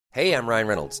Hey, I'm Ryan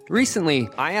Reynolds. Recently,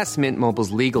 I asked Mint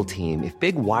Mobile's legal team if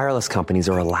big wireless companies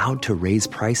are allowed to raise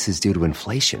prices due to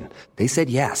inflation. They said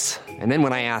yes. And then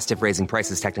when I asked if raising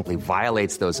prices technically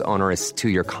violates those onerous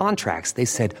two-year contracts, they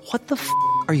said, "What the f***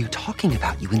 are you talking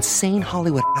about, you insane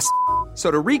Hollywood ass?" So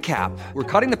to recap, we're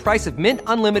cutting the price of Mint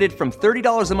Unlimited from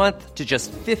 $30 a month to just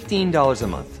 $15 a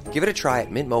month. Give it a try at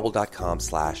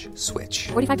mintmobile.com/switch.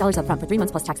 $45 up front for 3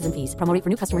 months plus taxes and fees. Promo rate for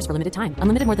new customers for limited time.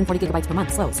 Unlimited more than 40 gigabytes per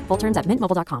month. Slows full terms at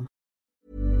mintmobile.com.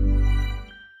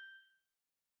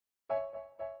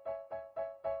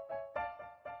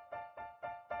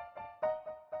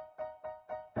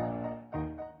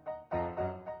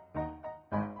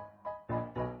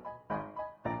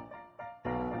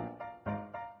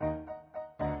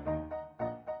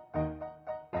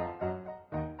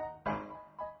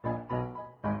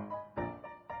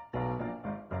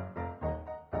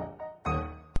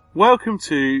 Welcome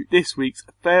to this week's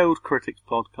Failed Critics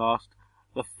podcast,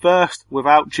 the first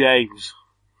without James.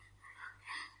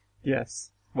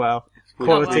 Yes, well,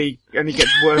 quality only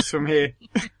gets worse from here.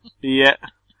 Yeah,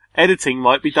 editing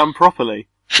might be done properly,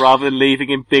 rather than leaving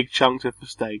in big chunks of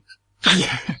mistakes.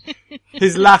 Yeah.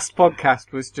 His last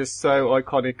podcast was just so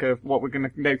iconic of what we're going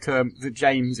to now term the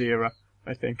James era,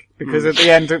 I think. Because at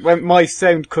the end, when my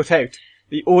sound cut out,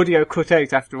 the audio cut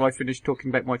out after I finished talking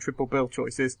about my triple bill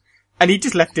choices, and he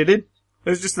just left it in.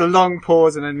 There was just a long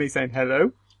pause and then me saying,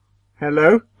 hello,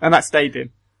 hello, and that stayed in.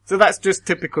 So that's just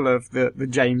typical of the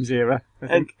James era, I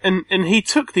think. And he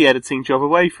took the editing job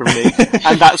away from me,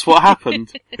 and that's what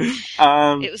happened.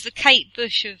 It was the Kate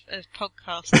Bush of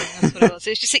podcasting, that's what it was.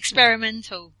 It was just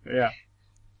experimental. Yeah.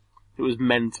 It was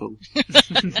mental.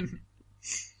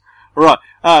 Right,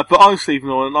 but I'm Stephen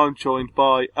Orr, and I'm joined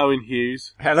by Owen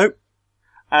Hughes. Hello.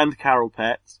 And Carol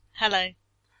Pett. Hello.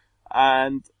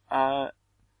 And,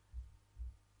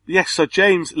 yes, so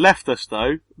James left us,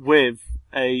 though, with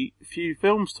a few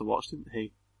films to watch, didn't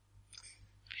he?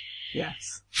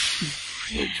 Yes.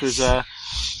 Which was, I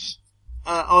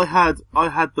had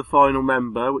The Final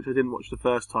Member, which I didn't watch the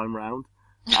first time round.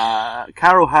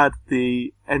 Carol had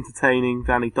the entertaining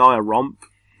Danny Dyer romp,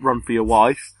 Run for Your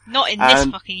Wife. Not in this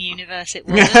fucking universe it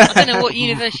wasn't. I don't know what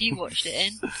universe you watched it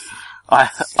in.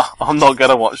 I'm not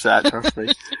gonna watch that, trust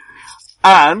me.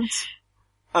 And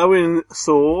Owen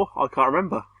saw, I can't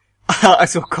remember. I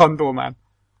saw Condor Man.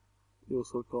 You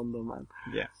saw Condor Man.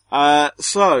 Yeah.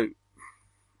 So,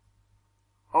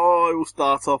 I will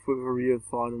start off with a review of The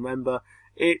Final Member.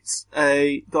 It's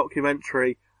a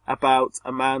documentary about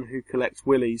a man who collects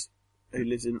willies, who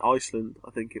lives in Iceland,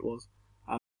 I think it was.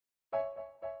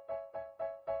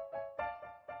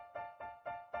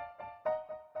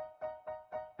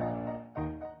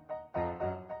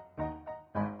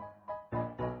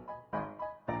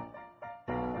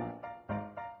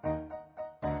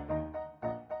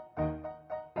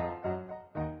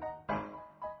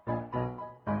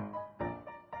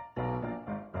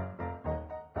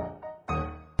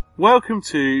 Welcome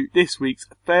to this week's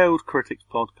Failed Critics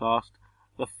podcast,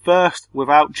 the first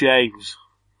without James.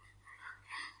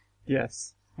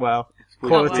 Yes, well,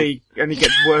 quality only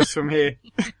gets worse from here.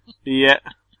 Yeah,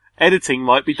 editing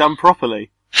might be done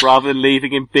properly, rather than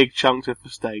leaving in big chunks of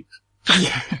mistakes.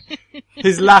 Yeah.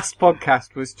 His last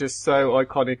podcast was just so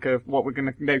iconic of what we're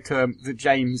going to now term the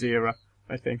James era,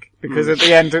 I think. Because at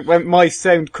the end, when my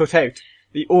sound cut out,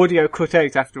 the audio cut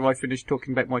out after I finished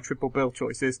talking about my triple bill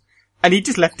choices, and he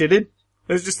just left it in.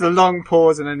 There was just a long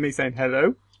pause and then me saying,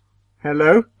 hello,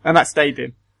 hello, and that stayed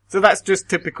in. So that's just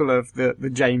typical of the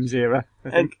James era,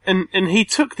 I think. And he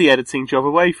took the editing job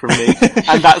away from me,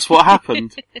 and that's what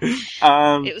happened.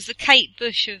 It was the Kate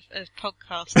Bush of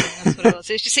podcasting, that's what it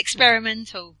was. It was just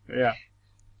experimental. Yeah.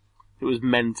 It was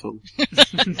mental.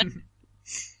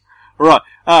 Right,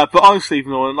 but I'm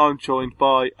Stephen Orr, and I'm joined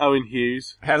by Owen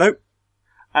Hughes. Hello.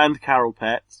 And Carol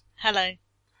Pett. Hello.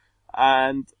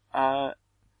 And,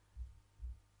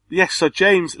 yes, so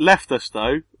James left us,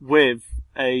 though, with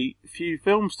a few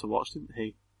films to watch, didn't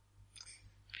he?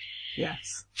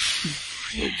 Yes.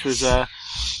 Which was, I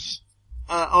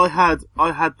had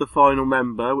The Final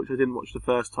Member, which I didn't watch the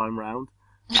first time round.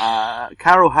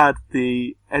 Carol had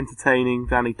the entertaining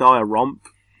Danny Dyer romp,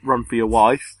 Run for Your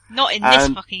Wife. Not in this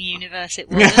fucking universe it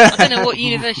wasn't. I don't know what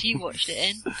universe you watched it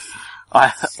in.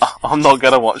 I'm not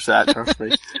gonna watch that, trust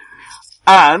me.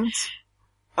 And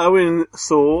Owen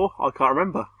saw, I can't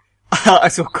remember. I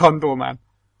saw Condor Man.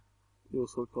 You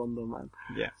saw Condor Man.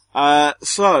 Yeah.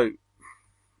 So,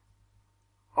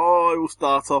 I will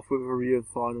start off with a review of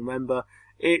The Final Member.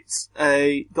 It's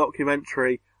a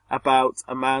documentary about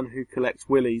a man who collects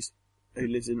willies, who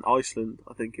lives in Iceland,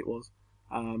 I think it was,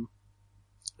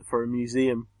 for a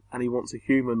museum, and he wants a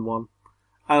human one.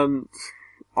 And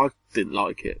I didn't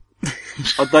like it.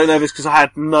 I don't know if it's because I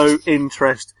had no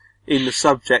interest in the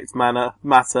subject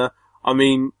matter. I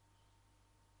mean,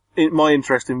 my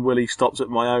interest in Willy stops at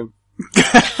my own.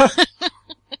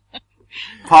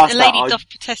 The lady doth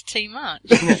protest too much.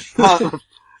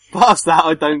 Past that,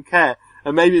 I don't care.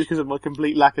 And maybe it's because of my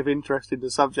complete lack of interest in the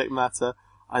subject matter.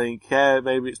 I didn't care.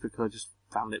 Maybe it's because I just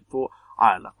found it boring.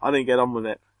 I don't know. I didn't get on with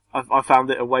it. I found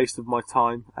it a waste of my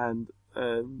time and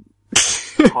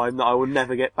time that I will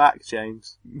never get back,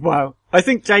 James. Wow. I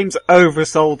think James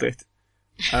oversold it.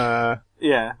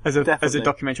 Yeah, as a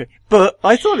documentary. But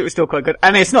I thought it was still quite good.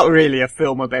 And it's not really a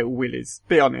film about Willies,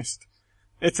 be honest.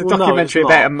 It's a documentary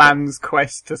about a man's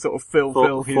quest to sort of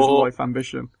fulfill his life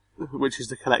ambition. Which is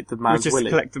the collected man's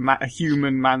willy. A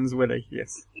human man's willy,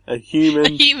 yes. A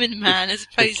human man as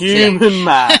opposed to... A human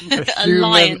man. A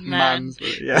lion man.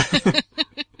 Willy, yeah.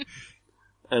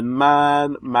 A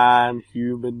man,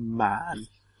 human man.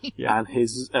 Yeah. And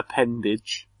his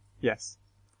appendage. Yes.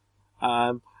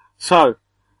 So,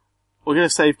 we're going to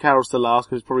save Carol's to last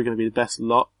because it's probably going to be the best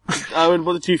lot. Owen,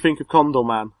 what did you think of Condor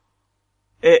Man?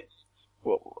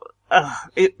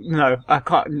 No, I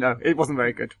can't, no, it wasn't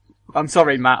very good. I'm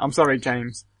sorry, Matt. I'm sorry,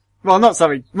 James. Well, I'm not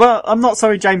sorry. Well, I'm not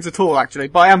sorry, James, at all, actually.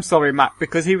 But I am sorry, Matt,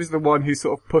 because he was the one who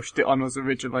sort of pushed it on us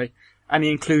originally. And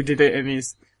he included it in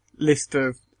his list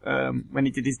of, when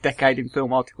he did his Decade in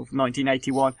Film article for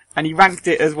 1981. And he ranked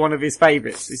it as one of his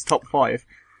favourites, his top 5.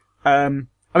 I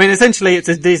mean, essentially it's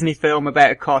a Disney film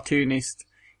about a cartoonist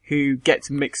who gets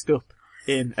mixed up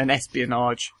in an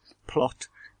espionage plot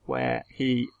where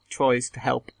he tries to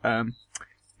help, a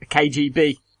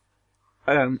KGB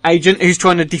agent who's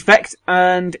trying to defect,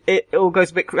 and it all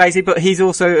goes a bit crazy, but he's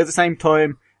also at the same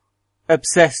time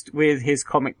obsessed with his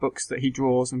comic books that he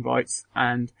draws and writes,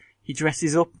 and he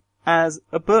dresses up as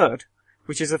a bird,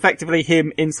 which is effectively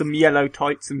him in some yellow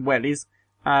tights and wellies,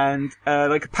 and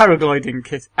like a paragliding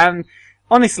kit. And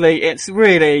honestly, it's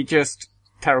really just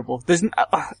terrible.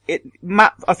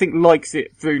 Matt, I think, likes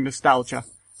it through nostalgia.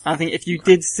 I think if you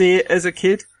did see it as a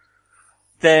kid,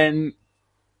 then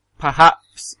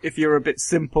perhaps if you're a bit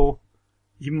simple,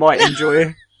 you might enjoy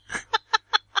it.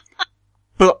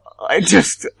 But I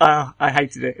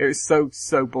hated it. It was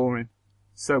so boring.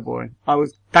 So boring. I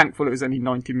was thankful it was only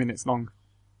 90 minutes long.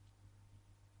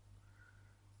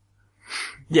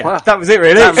 Yeah, wow. That was it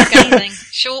really. Scathing.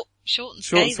 Short and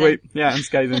scathing. Short, sweet. Yeah, and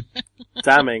scathing.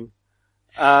 Damning.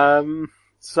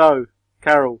 So,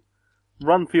 Carol,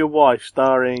 Run for Your Wife,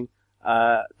 starring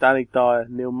Danny Dyer,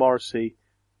 Neil Morrissey,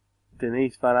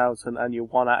 Denise Van Outen, and You're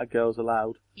One Out of Girls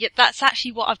Aloud. Yeah, that's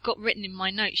actually what I've got written in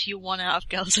my notes. You're One Out of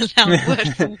Girls Aloud,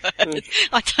 word for word.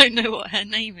 I don't know what her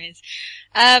name is.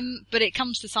 But it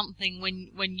comes to something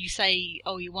when you say,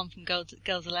 oh, you're one from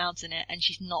Girls Aloud's in it, and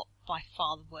she's not by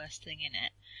far the worst thing in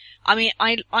it. I mean,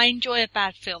 I enjoy a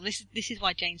bad film. This is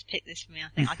why James picked this for me, I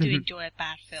think. I do enjoy a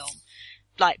bad film.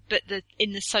 But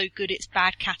in the so good it's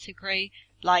bad category,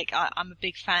 I'm a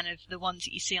big fan of the ones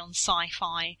that you see on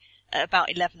Sci-Fi at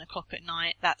about 11 o'clock at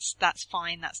night. That's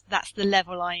fine. That's the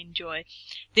level I enjoy.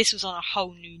 This was on a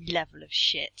whole new level of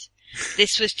shit.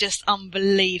 This was just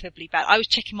unbelievably bad. I was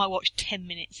checking my watch 10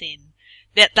 minutes in.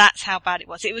 That's how bad it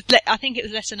was. I think it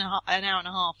was less than an hour and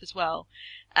a half as well.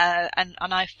 And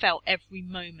I felt every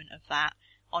moment of that,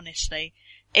 honestly.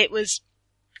 It was,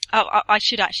 I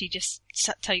should actually just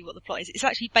tell you what the plot is. It's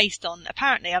actually based on,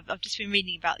 apparently, I've just been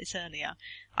reading about this earlier.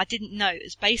 I didn't know. It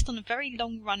was based on a very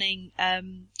long-running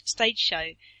stage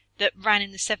show that ran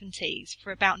in the 70s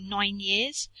for about 9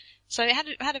 years. So it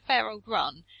had a fair old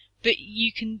run, but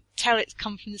you can tell it's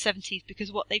come from the 70s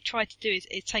because what they've tried to do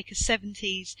is take a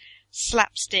 70s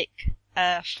slapstick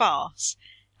farce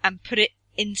and put it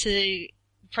into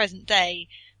present day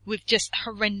with just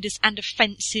horrendous and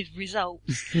offensive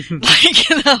results. Like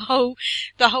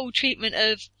the whole treatment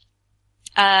of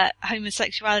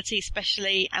homosexuality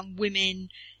especially, and women.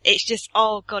 It's just,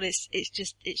 oh god,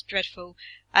 it's dreadful.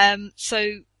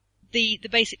 So the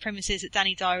basic premise is that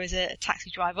Danny Dyer is a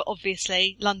taxi driver,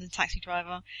 obviously, London taxi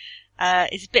driver.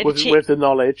 Is a bit of with the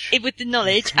knowledge. With the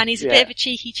knowledge, and he's a bit of a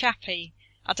cheeky chappy.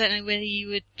 I don't know whether you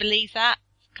would believe that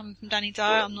coming from Danny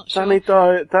Dyer. I'm not sure.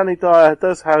 Danny Dyer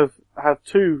does have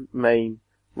two main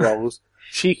roles: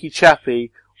 cheeky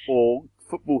chappy or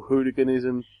football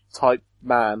hooliganism type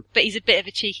man. But he's a bit of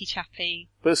a cheeky chappy.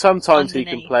 But sometimes he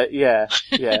can play. Yeah.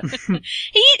 He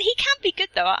can be good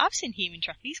though. I've seen Human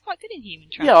Traffic. He's quite good in Human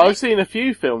Traffic. Yeah, I've seen a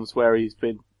few films where he's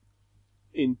been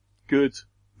in good,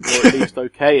 or at least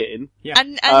okay in. Yeah.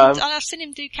 And I've seen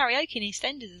him do karaoke in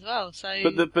EastEnders as well.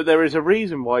 So. But there is a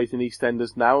reason why he's in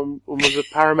EastEnders now, and was a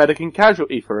paramedic in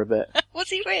Casualty for a bit. Was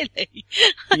he really?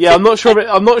 Yeah, I'm not sure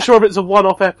if it's a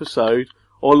one-off episode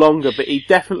or longer, but he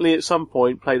definitely at some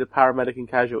point played a paramedic in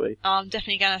Casualty. I'm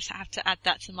definitely going to have to add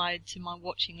that to my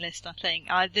watching list. I think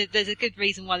there's a good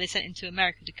reason why they sent him to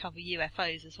America to cover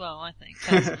UFOs as well. I think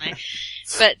personally,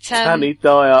 but Danny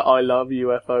Dyer, I love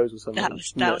UFOs or something.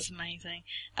 That was amazing.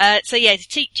 So yeah, he's a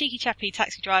cheeky chappy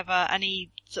taxi driver, and he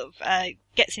sort of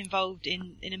gets involved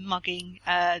in a mugging,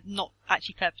 not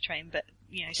actually perpetrating, but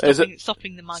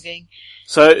stopping the mugging.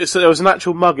 So there was an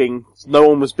actual mugging. No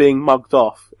one was being mugged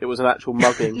off. It was an actual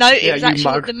mugging. No, it was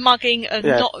actually the mugging of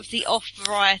not of the off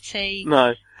variety.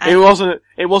 No, it wasn't.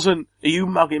 It wasn't. Are you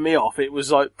mugging me off? It was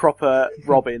like proper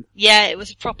robbing. Yeah, it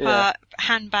was a proper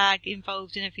handbag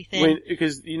involved in everything.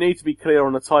 Because you need to be clear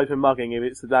on the type of mugging if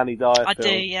it's the Danny Dyer film. I do,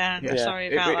 yeah.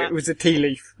 Sorry about that. It was a tea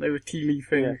leaf. They were tea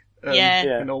leafing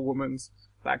an old woman's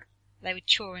bag. They were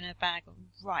chawing her bag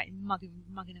mugging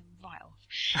her right off.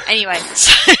 Anyway,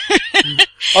 so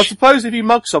I suppose if you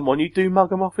mug someone, you do mug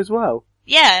them off as well.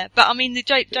 Yeah, but I mean the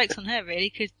joke's on her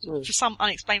really, because for some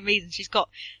unexplained reason she's got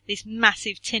this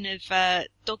massive tin of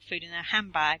dog food in her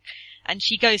handbag, and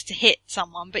she goes to hit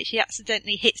someone, but she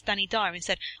accidentally hits Danny Dyer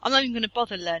instead. I'm not even going to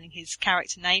bother learning his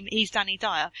character name. He's Danny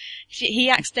Dyer. She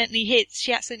accidentally hits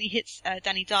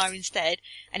Danny Dyer instead,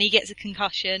 and he gets a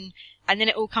concussion. And then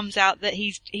it all comes out that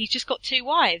he's just got two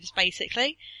wives,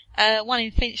 basically. One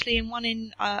in Finchley and one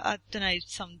in, I don't know,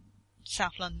 some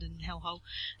South London hellhole.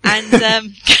 And,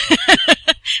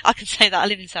 I can say that, I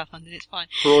live in South London, it's fine.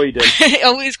 Croydon.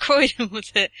 Oh, it was Croydon,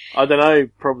 was it? I don't know,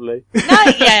 probably. No,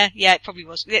 yeah, it probably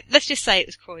was. Let's just say it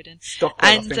was Croydon. Stockholm,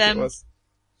 I think it was.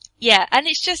 Yeah, and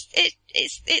it's just,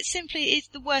 it simply is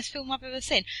the worst film I've ever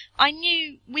seen. I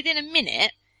knew within a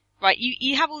minute. Right,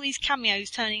 you have all these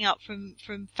cameos turning up from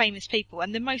famous people,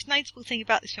 and the most notable thing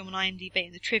about this film on IMDb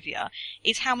and the trivia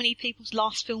is how many people's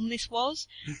last film this was.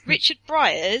 Richard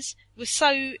Briers was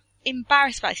so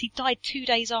embarrassed about it. He died 2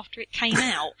 days after it came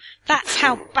out. That's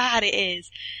how bad it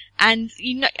is. And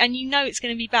you know it's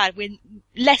going to be bad when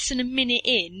less than a minute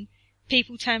in,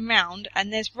 people turn round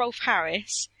and there's Rolf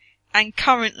Harris and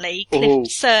currently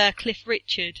Sir Cliff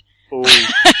Richard.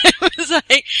 It was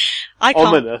like,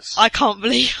 ominous. I can't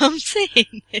believe I'm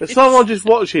seeing this. Is someone just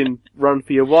watching Run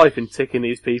for Your Wife and ticking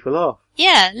these people off?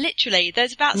 Yeah, literally.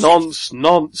 There's about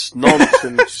nonsense.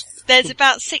 There's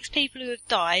about 6 people who have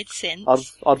died since.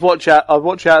 I'd watch out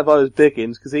if I was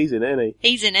Dickens, because he's in it, isn't he?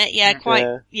 He's in it, yeah, quite.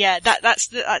 Yeah, that's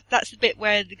the bit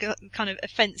where the kind of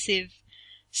offensive,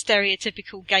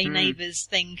 stereotypical gay neighbours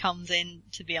thing comes in.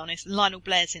 To be honest, Lionel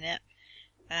Blair's in it.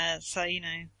 So,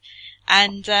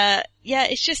 and,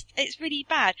 it's really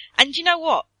bad. And you know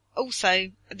what?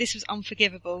 Also, this was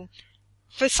unforgivable.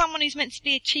 For someone who's meant to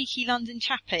be a cheeky London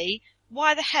chappie,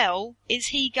 why the hell is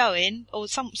he going, or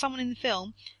someone in the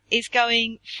film, is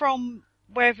going from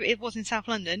wherever it was in South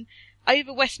London,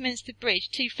 over Westminster Bridge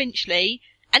to Finchley,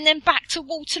 and then back to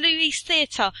Waterloo East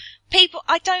Theatre? People,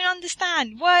 I don't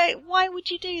understand. Why would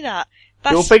you do that?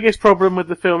 Your biggest problem with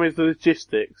the film is the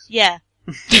logistics. Yeah.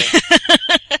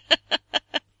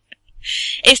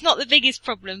 It's not the biggest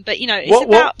problem, but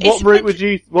what route would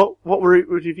you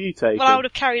have taken? Well, I would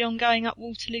have carried on going up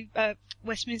Waterloo,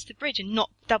 Westminster Bridge and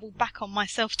not double back on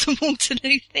myself to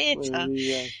Waterloo Theatre.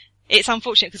 Yeah. It's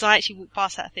unfortunate because I actually walk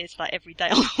past that theatre like every day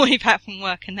on the way back from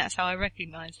work, and that's how I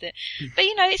recognised it. But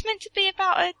it's meant to be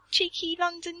about a cheeky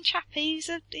London chappie.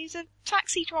 He's a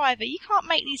taxi driver. You can't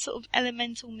make these sort of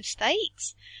elemental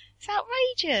mistakes. It's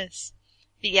outrageous.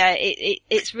 But yeah,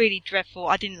 it's really dreadful.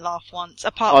 I didn't laugh once. I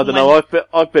don't know.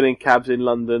 I've been in cabs in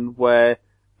London where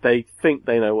they think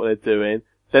they know what they're doing,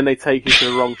 then they take you to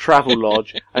the wrong travel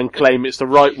lodge and claim it's the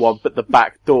right one, but the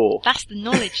back door. That's the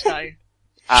knowledge, though.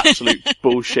 Absolute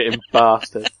bullshitting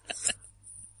bastard.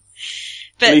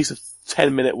 But, at least a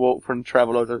 10-minute walk from the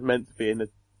travel lodge I was meant to be in.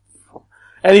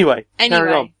 Anyway,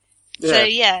 carry on. Yeah. So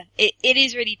yeah, it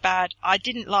is really bad. I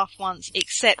didn't laugh once,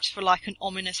 except for like an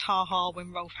ominous ha-ha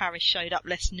when Rolf Harris showed up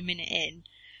less than a minute in.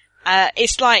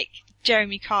 It's like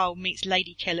Jeremy Kyle meets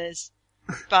Lady Killers,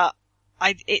 but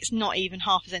it's not even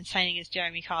half as entertaining as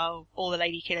Jeremy Kyle or the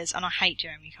Lady Killers, and I hate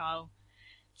Jeremy Kyle.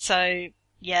 So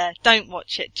yeah, don't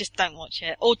watch it. Just don't watch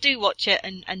it, or do watch it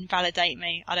and validate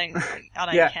me. I don't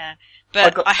care.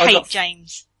 But I hate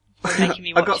James. Making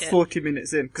me watch I got 40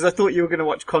 minutes in, because I thought you were going to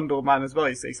watch Condor Man as well,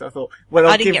 you see, so I thought, well,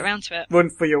 I didn't get round to it.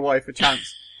 Run for Your Wife a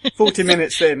chance. 40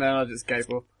 minutes in, and I just gave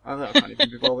up. I thought I can't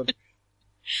even be bothered.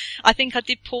 I think I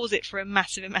did pause it for a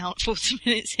massive amount, 40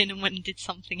 minutes in, and went and did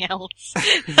something else.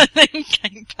 And then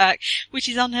came back, which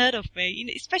is unheard of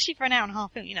me, especially for an hour and a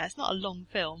half film. It's not a long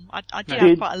film. I do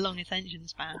have quite a long attention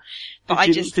span. But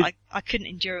I couldn't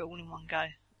endure it all in one go.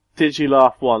 Did you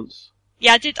laugh once?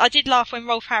 Yeah, I did laugh when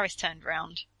Rolf Harris turned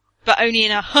round. but only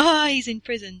in a he's in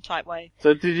prison type way.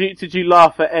 So did you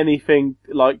laugh at anything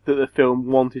like that the film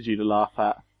wanted you to laugh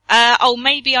at?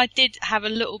 Maybe I did have a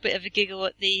little bit of a giggle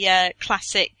at the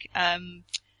classic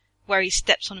where he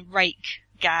steps on a rake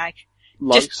gag.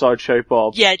 Like Sideshow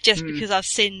Bob? Yeah, just because I've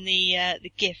seen the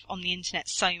GIF on the internet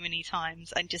so many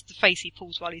times, and just the face he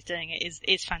pulls while he's doing it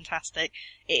is fantastic.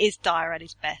 It is Dyer at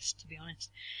his best, to be honest.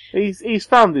 He's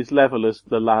found his level as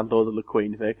the landlord of the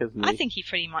Queen Vic, hasn't he? I think he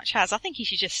pretty much has. I think he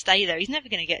should just stay there. He's never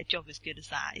going to get a job as good as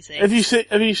that, is he? Have you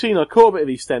seen? I caught a bit of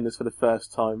EastEnders for the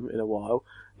first time in a while.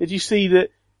 Did you see that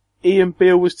Ian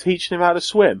Beale was teaching him how to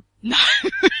swim? No.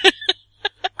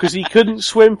 Because he couldn't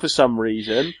swim for some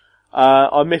reason.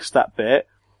 I missed that bit.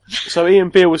 So Ian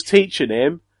Beale was teaching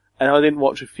him, and I didn't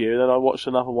watch a few, then I watched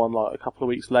another one like a couple of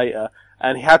weeks later,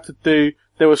 and he had to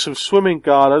there was some swimming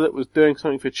gala that was doing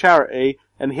something for charity,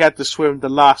 and he had to swim the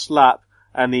last lap,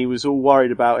 and he was all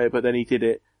worried about it, but then he did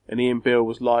it, and Ian Beale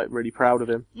was like really proud of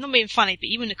him. Not being funny, but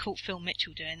you wouldn't have caught Phil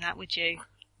Mitchell doing that, would you?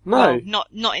 No. Well,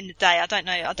 not in the day. I don't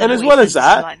know. And as well as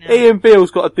that, Ian Beale's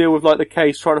got to deal with like the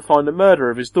case trying to find the murderer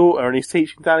of his daughter, and he's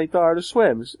teaching Danny Dyer to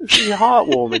swim. It's really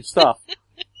heartwarming stuff.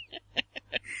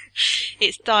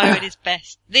 It's Dyer at his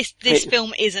best. This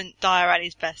film isn't Dyer at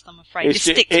his best, I'm afraid.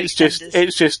 It's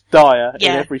just Dyer in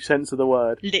every sense of the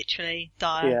word. Literally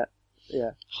Dyer.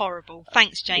 Yeah. Horrible.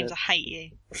 Thanks, James. Yeah. I hate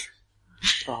you.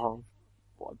 Oh,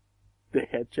 what a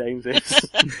dickhead James is.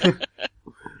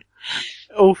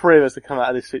 All three of us have come out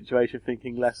of this situation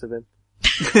thinking less of him.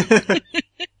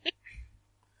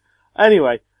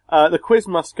 Anyway, the quiz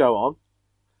must go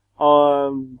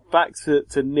on. Back to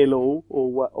 0-all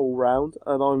all round,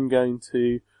 and I'm going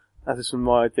to, as is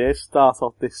my idea, start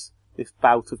off this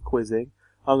bout of quizzing.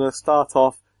 I'm going to start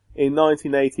off in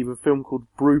 1980 with a film called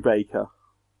Brubaker.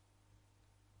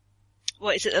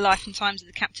 What is it? The Life and Times of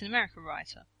the Captain America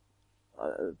writer?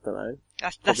 I don't know.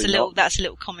 That's a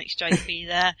little comic joke for you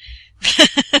there.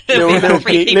 little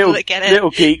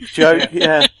geek joke,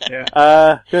 yeah.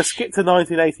 Gonna skip to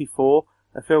 1984,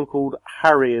 a film called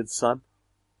Harriet's Son.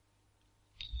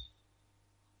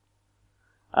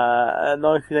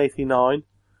 1989,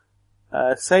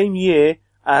 same year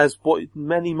as what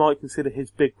many might consider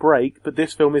his big break, but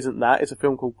this film isn't that, it's a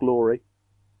film called Glory.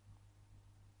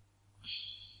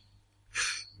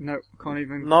 No, can't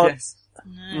even guess.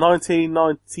 No.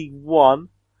 1991,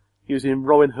 he was in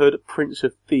Robin Hood, Prince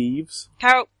of Thieves.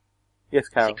 Carol. Yes,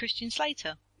 Carol. Is it Christian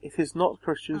Slater? It is not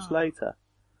Christian Slater.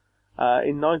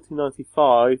 In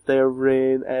 1995, they were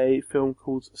in a film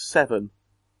called Seven.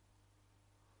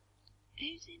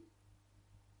 Who's in?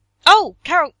 Oh,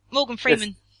 Carol. Morgan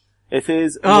Freeman. Yes, it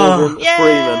is Morgan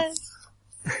Freeman.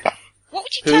 What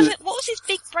would you tell me? What was his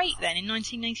big break then in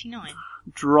 1989?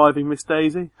 Driving Miss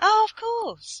Daisy. Oh, of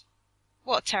course.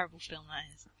 What a terrible film that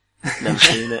is. Never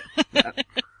seen it.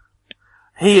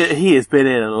 He has been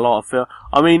in a lot of films.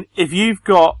 I mean, if you've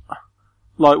got,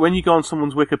 like, when you go on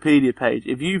someone's Wikipedia page,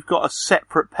 if you've got a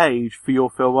separate page for your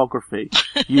filmography,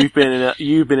 you've been in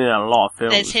a lot of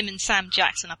films. There's him and Sam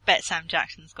Jackson. I bet Sam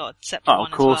Jackson's got a separate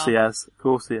one as well. Of course he has. Of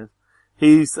course he has.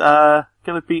 He's going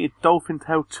to be in Dolphin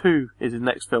Tale 2 is his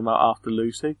next film out after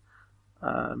Lucy.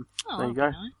 There you go.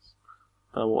 Nice.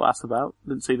 Don't know what that's about.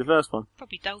 Didn't see the first one.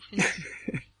 Probably dolphins.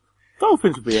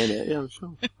 Dolphins will be in it, yeah, I'm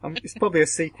sure. It's probably a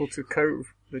sequel to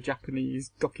Cove, the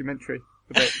Japanese documentary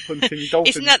about hunting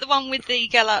dolphins. Isn't that the one with the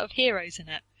girl out of Heroes in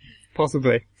it?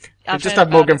 Possibly. They just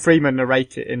had Morgan Freeman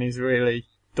narrate it in his really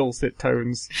dulcet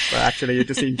tones, but actually you're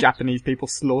just seeing Japanese people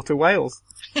slaughter whales.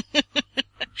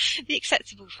 The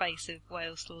acceptable face of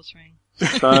whale slaughtering.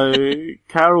 So,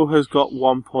 Carol has got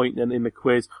 1 point then in the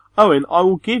quiz. Owen, I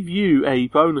will give you a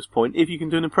bonus point if you can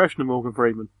do an impression of Morgan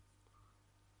Freeman.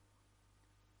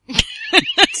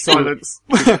 Silence.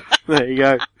 There you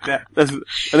go. Yeah.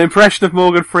 An impression of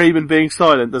Morgan Freeman being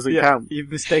silent doesn't count.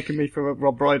 You've mistaken me for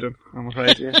Rob Brydon, I'm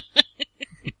afraid. Yeah.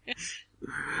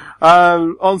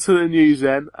 On to the news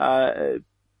then.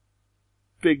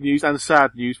 Big news and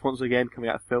sad news once again coming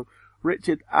out of film.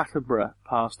 Richard Attenborough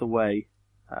passed away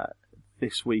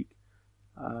this week.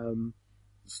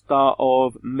 Star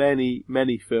of many,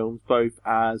 many films, both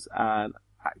as an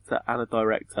actor and a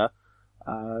director,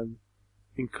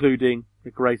 including The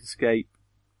Great Escape,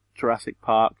 Jurassic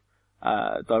Park,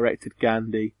 directed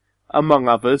Gandhi, among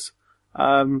others.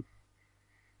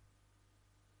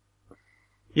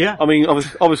 Yeah. I mean,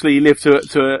 obviously he lived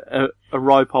to a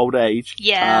ripe old age.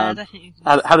 Yeah, definitely.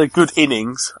 Had a good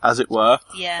innings, as it were.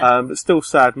 Yeah. But still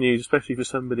sad news, especially for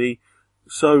somebody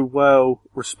so well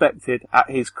respected at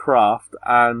his craft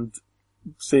and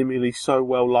seemingly so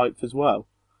well liked as well.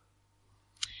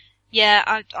 Yeah,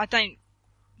 I don't,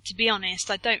 to be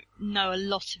honest, I don't know a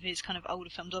lot of his kind of older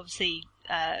films. Obviously,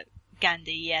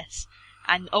 Gandhi, yes.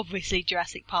 And obviously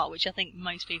Jurassic Park, which I think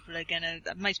most people that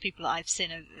I've seen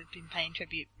have been paying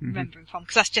tribute, remembering from,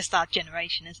 because that's just our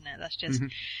generation, isn't it? That's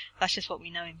just what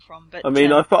we know him from. But I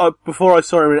mean, before I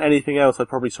saw him in anything else, I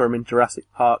probably saw him in Jurassic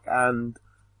Park and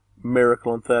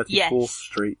Miracle on 34th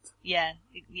Street. Yeah,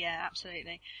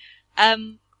 absolutely.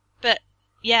 But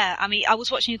yeah, I mean, I was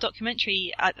watching a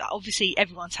documentary. Obviously,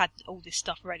 everyone's had all this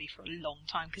stuff ready for a long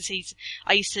time because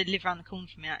I used to live around the corner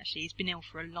from him. Actually, he's been ill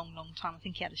for a long, long time. I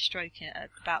think he had a stroke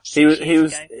about 6 years ago.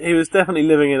 He was definitely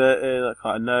living in a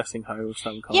kind of nursing home of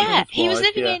some kind. Yeah, he was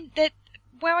living in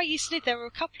where I used to live. There were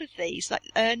a couple of these like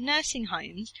nursing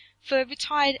homes for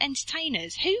retired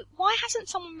entertainers. Why hasn't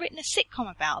someone written a sitcom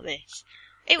about this?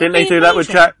 Didn't they do that with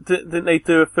Jack? Didn't they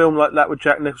do a film like that with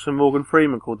Jack Nicholson and Morgan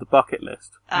Freeman called The Bucket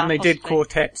List? And they did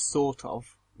Quartet, sort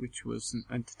of, which was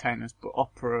entertainers, but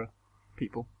opera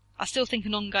people. I still think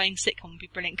an ongoing sitcom would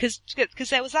be brilliant, because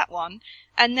there was that one,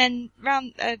 and then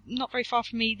round, not very far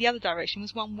from me, the other direction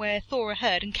was one where Thora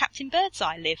Hird and Captain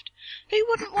Birdseye lived. Who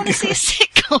wouldn't want to see a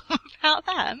sitcom about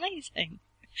that? Amazing.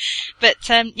 But,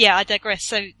 yeah, I digress.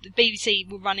 So the BBC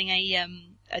were running a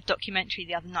documentary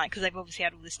the other night, because they've obviously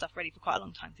had all this stuff ready for quite a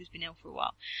long time, because he's been ill for a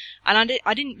while. And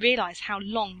I didn't realise how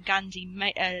long Gandhi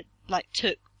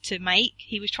took to make.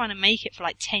 He was trying to make it for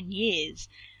 10 years,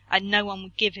 and no one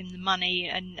would give him the money,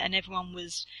 and everyone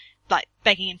was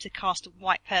begging him to cast a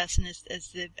white person as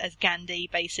Gandhi,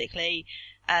 basically.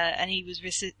 And he was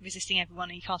resisting everyone.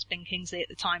 He cast Ben Kingsley at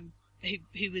the time,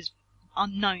 who was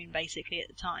unknown basically at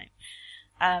the time.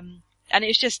 And it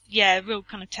was just, a real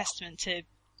kind of testament to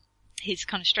his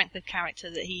kind of strength of character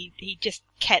that he just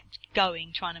kept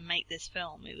going trying to make this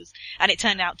film. And it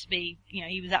turned out to be,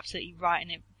 he was absolutely right,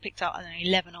 and it picked up,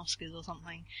 11 Oscars or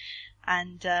something.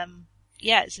 And,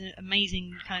 it's an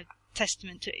amazing kind of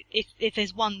testament to, if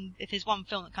there's one film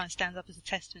that kind of stands up as a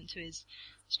testament to his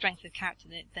strength of character,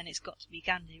 then it's got to be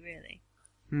Gandhi, really.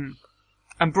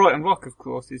 And Brighton Rock, of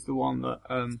course, is the one that,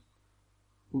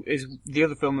 is the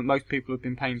other film that most people have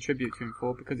been paying tribute to him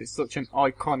for, because it's such an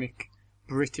iconic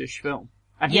British film.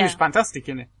 And he was fantastic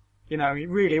in it. He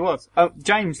really was.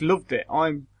 James loved it.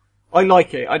 I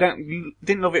like it. I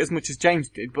didn't love it as much as James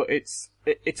did, but it's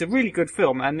a really good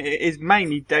film, and it is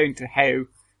mainly down to how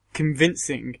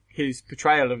convincing his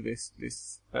portrayal of this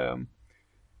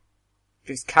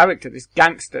character, this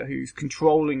gangster who's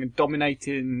controlling and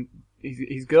dominating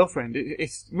his girlfriend.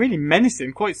 It's really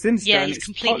menacing, quite sinister. Yeah, he's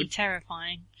completely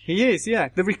terrifying. He is, yeah.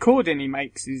 The recording he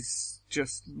makes is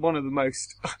just one of the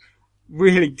most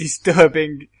really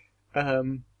disturbing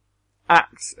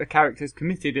acts a character has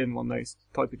committed in one of those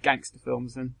type of gangster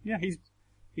films, and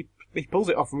he pulls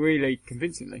it off really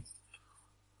convincingly.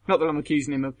 Not that I'm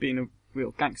accusing him of being a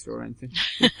real gangster or anything.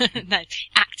 No,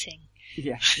 acting.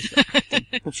 Yeah.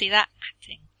 See that?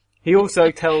 Acting. He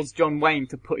also tells John Wayne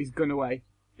to put his gun away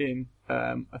in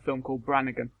a film called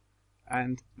Brannigan,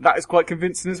 and that is quite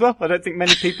convincing as well. I don't think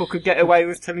many people could get away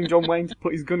with telling John Wayne to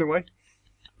put his gun away.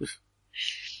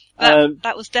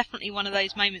 That was definitely one of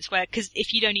those moments where, because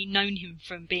if you'd only known him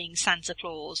from being Santa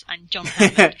Claus and John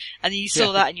Hammond, and then you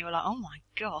saw that and you were like, oh my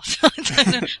god, I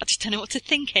just don't know what to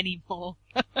think anymore.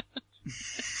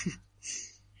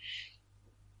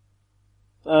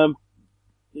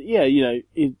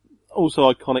 He's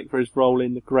also iconic for his role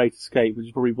in The Great Escape, which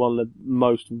is probably one of the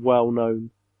most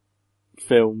well-known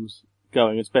films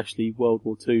going, especially World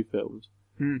War II films.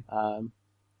 But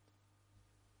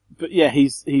yeah,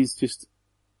 he's just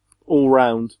all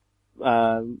round,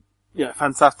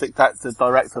 fantastic actor,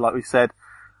 director, like we said,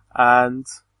 and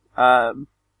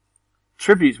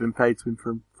tribute's been paid to him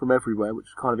from everywhere, which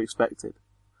is kind of expected.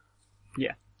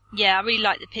 Yeah. Yeah, I really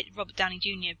like the Robert Downey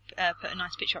Jr. Put a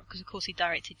nice picture up, because of course he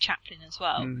directed Chaplin as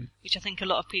well, which I think a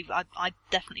lot of people, I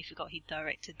definitely forgot he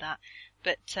directed that,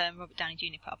 but Robert Downey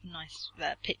Jr. put up a nice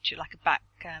picture, like a back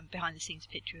behind the scenes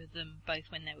picture of them both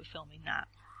when they were filming that.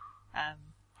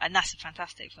 And that's a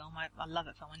fantastic film. I love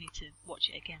that film. I need to watch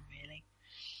it again, really.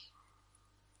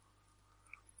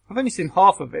 I've only seen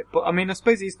half of it, but I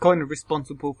suppose he's kind of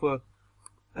responsible for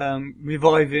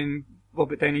reviving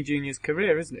Robert Downey Jr.'s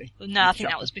career, isn't he? Well, no, I think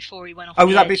that was before he went off. Oh,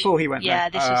 was that edge. Before he went? Yeah,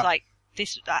 this was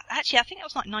actually, I think that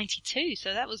was 92,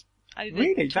 so that was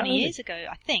over 20 years ago,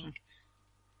 I think.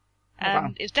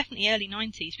 Wow. It was definitely early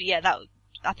 90s, but yeah,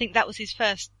 I think that was his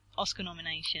first Oscar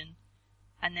nomination,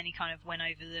 and then he kind of went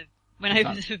over the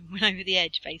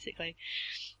edge, basically.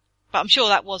 But I'm sure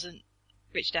that wasn't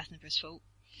Richard Attenborough's fault.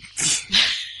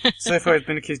 So far he's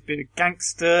been accused of being a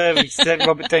gangster, he sent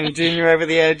Robert Downey Jr. over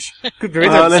the edge. Good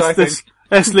riddance,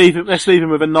 let's leave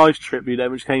him with a nice tribute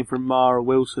then, which came from Mara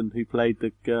Wilson, who played the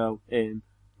girl in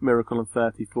Miracle on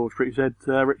 34th Street, who said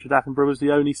Richard Attenborough was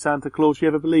the only Santa Claus she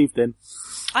ever believed in.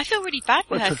 I feel really bad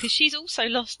for her because she's also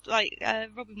lost,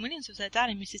 Robin Williams was her dad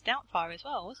in Mrs. Doubtfire as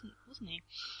well, wasn't he?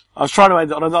 I was trying to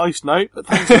end it on a nice note, but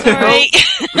thanks for Sorry.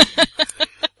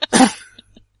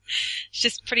 It's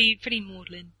just pretty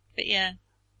maudlin, but yeah.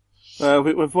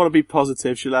 We want to be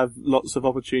positive. She'll have lots of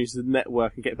opportunities to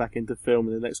network and get back into film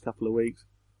in the next couple of weeks.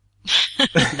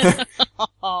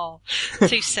 Oh,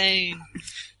 too soon.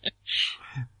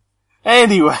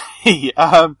 Anyway,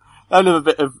 another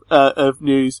bit of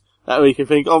news that we can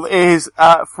think of is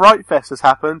Fright Fest has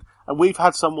happened, and we've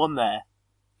had someone there.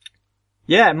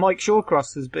 Yeah, Mike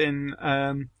Shawcross has been,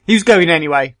 he was going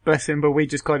anyway, bless him, but we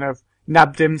just kind of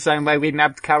nabbed him, same way we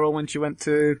nabbed Carol when she went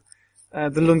to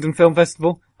the London Film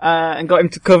Festival, and got him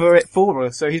to cover it for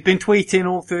us. So he's been tweeting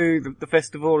all through the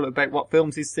festival about what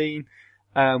films he's seen,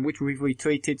 which we've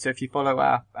retweeted. So if you follow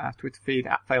our Twitter feed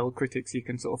at Failed Critics, you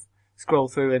can sort of scroll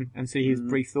through and see his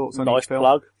brief thoughts on each film.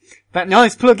 Plug.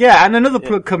 Nice plug, yeah. And another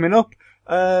plug coming up.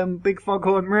 Big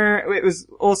Foghorn, it was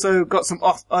also got some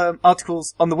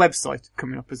articles on the website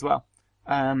coming up as well.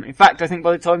 In fact, I think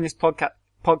by the time this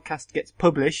podcast gets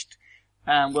published,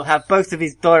 we'll have both of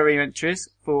his diary entries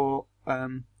for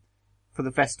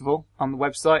the festival on the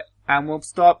website, and we'll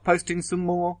start posting some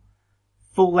more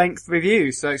full-length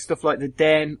reviews. So stuff like The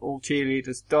Den, All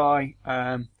Cheerleaders Die,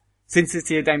 Sin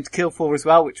City: A Dame to Kill For as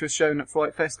well, which was shown at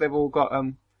Fright Fest. They've all got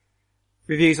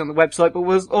reviews on the website, but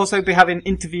we'll also be having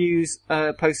interviews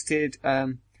posted.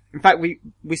 In fact,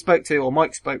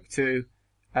 Mike spoke to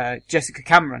Jessica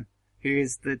Cameron, who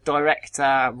is the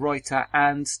director, writer,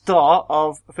 and star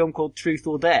of a film called Truth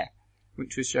or Dare,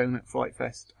 which was shown at Fright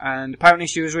Fest. And apparently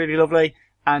she was really lovely,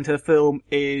 and her film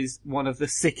is one of the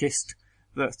sickest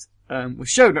that was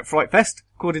shown at Fright Fest,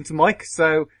 according to Mike,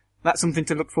 so that's something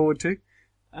to look forward to.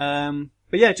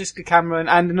 But yeah, Jessica Cameron,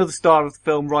 and another star of the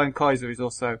film, Ryan Kaiser, is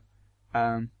also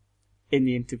in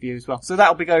the interview as well. So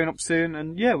that'll be going up soon,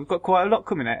 and yeah, we've got quite a lot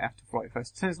coming out after Fright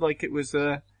Fest. Sounds like it was,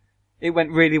 it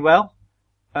went really well.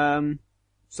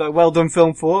 So well done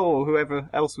Film 4, or whoever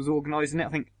else was organising it. I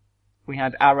think we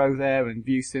had Arrow there, and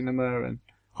View Cinema, and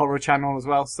Horror Channel as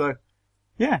well. So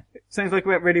yeah, it sounds like it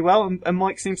went really well, and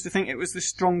Mike seems to think it was the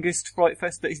strongest Fright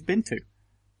Fest that he's been to.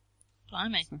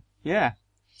 Blimey. So, yeah,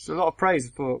 it's a lot of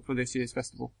praise for this year's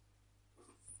festival.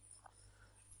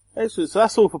 Excellent. So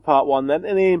that's all for part 1 then.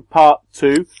 And in part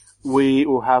 2, we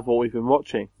will have what we've been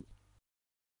watching.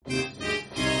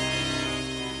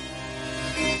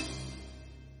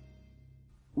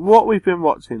 What we've been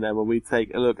watching then, when we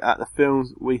take a look at the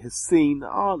films we have seen that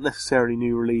aren't necessarily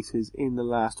new releases in the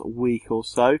last week or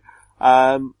so.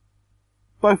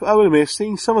 Both Owen and me have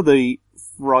seen some of the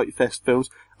Fright Fest films.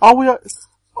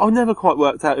 I've never quite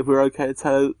worked out if we're okay to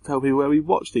tell people where we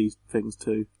watch these things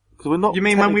to. Because we're not. You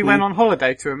mean when we went on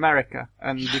holiday to America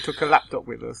and we took a laptop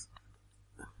with us?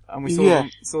 And we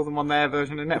saw them on their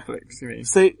version of Netflix, you mean?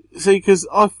 See, because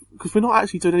we're not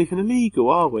actually doing anything illegal,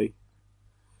 are we?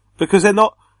 Because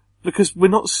we're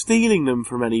not stealing them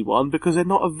from anyone, because they're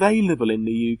not available on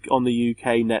the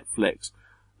UK Netflix.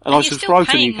 And I subscribe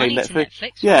to the UK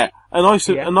Netflix. Yeah, right?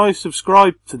 and I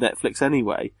subscribe to Netflix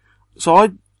anyway.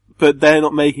 But they're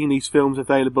not making these films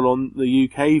available on the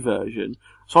UK version.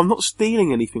 So I'm not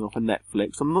stealing anything off of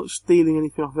Netflix. I'm not stealing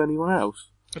anything off of anyone else.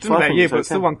 I don't know about you, but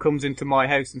someone comes into my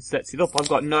house and sets it up. I've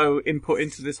got no input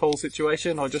into this whole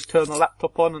situation. I just turn the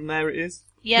laptop on and there it is.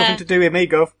 Yeah. Nothing to do with me,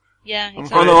 Gov. Yeah,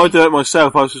 exactly. Oh no, I do it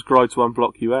myself. I subscribe to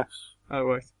Unblock US. Oh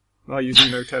right. I use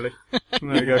Uno Telly.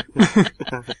 There you go.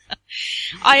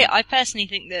 I personally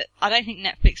think that, I don't think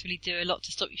Netflix really do a lot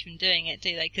to stop you from doing it,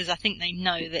 do they? Because I think they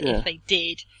know that if they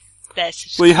did, their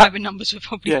subscriber numbers would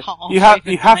probably half. You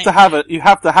have to have a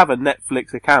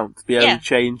Netflix account to be able to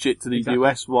change it to the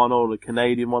US one or the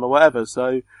Canadian one or whatever.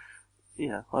 So,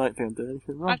 yeah, I don't think I'm doing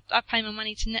anything wrong. I pay my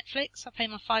money to Netflix. I pay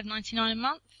my $5.99 a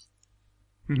month.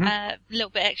 Mm-hmm. A little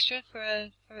bit extra for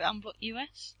Unblock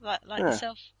US, like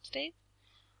yourself, Steve.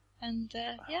 And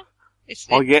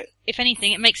if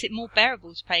anything, it makes it more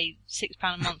bearable to pay £6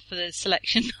 a month for the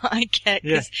selection that I get.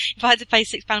 Because if I had to pay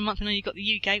 £6 a month and only got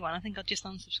the UK one, I think I'd just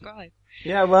unsubscribe.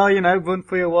 Yeah, well, Run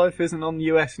for Your Wife isn't on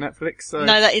US Netflix, so...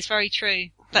 No, that is very true.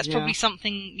 That's probably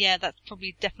something, that's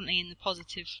probably definitely in the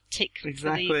positive tick for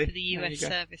the US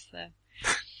service there.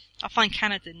 I find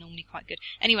Canada normally quite good.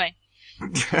 Anyway.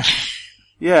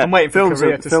 Yeah, I'm waiting for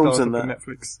Korea to films start in up on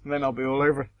Netflix, and then I'll be all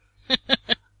over.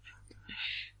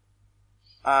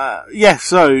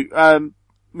 So,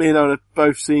 me and Owen have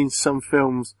both seen some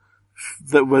films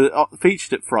that were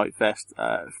featured at Fright Fest,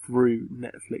 through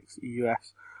Netflix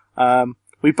US.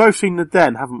 We've both seen The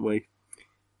Den, haven't we?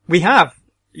 We have,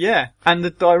 yeah. And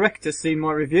the director's seen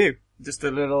my review. Just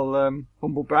a little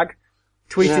humble brag.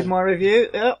 Tweeted Yeah. my review.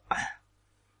 Yep.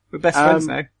 We're best friends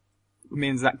now. Me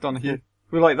and Zach Donahue.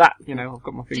 We're like that, you know. I've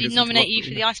got my Did fingers. he nominate you for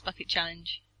the Ice Bucket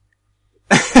Challenge?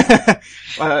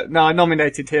 No, I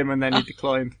nominated him and then he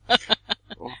declined.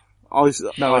 I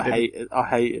didn't.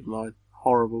 hated mine.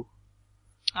 Horrible.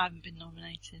 I haven't been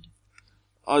nominated.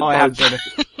 I have done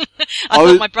it. I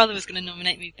thought my brother was going to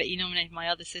nominate me, but he nominated my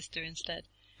other sister instead.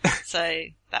 So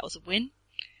that was a win.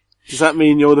 Does that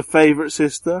mean you're the favourite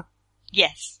sister?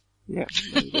 Yes. Yeah,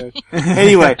 there you go.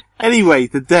 anyway,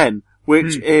 The Den,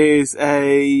 which is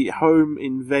a home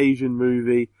invasion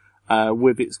movie,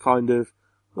 with its kind of,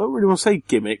 I don't really want to say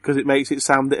gimmick, because it makes it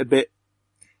sound a bit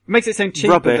It makes it sound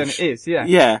cheaper rubbish. than it is, yeah.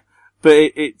 Yeah, but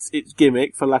it's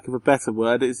gimmick, for lack of a better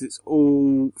word, it's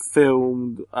all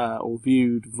filmed, or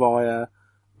viewed via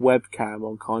webcam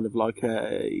on kind of like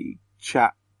a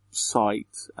chat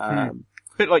site. A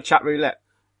bit like chat roulette.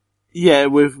 Yeah,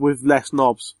 with less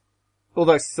knobs.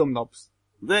 Although some knobs.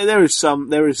 There is some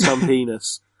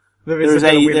penis. There is a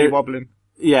bit of willy wobbling.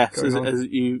 Yes, Going on. as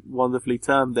you wonderfully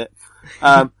termed it.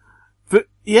 But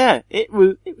yeah, it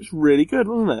was really good,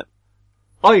 wasn't it?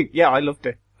 I loved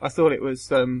it. I thought it was,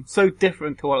 so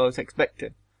different to what I was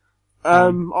expecting.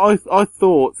 I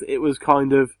thought it was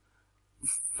kind of,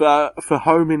 for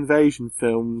home invasion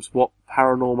films, what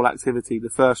Paranormal Activity, the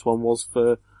first one, was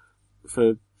for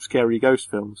scary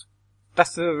ghost films.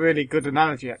 That's a really good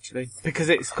analogy, actually, because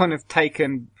it's kind of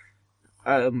taken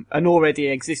an already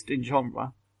existing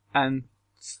genre and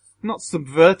not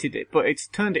subverted it, but it's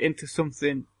turned it into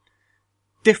something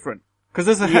different. Because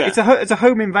it's a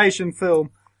home invasion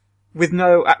film with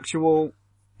no actual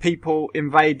people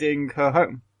invading her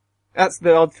home. That's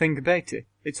the odd thing about it.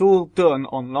 It's all done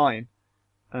online,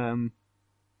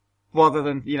 rather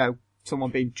than, you know,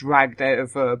 someone being dragged out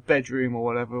of a bedroom or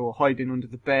whatever, or hiding under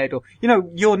the bed, or, you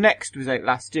know, Your Next was out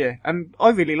last year, and I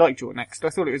really liked Your Next. I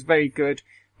thought it was very good,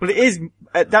 but it is,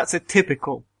 that's a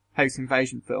typical house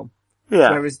invasion film.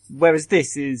 Yeah. Whereas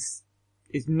this is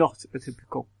not a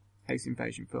typical house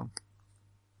invasion film.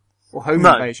 Or home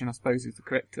invasion, I suppose, is the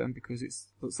correct term, because it's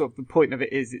sort of the point of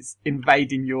it is it's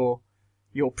invading your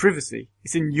privacy.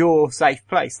 It's in your safe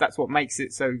place. That's what makes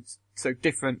it so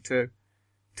different to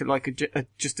like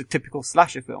just a typical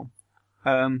slasher film.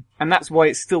 And that's why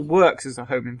it still works as a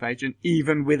home invasion,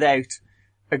 even without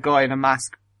a guy in a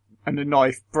mask and a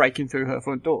knife breaking through her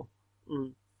front door.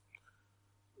 Mm.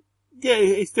 Yeah,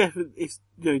 it's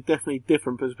definitely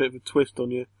different, but it's a bit of a twist on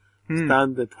your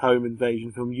standard home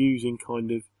invasion film, using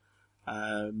kind of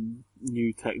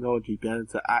new technology, being able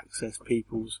to access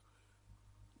people's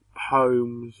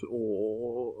homes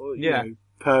or you know,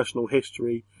 personal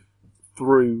history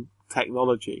through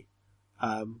technology,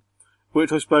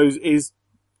 which I suppose is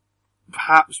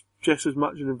perhaps just as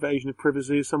much an invasion of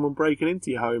privacy as someone breaking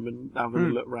into your home and having a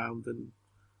look round. And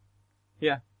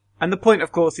yeah, and the point,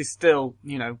 of course, is still,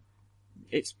 you know,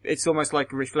 it's almost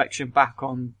like a reflection back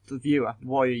on the viewer.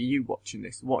 Why are you watching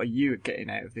this? What are you getting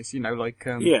out of this? You know, like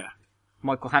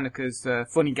Michael Haneke's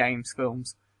Funny Games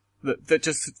films that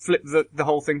just flip the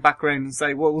whole thing back around and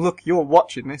say, well, look, you're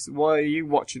watching this. Why are you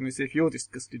watching this if you're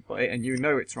disgusted by it and you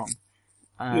know it's wrong?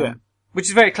 Which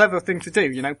is a very clever thing to do,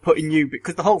 you know, putting you,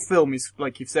 because the whole film is,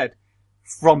 like you've said,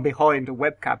 from behind a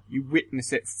webcam. You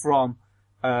witness it from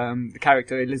the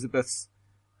character Elizabeth's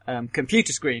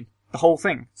computer screen, the whole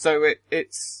thing. So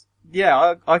it's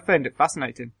I found it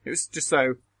fascinating. It was just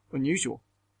so unusual.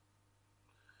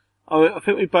 I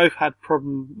think we both had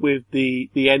problem with the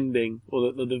ending,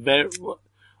 or the very.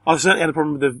 I certainly had a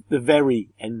problem with the very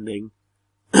ending,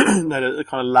 the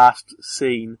kind of last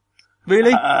scene.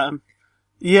 Really?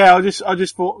 Yeah, I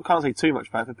just thought, I can't say too much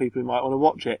about it for people who might want to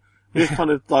watch it. It just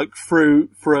kind of like threw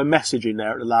a message in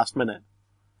there at the last minute.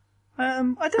 I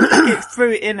don't think it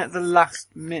threw it in at the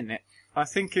last minute. I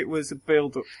think it was a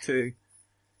build up to,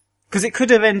 because it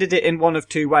could have ended it in one of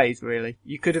two ways, really.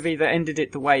 You could have either ended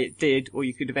it the way it did, or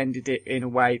you could have ended it in a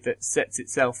way that sets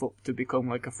itself up to become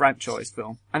like a franchise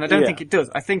film. And I don't think it does.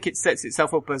 I think it sets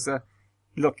itself up as a,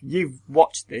 look, you've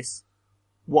watched this.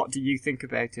 What do you think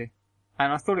about it?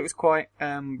 And I thought it was quite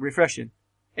refreshing.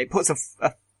 It puts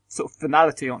a sort of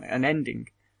finality on it, an ending.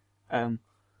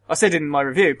 I said in my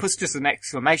review, it puts just an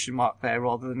exclamation mark there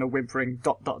rather than a whimpering ...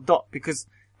 because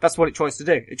that's what it tries to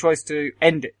do. It tries to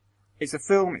end it. It's a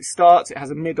film, it starts, it has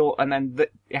a middle, and then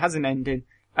it has an ending,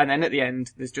 and then at the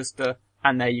end, there's just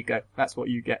and there you go. That's what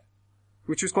you get.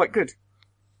 Which was quite good.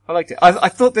 I liked it. I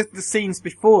thought that the scenes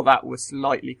before that were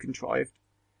slightly contrived.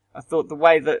 I thought the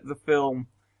way that the film,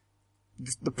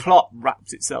 the plot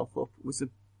wraps itself up was a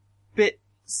bit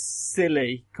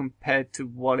silly compared to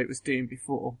what it was doing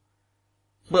before.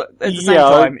 But at the same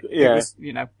time, it was,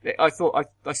 I thought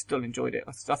I still enjoyed it.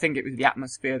 I think it was the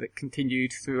atmosphere that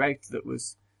continued throughout that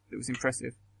was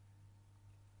impressive.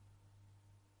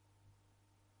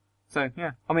 So,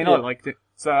 yeah. I mean, I liked it.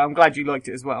 So I'm glad you liked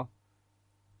it as well.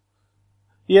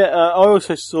 Yeah, I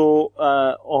also saw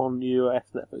on US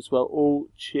Netflix as well, All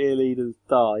Cheerleaders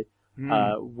Die,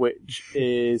 which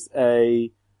is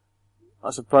I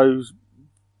suppose,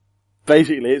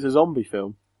 basically it's a zombie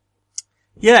film.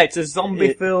 Yeah, it's a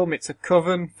zombie film, it's a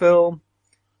coven film.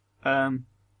 A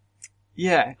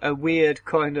weird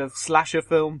kind of slasher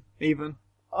film, even.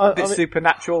 A bit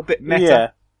supernatural, a bit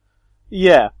meta.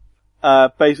 Yeah.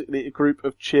 Basically a group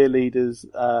of cheerleaders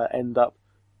end up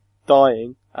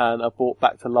dying and are brought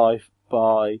back to life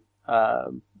by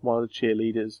one of the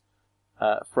cheerleaders'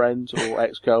 friends or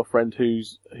ex-girlfriend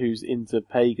who's into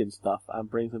pagan stuff and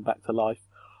brings them back to life.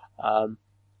 I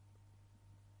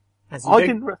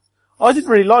didn't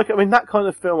really like it. I mean, that kind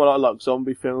of film, I like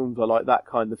zombie films. I like that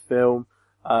kind of film.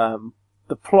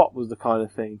 The plot was the kind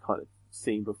of thing kind of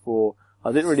seen before.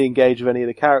 I didn't really engage with any of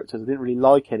the characters. I didn't really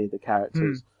like any of the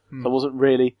characters. So I wasn't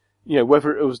really,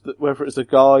 whether it was the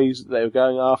guys they were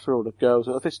going after or the girls.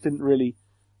 I just didn't really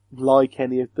like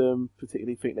any of them,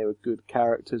 particularly think they were good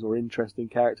characters or interesting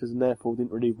characters, and therefore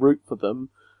didn't really root for them.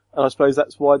 And I suppose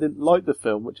that's why I didn't like the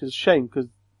film, which is a shame because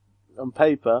on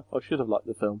paper I should have liked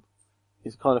the film.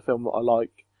 It's the kind of film that I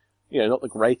like, not the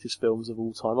greatest films of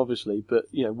all time, obviously, but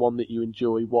one that you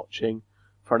enjoy watching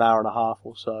for an hour and a half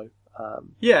or so.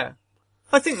 Yeah.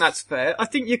 I think that's fair. I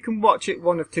think you can watch it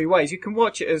one of two ways. You can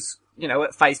watch it as,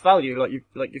 at face value, like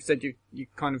you've said you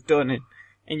kind of done it,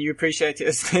 and you appreciate it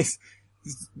as this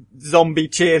zombie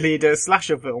cheerleader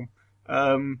slasher film.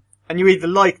 And you either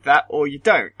like that or you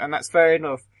don't, and that's fair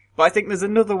enough. But I think there's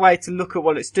another way to look at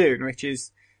what it's doing, which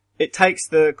is it takes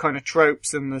the kind of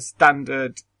tropes and the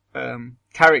standard,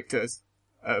 characters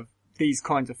of these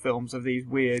kinds of films, of these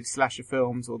weird slasher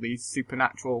films or these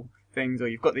supernatural things, or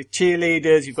you've got the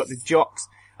cheerleaders, you've got the jocks,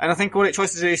 and I think what it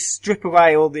tries to do is strip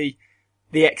away all the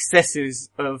excesses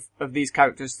of these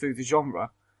characters through the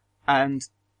genre, and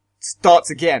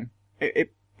starts again.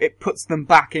 It puts them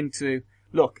back into,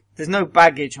 look, there's no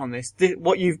baggage on this.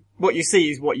 What you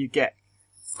see is what you get.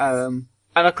 And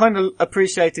I kind of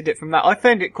appreciated it from that. I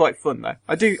found it quite fun though.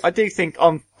 I do think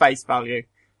on face value,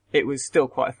 it was still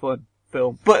quite a fun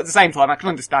film, but at the same time, I can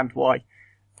understand why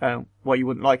you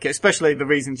wouldn't like it, especially the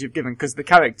reasons you've given, because the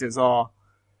characters are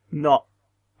not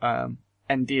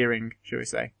endearing, shall we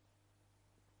say.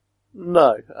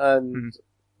 No, and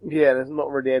there's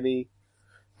not really any,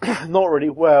 not really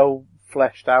well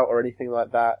fleshed out or anything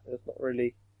like that. It's not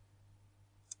really.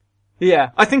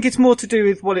 Yeah, I think it's more to do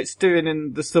with what it's doing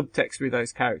in the subtext with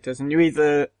those characters, and you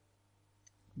either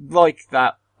like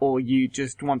that or you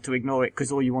just want to ignore it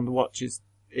because all you want to watch is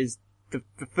the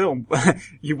film.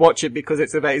 You watch it because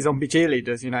it's about zombie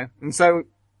cheerleaders, And so,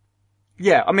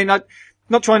 yeah, I mean, I'm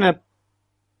not trying to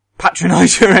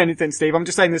patronise you or anything, Steve. I'm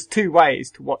just saying there's two ways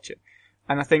to watch it.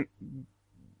 And I think,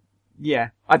 yeah,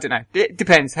 I don't know. It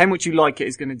depends. How much you like it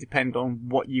is going to depend on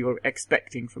what you're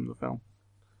expecting from the film.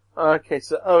 Okay,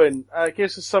 so Owen, give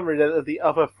us a summary then of the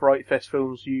other Fright Fest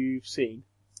films you've seen.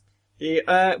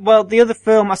 Yeah, well, the other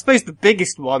film, I suppose the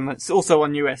biggest one, that's also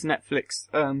on US Netflix,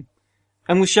 and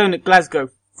was shown at Glasgow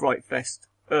Fright Fest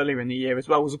earlier in the year as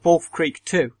well, was Wolf Creek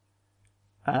 2.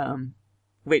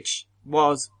 Which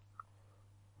was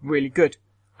really good,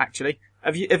 actually.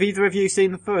 Have either of you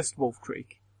seen the first Wolf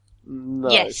Creek? No.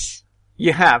 Yes.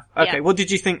 You have? Okay, Yeah. What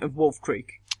did you think of Wolf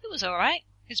Creek? It was alright.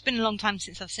 It's been a long time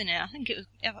since I've seen it.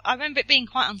 I remember it being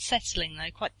quite unsettling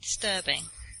though, quite disturbing.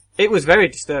 It was very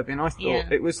disturbing, I thought. Yeah.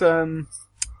 It was, I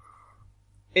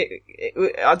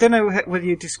don't know whether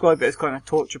you describe it as kind of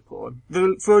torture porn.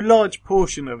 For a large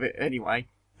portion of it, anyway,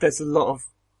 there's a lot of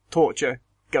torture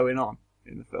going on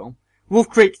in the film. Wolf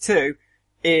Creek 2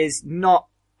 is not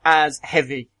as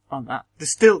heavy on that.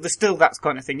 There's still that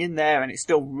kind of thing in there, and it's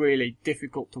still really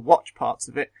difficult to watch parts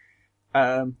of it.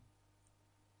 But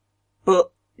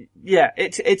yeah,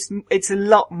 it's a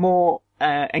lot more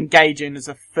engaging as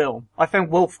a film. I found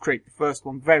Wolf Creek, the first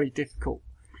one, very difficult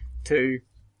to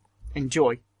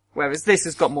enjoy, whereas this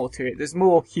has got more to it. There's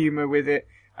more humour with it.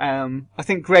 I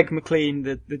think Greg McLean,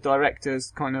 the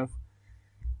director's kind of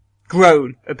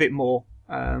grown a bit more,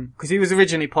 because he was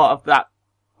originally part of that,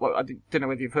 well, I don't know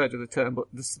whether you've heard of the term, but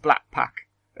the Splat Pack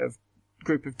of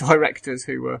group of directors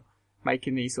who were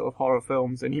making these sort of horror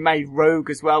films. And he made Rogue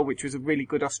as well, which was a really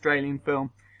good Australian film.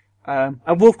 And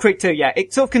Wolf Creek 2, yeah,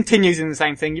 it sort of continues in the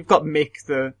same thing. You've got Mick,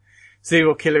 the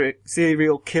serial killer,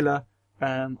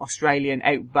 Australian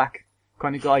outback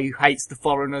kind of guy who hates the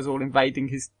foreigners all invading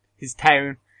his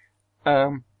town.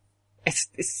 And it's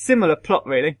similar plot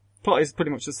really. Plot is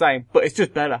pretty much the same, but it's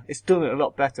just better. It's done it a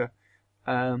lot better.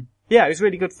 Yeah, it was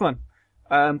really good fun.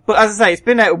 But as I say, it's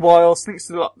been out a while. I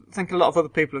think a lot of other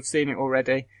people have seen it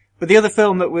already. But the other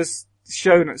film that was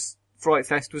shown at Fright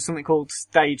Fest was something called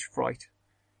Stage Fright.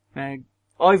 Now,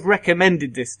 I've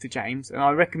recommended this to James, and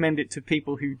I recommend it to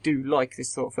people who do like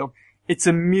this sort of film. It's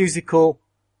a musical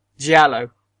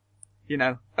giallo. You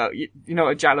know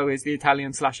what a giallo is, the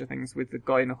Italian slasher things with the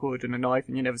guy in a hood and a knife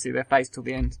and you never see their face till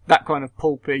the end. That kind of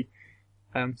pulpy,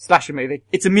 slasher movie.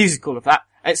 It's a musical of that.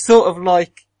 It's sort of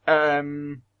like,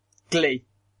 Glee.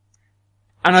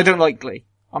 And I don't like Glee.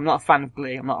 I'm not a fan of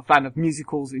Glee. I'm not a fan of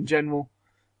musicals in general.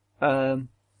 But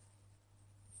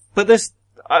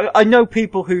I know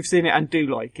people who've seen it and do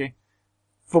like it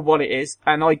for what it is,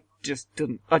 and I just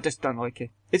don't like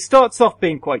it. It starts off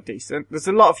being quite decent. There's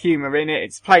a lot of humour in it.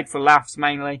 It's played for laughs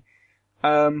mainly.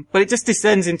 But it just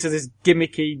descends into this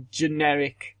gimmicky,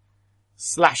 generic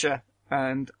slasher,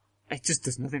 and it just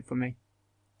does nothing for me.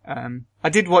 I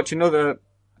did watch another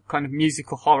kind of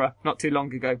musical horror not too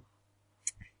long ago.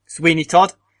 Sweeney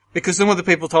Todd, because some other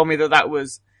people told me that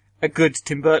was a good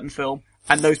Tim Burton film,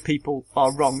 and those people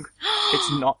are wrong.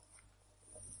 It's not.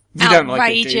 You don't like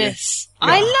it, do you? Outrageous.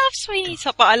 I love Sweeney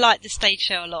Todd, but I like the stage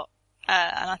show a lot.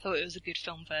 And I thought it was a good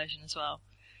film version as well.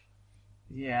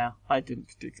 Yeah, I didn't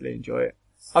particularly enjoy it.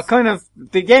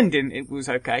 The ending, it was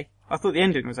okay. I thought the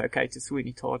ending was okay to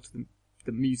Sweeney Todd,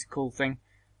 the musical thing.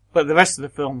 But the rest of the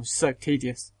film was so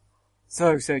tedious.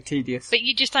 So tedious. But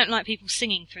you just don't like people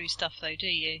singing through stuff though, do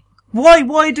you?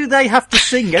 Why do they have to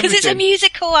sing everything? Because it's a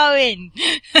musical, Owen!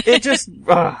 It just,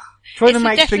 trying to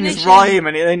make things rhyme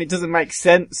and then it doesn't make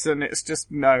sense and it's just,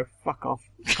 no, fuck off.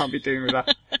 Can't be doing with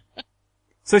that.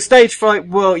 So Stage Fright,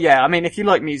 well, yeah, I mean, if you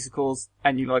like musicals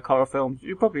and you like horror films,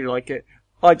 you probably like it.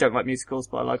 I don't like musicals,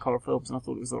 but I like horror films and I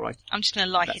thought it was alright. I'm just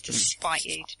gonna like it to spite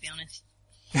you, to be honest.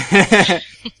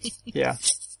 Yeah.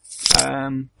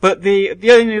 But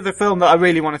the only other film that I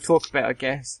really want to talk about, I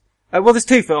guess, well, there's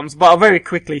two films, but I'll very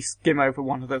quickly skim over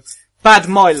one of them. Bad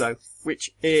Milo,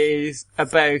 which is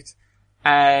about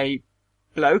a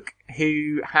bloke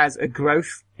who has a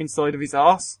growth inside of his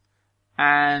arse,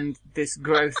 and this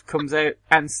growth comes out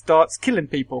and starts killing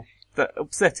people that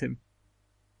upset him.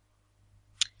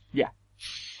 Yeah.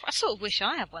 I sort of wish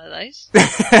I had one of those.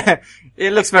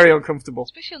 It looks very uncomfortable.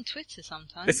 Especially on Twitter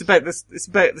sometimes. It's about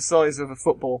the size of a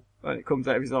football when it comes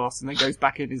out of his arse and then goes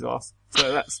back in his arse.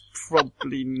 So that's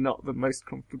probably not the most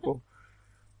comfortable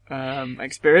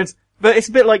experience. But it's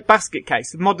a bit like Basket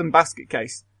Case, a modern Basket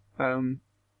Case. So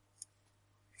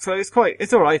it's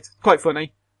alright, quite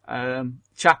funny.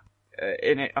 Chap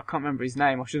in it, I can't remember his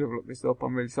name, I should have looked this up,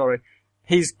 I'm really sorry.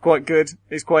 He's quite good,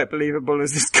 he's quite believable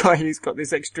as this guy who's got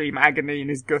this extreme agony in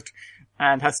his gut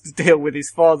and has to deal with his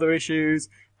father issues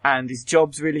and his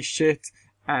job's really shit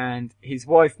and his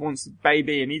wife wants a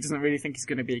baby and he doesn't really think he's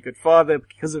going to be a good father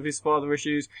because of his father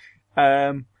issues.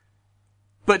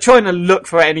 But trying to look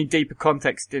for any deeper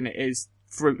context in it is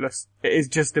fruitless. It is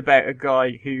just about a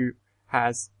guy who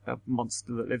has a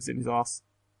monster that lives in his arse.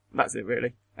 That's it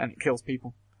really. And it kills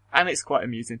people. And it's quite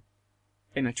amusing.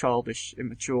 In a childish,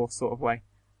 immature sort of way.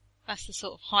 That's the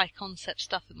sort of high concept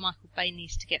stuff that Michael Bay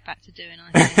needs to get back to doing,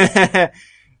 I think.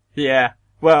 Yeah.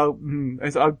 Well,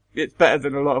 it's better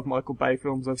than a lot of Michael Bay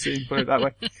films I've seen, put it that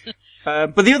way.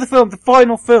 But the other film, the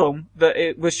final film that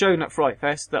it was shown at Fright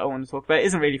Fest that I want to talk about,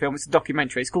 isn't really a film, it's a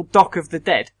documentary. It's called Doc of the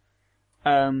Dead.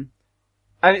 And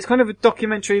it's kind of a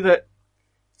documentary that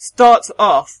starts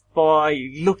off by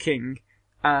looking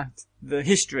at the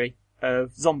history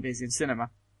of zombies in cinema.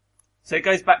 So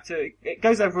it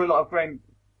goes over a lot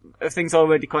of things I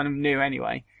already kind of knew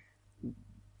anyway.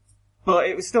 But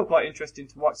it was still quite interesting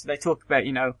to watch. So they talk about,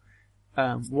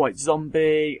 White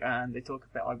Zombie, and they talk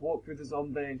about I Walked with a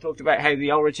Zombie, and talked about how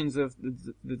the origins of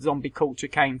the zombie culture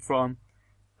came from,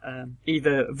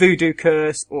 either voodoo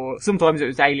curse, or sometimes it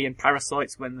was alien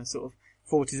parasites when the sort of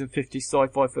 40s and 50s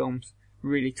sci-fi films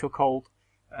really took hold.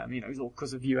 It was all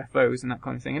because of UFOs and that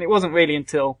kind of thing. And it wasn't really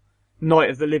until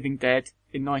Night of the Living Dead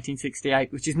in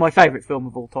 1968, which is my favourite film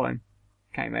of all time,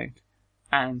 came out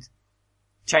and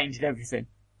changed everything.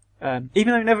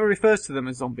 Even though it never refers to them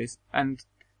as zombies. And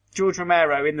George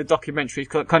Romero in the documentary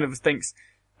kind of thinks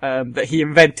that he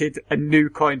invented a new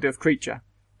kind of creature.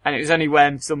 And it was only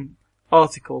when some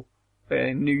article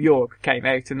in New York came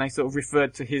out and they sort of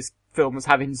referred to his film as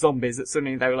having zombies that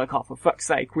suddenly they were like, oh, for fuck's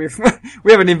sake, we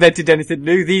haven't invented anything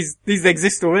new. These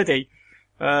exist already.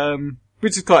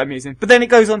 Which is quite amusing. But then it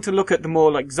goes on to look at the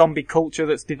more like zombie culture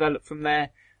that's developed from there.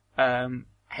 How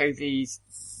these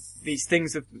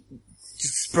things have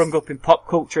just sprung up in pop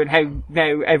culture and how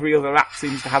now every other app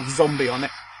seems to have zombie on it.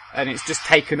 and it's just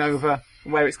taken over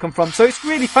where it's come from. So it's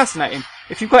really fascinating.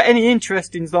 If you've got any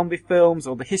interest in zombie films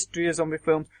or the history of zombie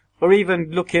films, or even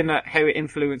looking at how it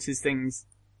influences things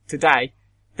today,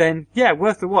 then yeah,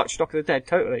 worth a watch. Dock of the Dead,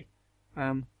 totally.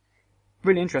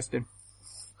 Really interesting.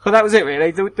 But that was it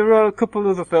really. There are a couple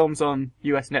other films on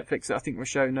US Netflix that I think were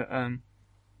shown at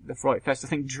the Fright Fest. I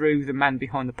think Drew, the man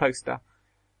behind the poster,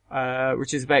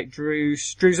 which is about Drew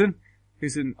Struzan,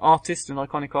 who's an artist, an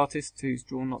iconic artist who's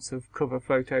drawn lots of cover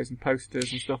photos and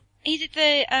posters and stuff. He did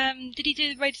did he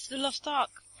do the Raiders of the Lost Ark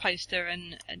poster,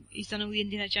 and he's done all the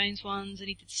Indiana Jones ones, and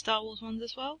he did the Star Wars ones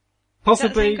as well?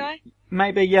 Possibly, Is that the same guy?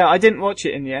 Maybe, yeah. I didn't watch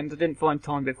it in the end. I didn't find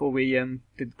time before we did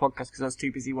the podcast because I was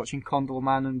too busy watching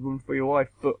Condorman and Run for Your Wife.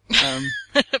 But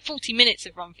 40 minutes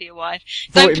of Run for Your Wife.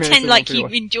 40 Don't minutes pretend of like Run for Your you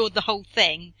Wife. endured the whole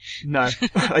thing. No,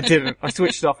 I didn't. I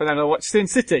switched off and then I watched Sin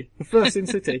City, the first Sin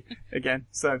City again.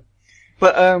 So,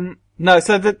 but no.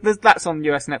 So that's on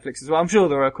US Netflix as well. I'm sure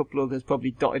there are a couple others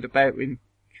probably dotted about in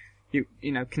you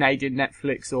know Canadian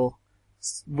Netflix, or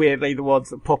weirdly the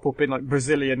ones that pop up in like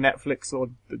Brazilian Netflix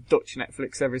or the Dutch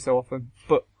Netflix every so often.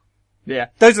 But yeah,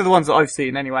 those are the ones that I've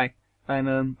seen anyway. And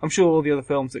I'm sure all the other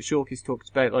films that Shorky's talked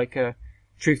about, like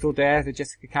Truth or Dare, the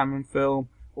Jessica Cameron film,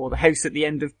 or The House at the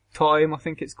End of Time, I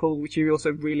think it's called, which you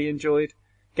also really enjoyed.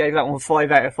 Gave that one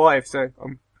 5 out of 5, so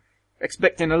I'm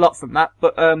expecting a lot from that.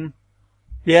 But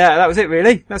yeah, that was it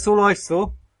really. That's all I saw.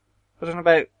 I don't know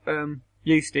about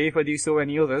you, Steve, whether you saw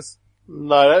any others.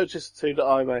 No, that was just the two that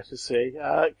I managed to see.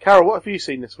 Carol, what have you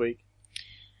seen this week?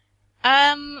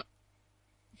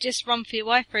 Just Run for Your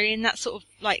Wife, really, and that's sort of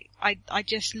like I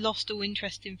just lost all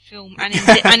interest in film and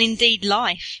and indeed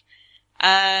life.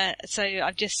 So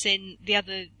I've just seen the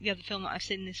other film that I've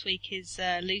seen this week is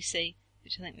Lucy,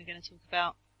 which I think we're going to talk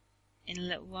about in a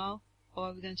little while. Or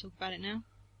are we going to talk about it now?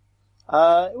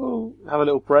 We'll have a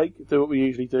little break, do what we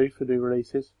usually do for new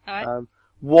releases. All right.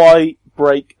 Why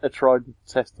break a tried and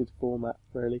tested format,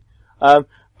 really?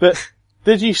 But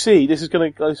did you see, this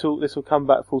will come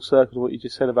back full circle to what you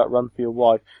just said about Run for Your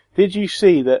Wife. Did you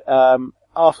see that,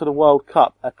 after the World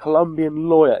Cup, a Colombian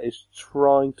lawyer is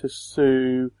trying to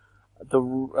sue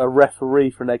a referee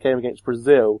from their game against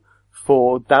Brazil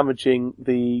for damaging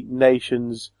the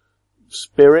nation's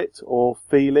spirit or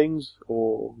feelings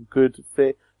or good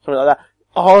fit, something like that?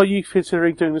 Are you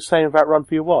considering doing the same about Run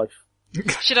for Your Wife?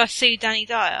 Should I sue Danny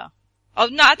Dyer? Oh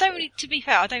no, I don't really. To be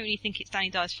fair, I don't really think it's Danny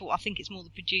Dyer's fault. I think it's more the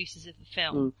producers of the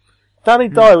film. Danny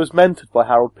Dyer was mentored by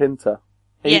Harold Pinter.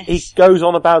 He goes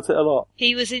on about it a lot.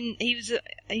 He was on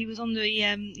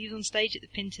stage at the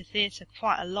Pinter Theatre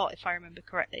quite a lot, if I remember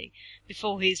correctly,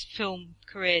 before his film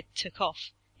career took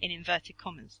off, in inverted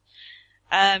commas.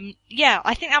 Yeah,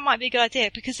 I think that might be a good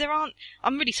idea, because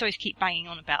I'm really sorry to keep banging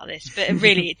on about this, but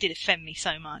really it did offend me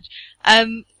so much.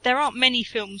 There aren't many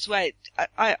films where,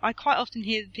 I quite often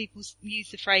hear people use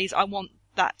the phrase, I want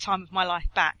that time of my life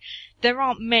back. There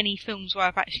aren't many films where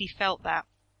I've actually felt that.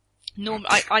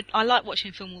 I like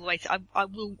watching a film all the way I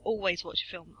will always watch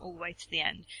a film all the way to the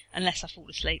end, unless I fall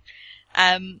asleep.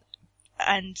 And,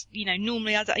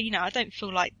 normally I don't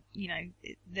feel like,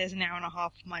 there's an hour and a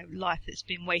half of my life that's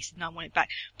been wasted and I want it back.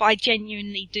 But I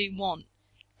genuinely do want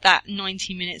that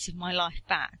 90 minutes of my life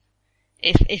back.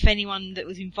 If anyone that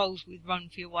was involved with Run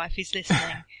for Your Wife is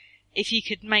listening, if you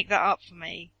could make that up for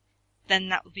me, then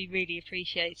that would be really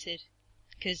appreciated.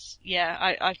 Because,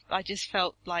 yeah, I just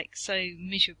felt like so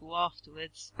miserable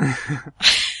afterwards.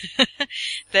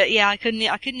 But yeah, I couldn't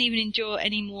even enjoy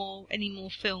any more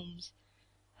films.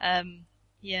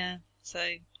 Yeah, so,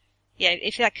 yeah,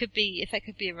 if that could be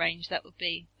arranged, that would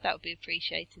be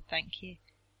appreciated. Thank you.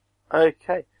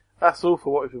 Okay, that's all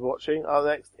for what we've been watching. Our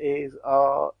next is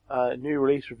our new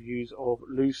release reviews of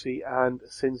Lucy and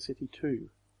Sin City 2.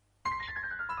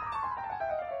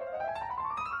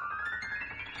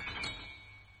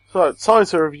 So, time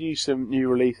to review some new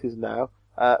releases now.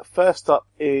 First up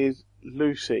is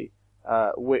Lucy,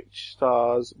 which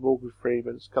stars Morgan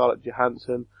Freeman, Scarlett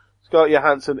Johansson. Scarlett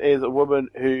Johansson is a woman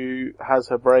who has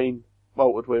her brain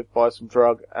altered with by some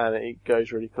drug, and it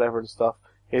goes really clever and stuff.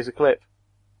 Here's a clip.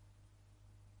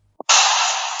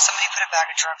 Somebody put a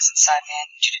bag of drugs inside me. I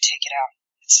need you to take it out.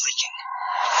 It's leaking.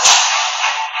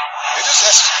 It is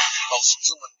estimated most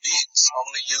human beings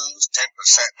only use 10%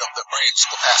 of their brain's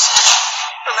capacity.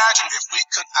 Imagine if we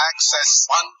could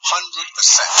access 100%.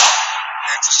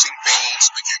 Interesting things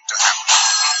begin to happen.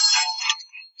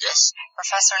 Yes?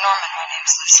 Professor Norman, my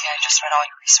name's Lucy. I just read all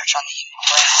your research on the human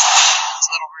brain. It's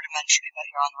a little rudimentary, but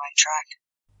you're on the right track.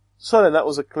 So then, that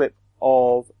was a clip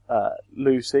of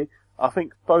Lucy. I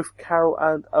think both Carol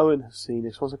and Owen have seen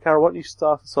this one. So Carol, why don't you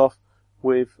start us off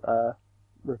with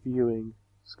reviewing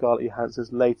Scarlett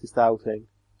Johansson's latest outing?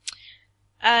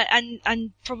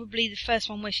 And probably the first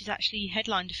one where she's actually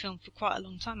headlined a film for quite a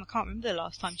long time. I can't remember the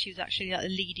last time she was actually like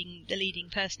the leading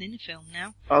person in the film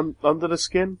now. Under the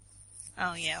Skin?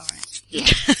 Oh yeah, alright.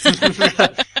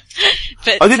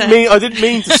 I didn't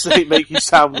mean to make you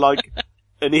sound like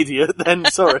an idiot then,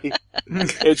 sorry.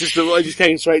 It just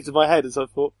came straight to my head as I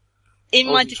thought. In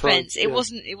my defence, it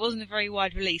wasn't a very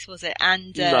wide release, was it?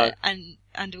 And No.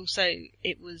 and also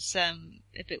it was a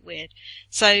bit weird.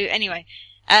 So anyway,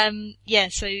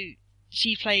 so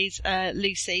she plays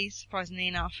Lucy, surprisingly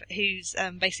enough, who's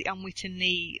basically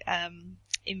unwittingly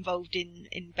involved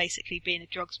in basically being a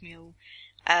drugs mule.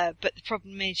 But the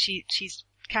problem is she's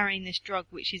carrying this drug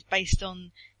which is based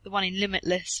on the one in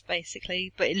Limitless,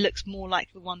 basically, but it looks more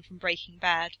like the one from Breaking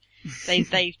Bad.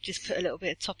 They've just put a little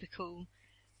bit of topical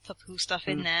stuff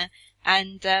in there,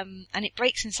 and it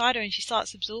breaks inside her and she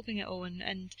starts absorbing it all,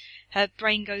 and her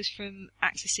brain goes from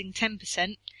accessing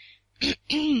 10%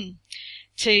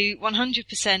 to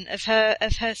 100% of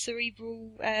her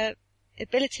cerebral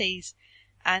abilities.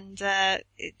 And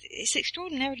it's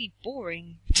extraordinarily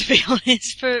boring, to be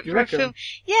honest, for a film.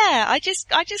 Yeah, I just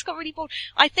got really bored.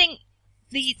 I think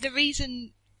the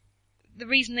reason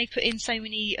they put in so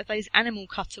many of those animal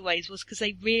cutaways was because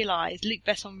Luc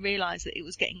Besson realised that it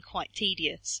was getting quite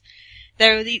tedious.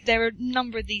 There are a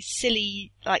number of these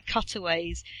silly like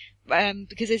cutaways,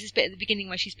 because there's this bit at the beginning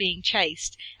where she's being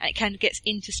chased, and it kind of gets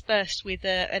interspersed with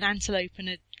an antelope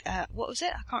and what was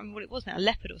it? I can't remember what it was now. A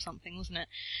leopard or something, wasn't it?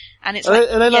 And it's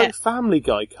are they like Family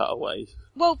Guy cutaways?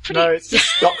 Well, No, it's just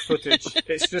stock footage.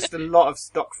 It's just a lot of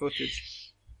stock footage.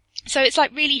 So it's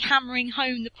like really hammering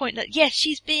home the point that yes,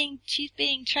 she's being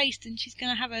chased and she's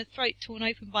going to have her throat torn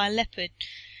open by a leopard,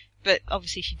 but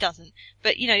obviously she doesn't.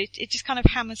 But you know, it just kind of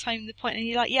hammers home the point, and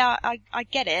you're like, yeah, I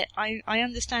get it. I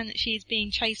understand that she is being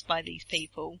chased by these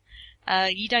people.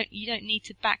 You don't need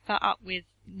to back that up with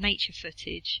nature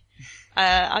footage.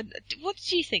 What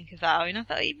did you think of that? I mean, I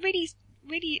thought it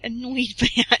really annoyed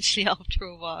me actually after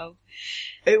a while.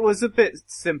 It was a bit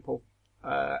simple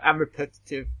and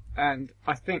repetitive, and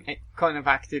I think it kind of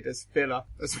acted as filler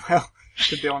as well,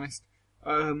 to be honest.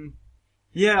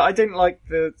 Yeah, I didn't like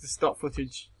the stock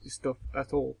footage stuff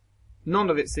at all. None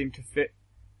of it seemed to fit,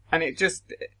 and it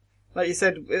just, like you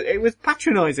said, it was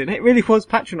patronising. It really was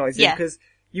patronising, because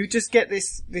you just get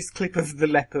this clip of the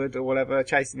leopard or whatever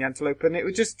chasing the antelope, and it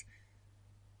would just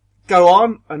go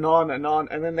on and on and on,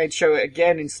 and then they'd show it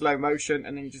again in slow motion,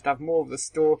 and then you just have more of the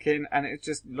stalking, and it's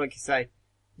just, like you say,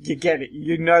 you get it.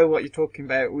 You know what you're talking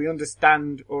about. We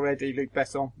understand already, Luc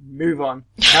Besson. Move on.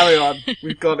 Carry on.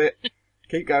 We've got it.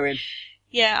 Keep going.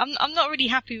 Yeah, I'm not really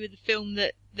happy with the film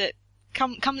that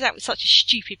comes out with such a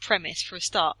stupid premise for a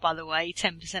start, by the way.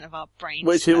 10% of our brains.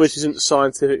 Which isn't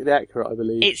scientifically accurate, I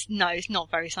believe. It's not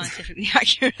very scientifically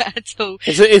accurate at all.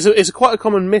 It's quite a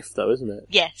common myth, though, isn't it?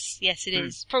 Yes, it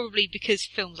is. Probably because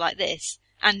films like this,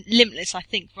 and Limitless, I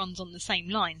think, runs on the same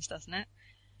lines, doesn't it?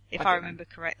 If I remember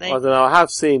correctly. I don't know, I have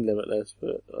seen Limitless,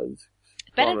 but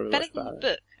better than the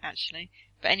book, actually.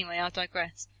 But anyway, I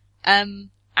digress.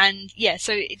 And yeah,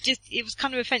 so it was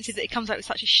kind of offensive that it comes out with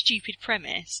such a stupid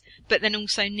premise, but then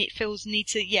also feels need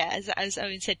to, as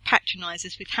Owen said, patronise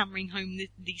us with hammering home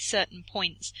these certain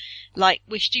points. Like,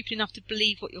 we're stupid enough to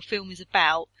believe what your film is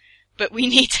about, but we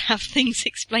need to have things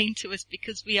explained to us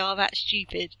because we are that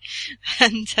stupid.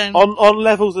 And on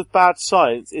levels of bad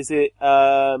science, is it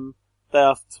Day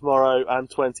After Tomorrow and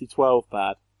 2012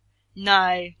 bad?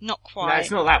 No, not quite. No,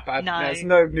 it's not that bad. No. There's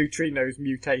no neutrinos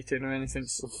mutating or anything.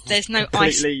 There's no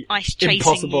ice chasing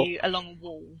impossible. you along a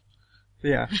wall.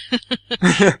 Yeah.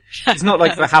 It's not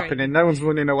like they're happening. No one's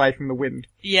running away from the wind.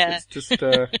 Yeah. It's just,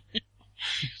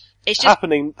 it's just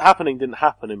happening didn't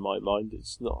happen in my mind.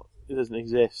 It's not. It doesn't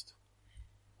exist.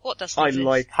 What doesn't I exist?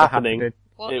 like happening.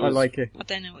 What? I like it. I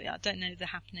don't know the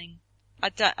happening. I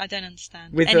don't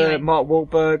understand. With anyway, Mark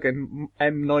Wahlberg and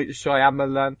M. Night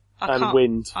Shyamalan.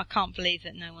 Wind. I can't believe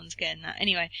that no one's getting that.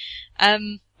 Anyway,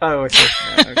 Oh, I see.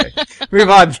 Yeah, okay. Move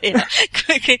on. Yeah,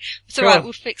 quickly. It's alright,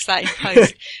 we'll fix that in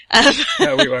post.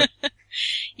 No, we won't.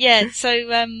 Yeah, so,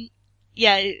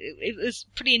 it was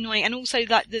pretty annoying. And also,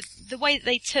 like, the way that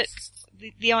they took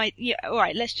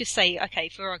alright, let's just say, okay,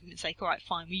 for argument's sake, alright,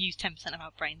 fine, we use 10% of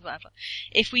our brains, whatever.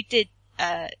 If we did,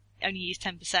 only use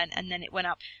 10% and then it went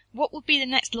up, what would be the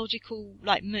next logical,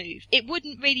 like, move? It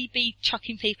wouldn't really be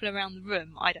chucking people around the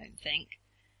room, I don't think.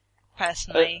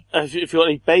 Personally. Have you got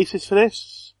any basis for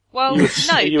this? Well, no,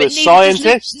 but you a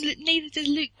scientist? neither does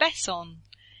Luc Besson.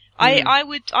 I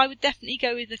would definitely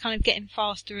go with the kind of getting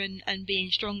faster and being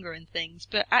stronger and things,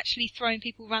 but actually throwing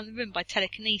people around the room by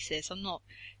telekinesis, I'm not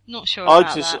sure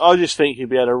about that. I just think you'd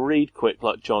be able to read quick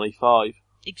like Johnny Five.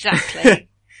 Exactly.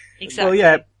 Well,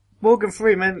 yeah, Morgan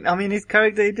Freeman, I mean, his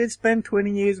character, he did spend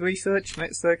 20 years researching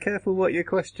it, so careful what you're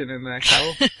questioning there,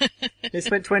 Carol. He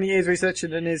spent 20 years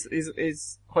researching, and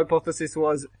his hypothesis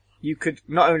was you could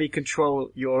not only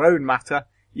control your own matter,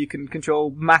 you can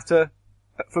control matter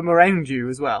from around you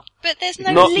as well. But there's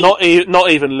no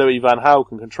not even Louis Van Gaal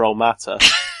can control matter.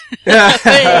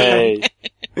 Hey.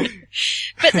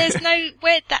 But there's no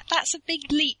that's a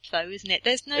big leap though, isn't it?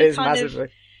 There's no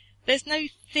there's no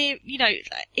theory,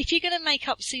 if you're going to make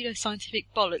up pseudoscientific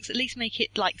bollocks, at least make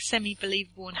it like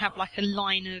semi-believable and have like a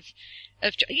line of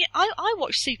I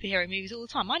watch superhero movies all the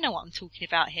time. I know what I'm talking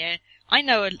about here. I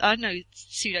know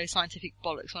pseudoscientific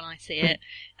bollocks when I see it.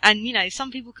 And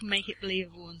some people can make it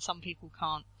believable and some people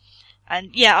can't. And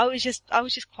yeah, I was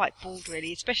just quite bored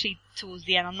really, especially towards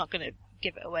the end. I'm not going to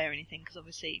give it away or anything because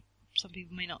obviously some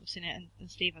people may not have seen it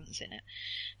and Steve hasn't seen it.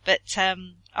 But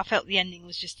I felt the ending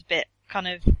was just a bit kind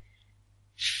of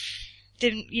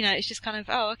it's just kind of,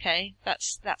 oh, okay,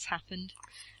 that's happened.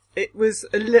 It was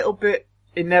a little bit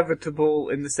inevitable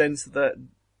in the sense that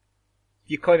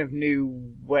you kind of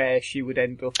knew where she would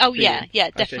end up. Oh, being,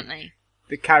 yeah, definitely.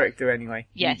 The character, anyway.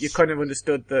 Yes. You kind of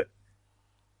understood that.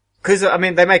 Because, I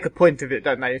mean, they make a point of it,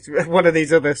 don't they? It's one of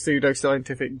these other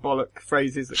pseudo-scientific bollock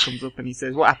phrases that comes up, and he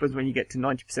says, what happens when you get to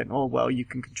 90%? Oh, well, you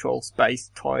can control space,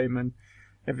 time, and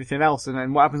everything else. And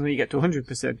then what happens when you get to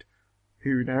 100%?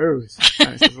 Who knows?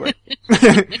 And it's like,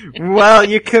 well,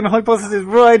 you can hypothesis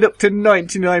right up to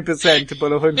 99%,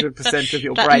 but 100% of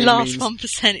your brain that means... last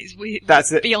 1% is weird.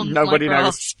 That's it. Beyond Nobody my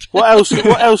knows. grasp.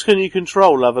 What else can you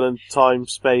control other than time,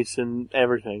 space, and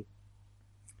everything?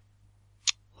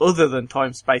 Other than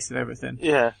time, space, and everything.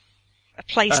 Yeah. A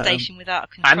PlayStation without a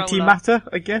controller. Antimatter,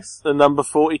 I guess. The number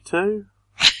 42.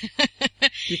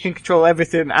 You can control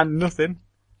everything and nothing.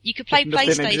 You could play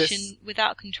PlayStation exists.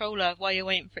 without a controller while you're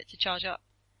waiting for it to charge up.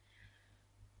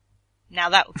 Now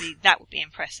that would be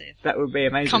impressive. That would be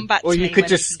amazing. Come back or to you me could when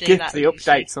just you can do skip that, the Lucy.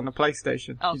 updates on the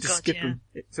PlayStation. Oh, you just God, skip yeah. them.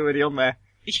 It's already on there.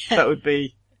 Yeah. That would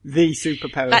be the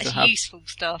superpower to That's have. useful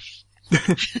stuff.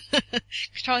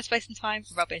 Controlling space and time,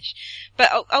 rubbish. But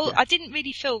I didn't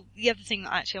really feel the other thing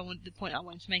that the point I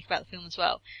wanted to make about the film as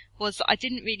well was that I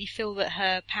didn't really feel that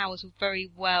her powers were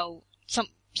very well. Some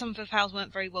of her powers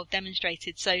weren't very well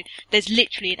demonstrated. So there's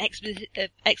literally an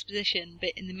exposition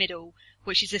bit in the middle,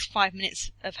 which is just 5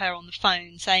 minutes of her on the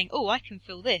phone saying, "Oh, I can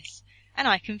feel this, and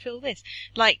I can feel this."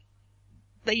 Like,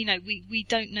 but we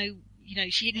don't know.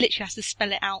 She literally has to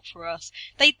spell it out for us.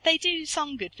 They do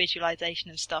some good visualization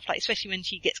of stuff, like especially when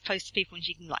she gets close to people and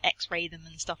she can like X-ray them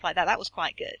and stuff like that. That was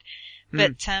quite good.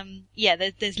 But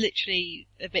there's literally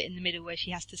a bit in the middle where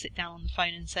she has to sit down on the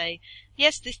phone and say,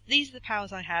 "Yes, these are the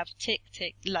powers I have." Tick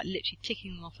tick, like literally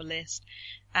ticking them off a list.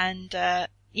 And I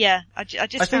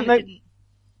just found it didn't.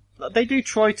 They do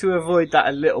try to avoid that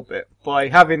a little bit by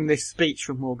having this speech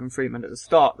from Morgan Freeman at the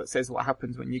start that says what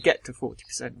happens when you get to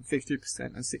 40% and 50%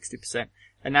 and 60%.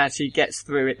 And as she gets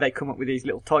through it, they come up with these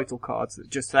little title cards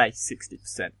that just say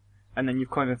 60%. And then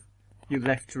you're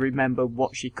left to remember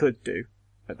what she could do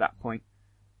at that point.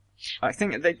 I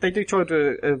think they do try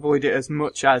to avoid it as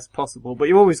much as possible, but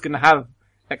you're always going to have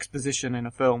exposition in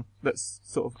a film that's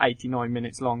sort of 89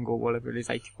 minutes long or whatever it is,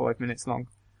 85 minutes long.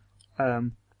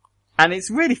 And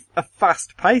it's really a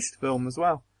fast-paced film as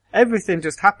well. Everything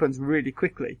just happens really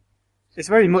quickly. It's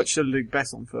very much a Luc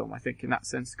Besson film, I think, in that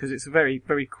sense, because it's a very,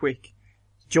 very quick,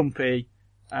 jumpy,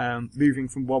 moving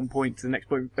from one point to the next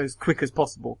point as quick as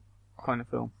possible kind of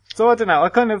film. So I don't know, I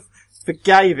kind of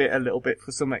forgave it a little bit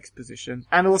for some exposition,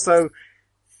 and also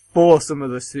for some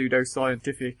of the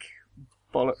pseudo-scientific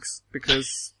bollocks,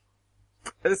 because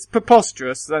it's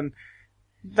preposterous, and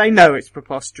they know it's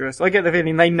preposterous. I get the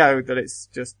feeling they know that it's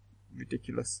just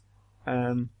ridiculous.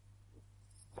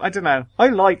 I don't know. I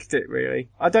liked it, really.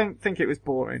 I don't think it was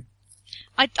boring.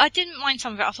 I didn't mind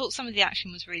some of it. I thought some of the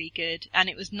action was really good, and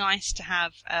it was nice to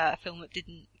have a film that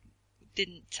didn't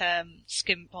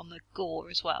skimp on the gore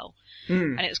as well.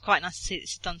 And it was quite nice to see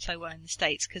this done so well in the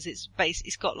States, because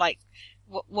it's got like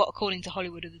what according to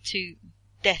Hollywood are the two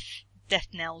death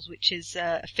knells, which is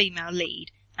a female lead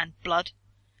and blood.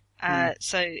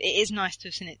 So it is nice to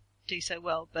have seen it do so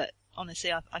well, but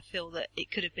honestly, I feel that it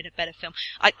could have been a better film.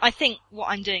 I think what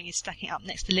I'm doing is stacking it up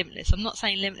next to Limitless. I'm not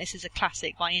saying Limitless is a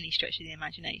classic by any stretch of the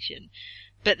imagination,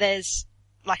 but there's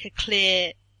a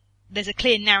clear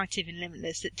narrative in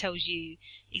Limitless that tells you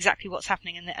exactly what's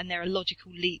happening, and there are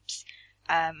logical leaps,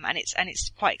 and it's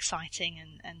quite exciting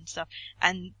and stuff.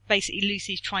 And basically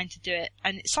Lucy's trying to do it,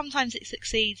 and sometimes it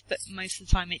succeeds, but most of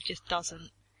the time it just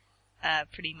doesn't,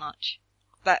 pretty much.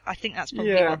 But I think that's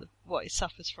probably what it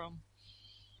suffers from.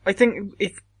 I think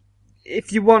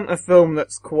if you want a film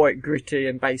that's quite gritty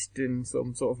and based in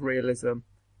some sort of realism,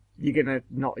 you're gonna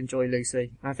not enjoy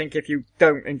Lucy. I think if you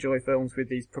don't enjoy films with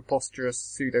these preposterous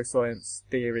pseudoscience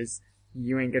theories,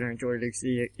 you ain't gonna enjoy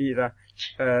Lucy either.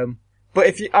 But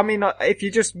if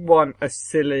you just want a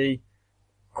silly,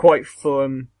 quite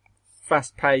fun,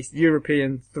 fast-paced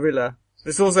European thriller,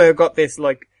 it's also got this,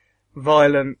 like,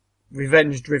 violent,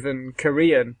 revenge-driven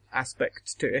Korean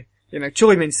aspect to it. You know,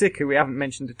 Choi Min-sik, who we haven't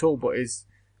mentioned at all, but is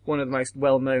one of the most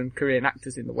well-known Korean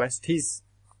actors in the West. He's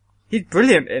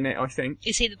brilliant in it, I think.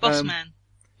 Is he the boss man?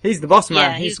 He's the boss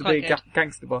man. Yeah, he's the quite big good.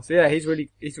 gangster boss. Yeah, he's really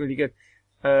good.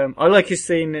 I like his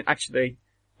scene, actually.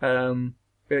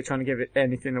 We're trying to give it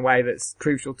anything away that's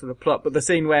crucial to the plot, but the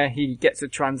scene where he gets a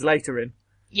translator in.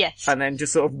 Yes. And then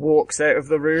just sort of walks out of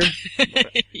the room.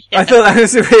 I thought that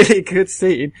was a really good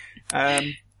scene.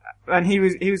 And he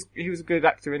was a good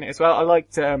actor in it as well. I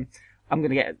liked, I'm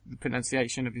gonna get the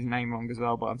pronunciation of his name wrong as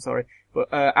well, but I'm sorry. But,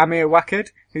 Amir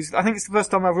Wakad, I think it's the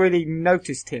first time I've really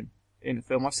noticed him in a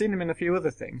film. I've seen him in a few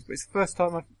other things, but it's the first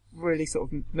time I've really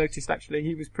sort of noticed actually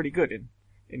he was pretty good in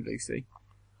Lucy.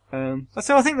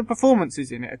 So I think the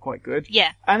performances in it are quite good.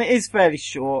 Yeah. And it is fairly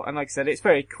short, and like I said, it's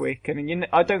very quick, and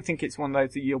I don't think it's one of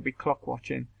those that you'll be clock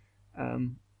watching,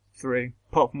 through,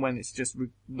 apart from when it's just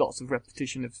lots of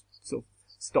repetition of sort of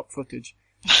stock footage.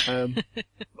 Other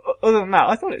than that,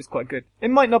 I thought it was quite good.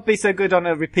 It might not be so good on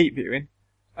a repeat viewing.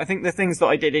 I think the things that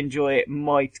I did enjoy it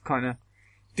might kind of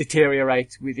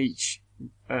deteriorate with each,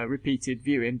 repeated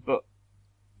viewing, but,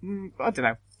 I don't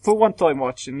know. For one time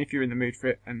watch, and if you're in the mood for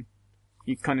it, and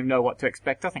you kind of know what to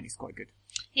expect, I think it's quite good.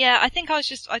 Yeah, I think I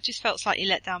just felt slightly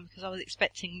let down because I was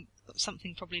expecting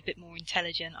something probably a bit more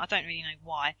intelligent. I don't really know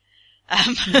why.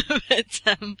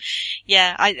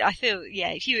 Yeah, I feel,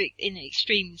 if you were in an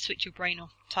extreme switch your brain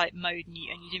off type mode and you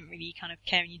didn't really kind of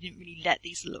care and you didn't really let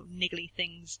these little niggly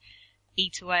things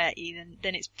eat away at you,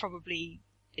 then it's probably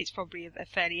a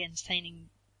fairly entertaining,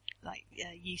 like,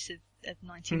 use of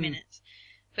 90 minutes.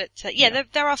 But,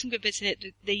 there are some good bits in it.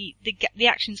 The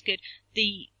action's good.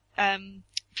 The,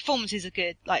 performances are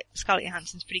good. Like, Scarlett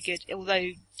Johansson's pretty good,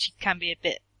 although she can be a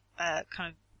bit, kind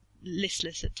of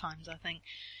listless at times, I think.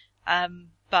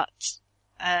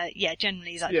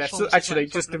 Generally, like, yeah, so actually,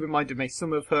 just reminded me,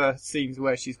 some of her scenes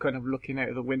where she's kind of looking out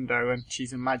of the window and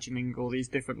she's imagining all these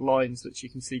different lines that she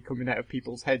can see coming out of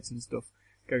people's heads and stuff,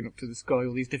 going up to the sky,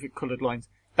 all these different coloured lines.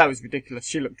 That was ridiculous.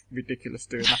 She looked ridiculous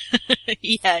doing that.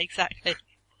 Yeah, exactly.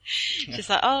 Yeah. Just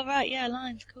like, oh right, yeah,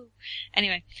 lines, cool.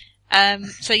 Anyway, the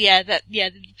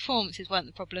performances weren't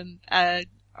the problem, and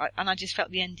I just felt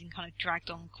the ending kind of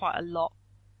dragged on quite a lot.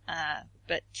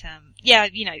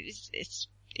 It's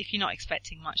if you're not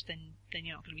expecting much, then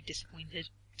you're not going to be disappointed.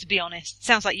 To be honest,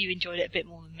 sounds like you enjoyed it a bit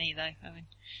more than me, though.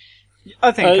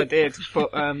 I think I did,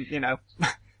 but that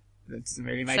doesn't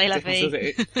really make a difference, does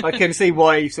it? I can see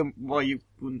why you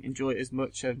wouldn't enjoy it as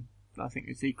much, and I think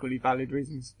it's equally valid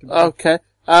reasons. Okay.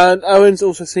 And Owen's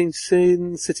also seen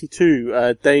Sin City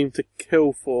 2, Dame to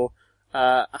Kill For.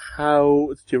 How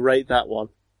did you rate that one?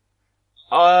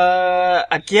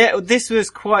 Again, this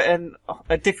was quite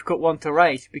a difficult one to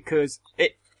rate because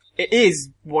it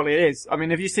is what it is. I mean,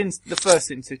 have you seen the first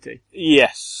Sin City?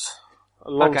 Yes.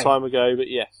 A long time ago, but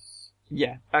yes.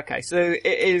 Yeah, okay. So it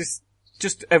is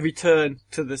just a return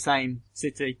to the same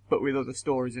city, but with other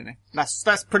stories in it.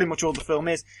 That's pretty much all the film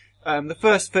is. The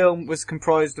first film was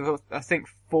comprised of, I think,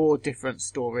 4 different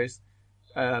stories,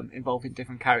 involving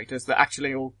different characters that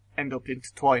actually all end up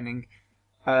intertwining.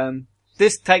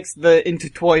 This takes the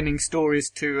intertwining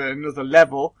stories to another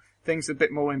level. Things are a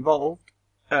bit more involved,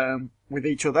 with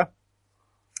each other.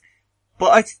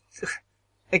 But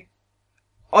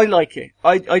I like it.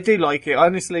 I do like it. I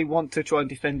honestly want to try and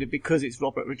defend it because it's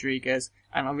Robert Rodriguez,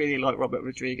 and I really like Robert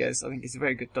Rodriguez. I think he's a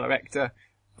very good director.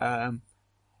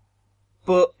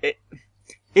 But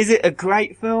is it a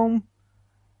great film?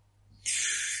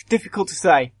 Difficult to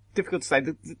say. The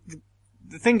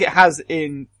thing it has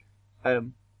in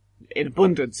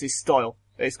abundance is style.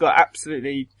 It's got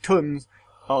absolutely tons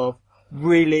of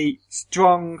really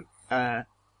strong,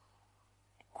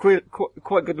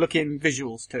 quite good looking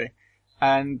visuals to it.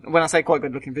 And when I say quite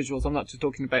good looking visuals, I'm not just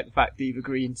talking about the fact that Eva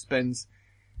Green spends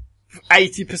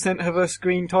 80% of her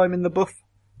screen time in the buff.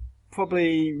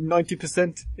 Probably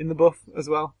 90% in the buff as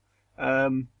well.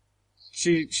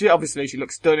 She obviously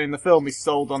looks stunning. The film is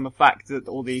sold on the fact that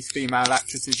all these female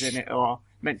actresses in it are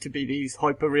meant to be these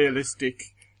hyper-realistic,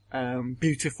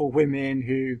 beautiful women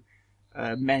who,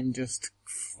 men just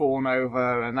fawn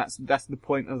over, and that's the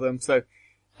point of them. So,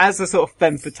 as a sort of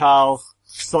femme fatale,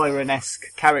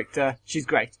 siren-esque character, she's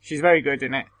great. She's very good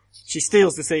in it. She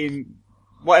steals the scene,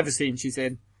 whatever scene she's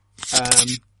in,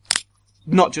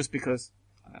 not just because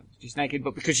she's naked,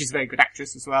 but because she's a very good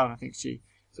actress as well, and I think she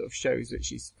sort of shows that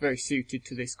she's very suited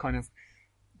to this kind of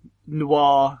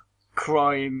noir,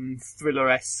 crime,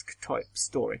 thriller-esque type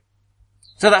story.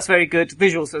 So that's very good.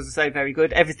 Visuals, as I say, very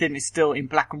good. Everything is still in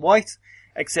black and white,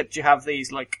 except you have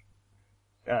these,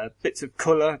 bits of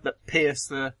colour that pierce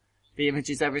the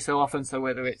images every so often. So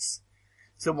whether it's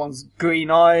someone's green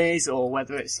eyes or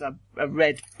whether it's a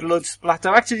red blood splatter.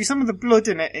 Actually, some of the blood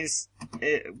in it is,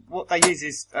 what they use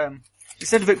is,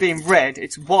 instead of it being red,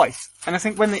 it's white. And I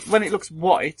think when it looks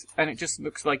white, and it just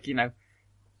looks like,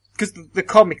 because the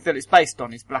comic that it's based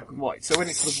on is black and white. So when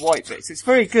it's the white bits, it's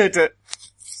very good at,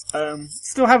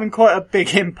 still having quite a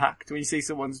big impact when you see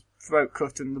someone's throat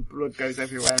cut and the blood goes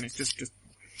everywhere and it's just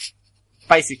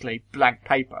basically blank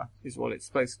paper is what it's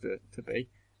supposed to be.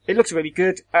 It looks really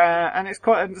good, and it's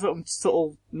quite a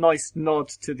sort of nice nod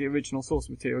to the original source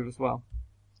material as well.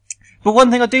 But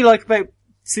one thing I do like about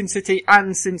Sin City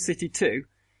and Sin City 2,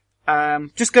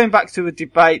 just going back to a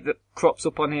debate that crops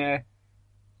up on here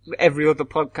every other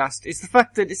podcast, is the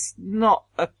fact that it's not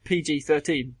a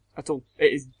PG-13 at all.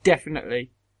 It is definitely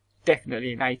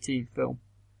an 18 film.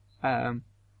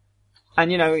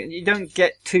 And you don't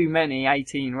get too many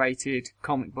 18 rated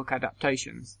comic book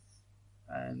adaptations.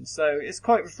 And so it's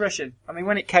quite refreshing. I mean,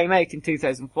 when it came out in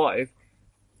 2005,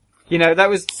 that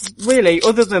was really,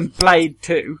 other than Blade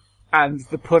 2 and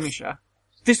The Punisher,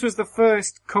 this was the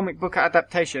first comic book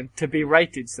adaptation to be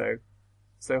rated so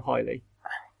highly.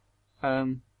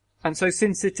 And so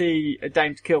Sin City, A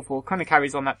Dame to Kill For kind of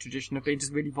carries on that tradition of being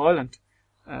just really violent.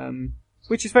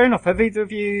 Which is fair enough. Have either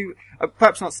of you,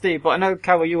 perhaps not Steve, but I know,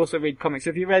 Carol, you also read comics.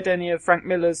 Have you read any of Frank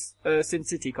Miller's Sin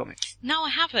City comics? No, I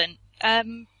haven't.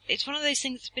 It's one of those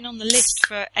things that's been on the list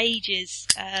for ages,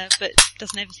 but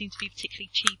doesn't ever seem to be particularly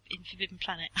cheap in Forbidden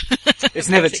Planet. It's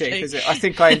never cheap, is it? I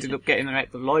think I ended up getting them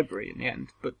at the library in the end.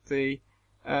 But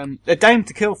A Dame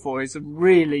to Kill For is a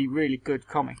really, really good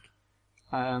comic.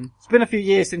 It's been a few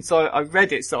years since I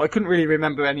read it, so I couldn't really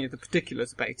remember any of the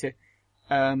particulars about it.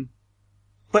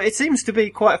 But it seems to be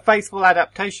quite a faithful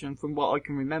adaptation from what I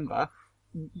can remember,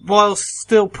 while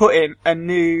still putting a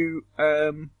new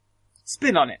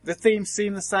spin on it. The themes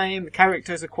seem the same, the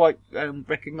characters are quite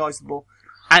recognisable,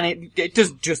 and it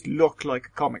does just look like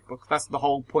a comic book. That's the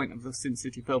whole point of the Sin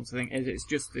City films, I think, is it's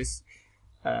just this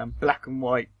black and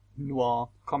white noir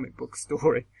comic book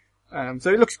story.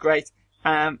 So it looks great.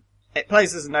 It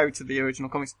plays as a node to the original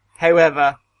comics.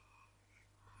 However,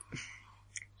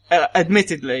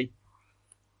 admittedly,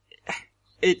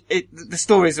 the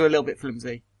stories are a little bit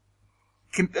flimsy,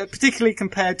 particularly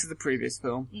compared to the previous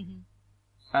film.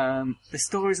 Mm-hmm. The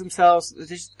stories themselves,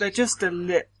 they're just a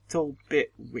little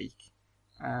bit weak.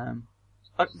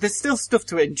 There's still stuff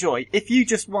to enjoy. If you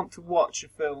just want to watch a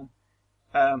film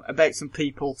about some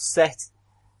people set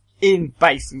in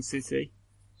Basin City,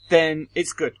 then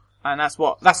it's good. And that's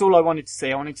all I wanted to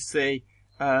see. I wanted to see,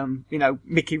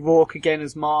 Mickey Rourke again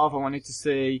as Marv. I wanted to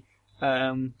see,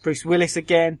 Bruce Willis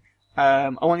again. I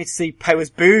wanted to see Powers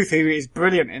Booth, who is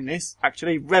brilliant in this,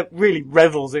 actually. Really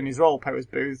revels in his role, Powers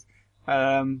Booth.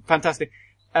 Fantastic.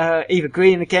 Eva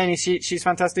Green again, she's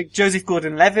fantastic. Joseph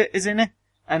Gordon-Levitt is in it,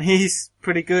 and he's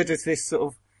pretty good as this sort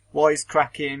of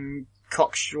wisecracking,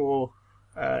 cocksure,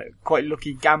 quite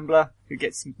lucky gambler who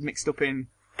gets mixed up in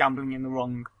gambling in the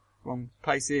wrong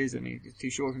places, and he's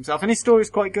too sure of himself. And his story's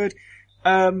quite good.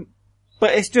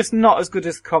 But it's just not as good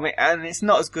as the comic, and it's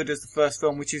not as good as the first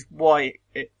film, which is why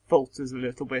it falters a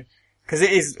little bit. Because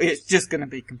it's just going to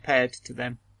be compared to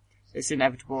them. It's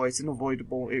inevitable, it's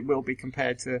unavoidable, it will be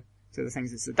compared to the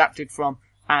things it's adapted from.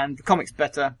 And the comic's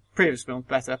better, previous film's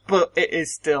better, but it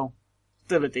is still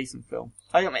a decent film.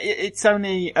 It's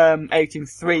only out in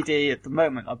 3D at the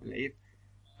moment, I believe.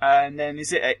 And then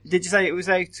did you say it was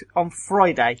out on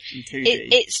Friday in 2D?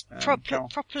 It's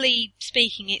properly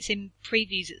speaking, it's in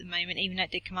previews at the moment, even though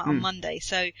it did come out on Monday.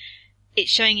 So it's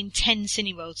showing in 10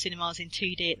 Cineworld cinemas in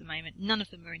 2D at the moment. None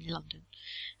of them are in London.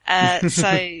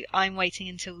 So I'm waiting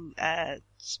until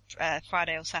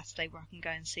Friday or Saturday where I can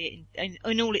go and see it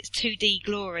in all its 2D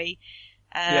glory.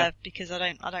 Because I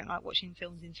don't like watching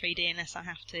films in 3D unless I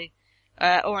have to,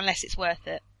 or unless it's worth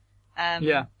it.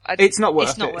 It's not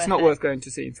worth it. It's not worth going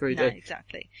to see in 3D. No,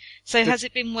 exactly. So has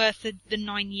it been worth the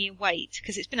 9-year wait?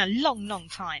 Because it's been a long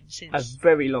time since. A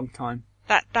very long time.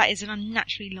 That is an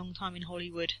unnaturally long time in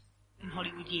Hollywood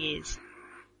years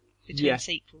between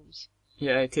sequels.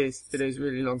 Yeah, it is. It is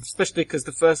really long, especially because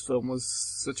the first film was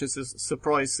such a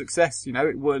surprise success.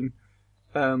 It won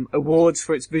awards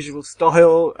for its visual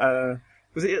style.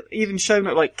 Was it even shown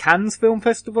at Cannes Film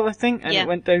Festival, I think, and it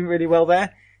went down really well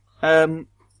there.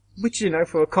 Which,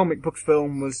 for a comic book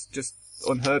film was just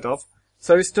unheard of.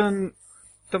 So it's done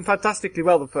done fantastically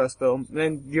well, the first film.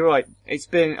 Then you're right. I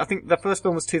think the first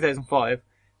film was 2005.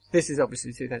 This is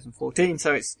obviously 2014,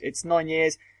 so it's 9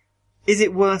 years. Is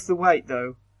it worth the wait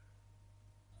though?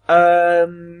 I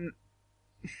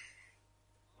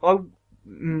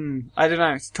don't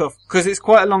know. It's tough because it's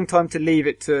quite a long time to leave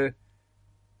it to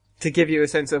give you a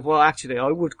sense of, well, actually, I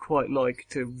would quite like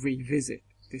to revisit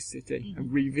this city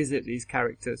and revisit these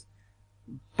characters.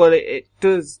 But it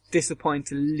does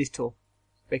disappoint a little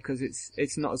because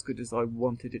it's not as good as I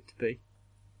wanted it to be.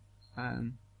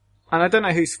 And I don't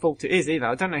know whose fault it is either.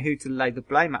 I don't know who to lay the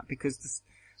blame at because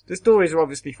the stories are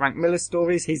obviously Frank Miller's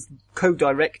stories. He's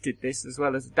co-directed this as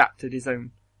well as adapted his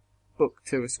own book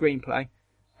to a screenplay.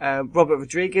 Robert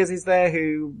Rodriguez is there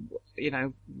who, you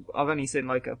know, I've only seen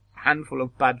like a handful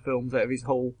of bad films out of his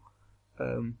whole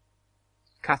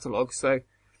catalogue, so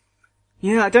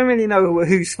yeah, I don't really know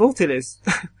whose fault it is.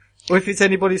 Or if it's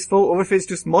anybody's fault, or if it's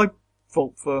just my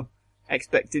fault for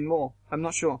expecting more. I'm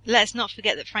not sure. Let's not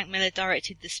forget that Frank Miller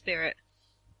directed The Spirit.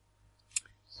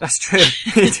 That's true.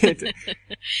 He did.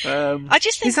 I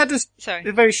just think... He's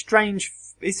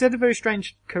had a very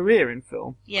strange career in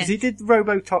film. Yes. Because he did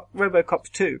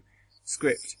RoboCop 2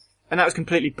 script, and that was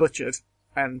completely butchered.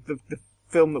 And the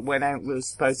film that went out was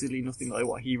supposedly nothing like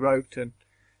what he wrote, and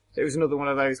it was another one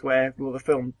of those where, well, the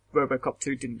film RoboCop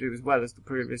 2 didn't do as well as the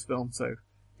previous film, so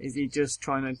is he just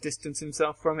trying to distance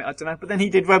himself from it? I don't know. But then he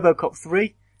did RoboCop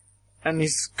 3, and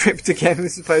his script again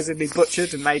was supposedly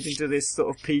butchered and made into this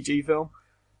sort of PG film.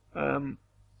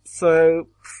 So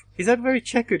he's had a very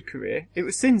checkered career. It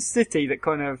was Sin City that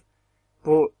kind of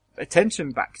brought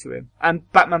attention back to him,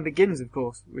 and Batman Begins, of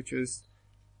course, which was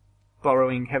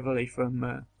borrowing heavily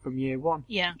from year one.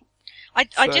 Yeah,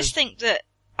 I just think that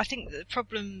the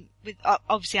problem with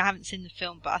obviously I haven't seen the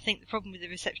film, but I think the problem with the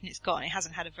reception it's got, and it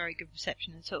hasn't had a very good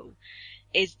reception at all,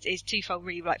 is twofold.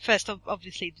 Really, like first,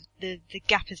 obviously the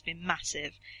gap has been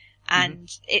massive. And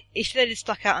if they'd have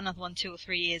stuck out another 1, 2 or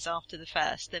 3 years after the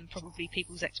first, then probably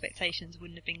people's expectations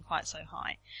wouldn't have been quite so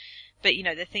high. But, you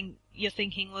know, you're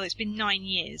thinking, well, it's been 9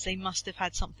 years, they must have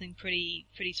had something pretty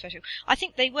special. I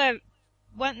think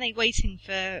weren't they waiting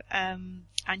for,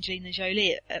 Angelina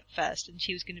Jolie at first, and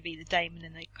she was going to be the dame, and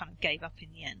then they kind of gave up in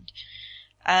the end.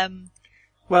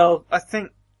 Well, I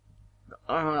think,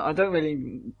 I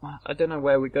don't know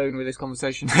where we're going with this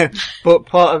conversation now, but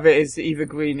part of it is Eva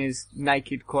Green is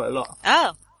naked quite a lot.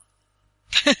 Oh.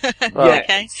 Yeah,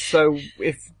 okay. So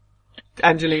if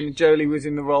Angelina Jolie was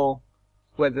in the role,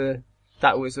 whether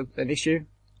that was an issue?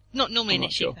 Not normally an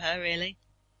issue sure. for her, really.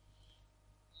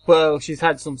 Well, she's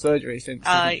had some surgery since.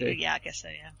 Yeah, I guess so,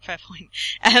 yeah. Fair point.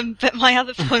 But my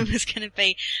other point was going to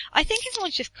be, I think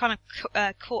everyone's just kind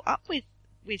of caught up with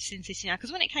Sin City now,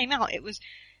 because when it came out, it was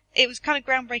kind of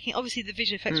groundbreaking. Obviously, the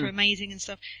visual effects were amazing and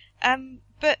stuff.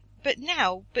 But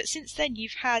since then,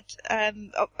 you've had,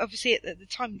 obviously at the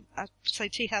time, so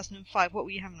 2005, what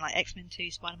were you having, like X-Men 2,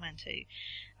 Spider-Man 2?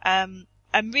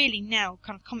 And really now,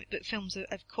 kind of comic book films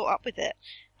have caught up with it.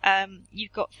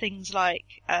 You've got things like,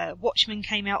 Watchmen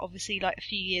came out, obviously, like a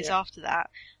few years after that,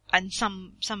 and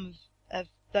some of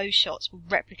those shots were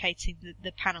replicating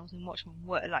the panels in Watchmen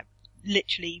were, like,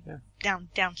 literally down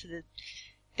to the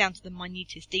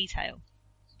minutest detail.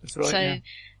 That's right. So, yeah.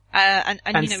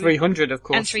 And you know, 300, of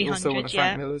course. and 300, also one of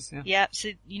Frank Miller's, yeah. So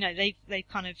you know they've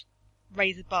kind of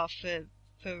raised the bar for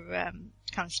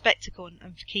kind of spectacle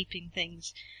and for keeping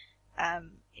things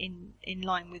in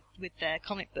line with their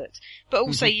comic books. But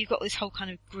also you've got this whole kind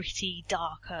of gritty,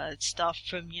 darker stuff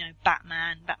from, you know,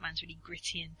 Batman. Batman's really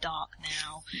gritty and dark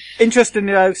now.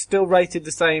 Interestingly, though, still rated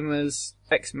the same as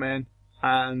X-Men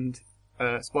and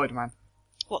Spider-Man.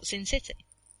 What, Sin City?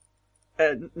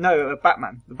 No,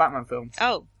 Batman. The Batman films.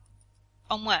 Oh.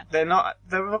 On where? They're not.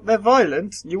 They're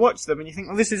violent. You watch them and you think,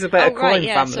 well, this is a better crime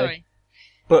family. Sorry.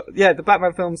 But yeah, the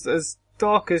Batman films, as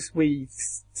dark as we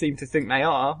seem to think they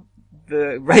are,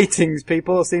 the ratings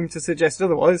people seem to suggest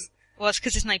otherwise. Well, it's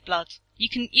because there's no blood. You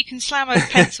can slam a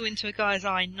pencil into a guy's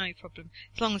eye, no problem.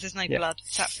 As long as there's no blood,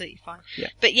 it's absolutely fine. Yeah.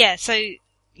 But so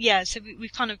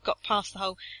we've kind of got past the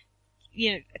whole,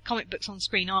 you know, comic books on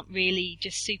screen aren't really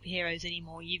just superheroes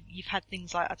anymore. You've had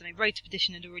things like, I don't know, Road to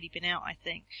Perdition had already been out, I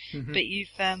think. But you've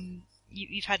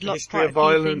had lots History of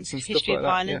violence and stuff History of like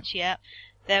that, Violence, yeah.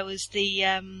 There was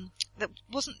there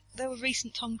were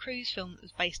recent Tom Cruise film that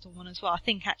was based on one as well. I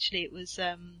think actually it was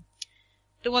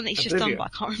the one that he's just done, but I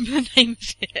can't remember the name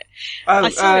of it. I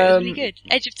saw it was really good.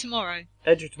 Edge of Tomorrow.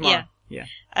 Edge of Tomorrow. Yeah.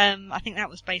 I think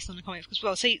that was based on the comic book as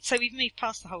well. So we've moved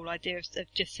past the whole idea of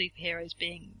just superheroes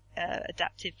being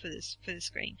adapted for the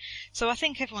screen. So I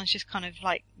think everyone's just kind of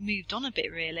like moved on a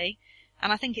bit, really.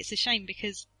 And I think it's a shame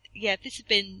because, if this had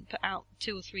been put out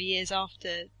 2 or 3 years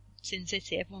after Sin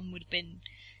City, everyone would have been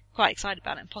quite excited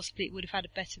about it, and possibly it would have had a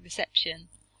better reception.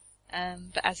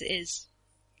 But as it is,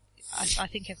 I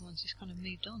think everyone's just kind of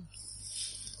moved on.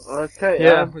 Okay,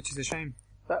 Yeah, which is a shame.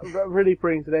 That really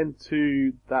brings an end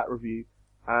to that review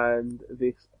and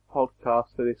this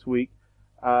podcast for this week.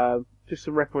 Just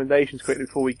some recommendations quickly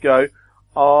before we go.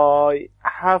 I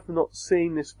have not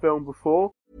seen this film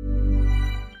before.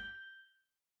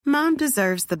 Mom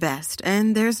deserves the best,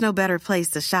 and there's no better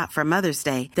place to shop for Mother's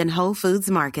Day than Whole Foods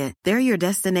Market. They're your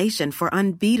destination for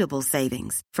unbeatable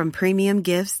savings, from premium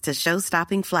gifts to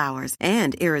show-stopping flowers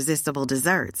and irresistible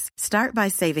desserts. Start by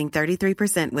saving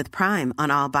 33% with Prime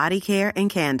on all body care and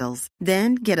candles.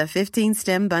 Then get a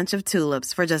 15-stem bunch of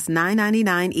tulips for just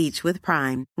 $9.99 each with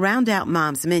Prime. Round out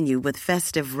Mom's menu with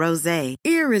festive rosé,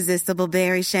 irresistible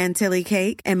berry chantilly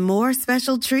cake, and more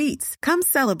special treats. Come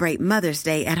celebrate Mother's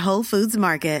Day at Whole Foods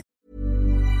Market.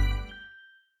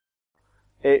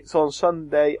 It's on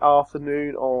Sunday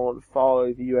afternoon on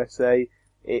 5 USA.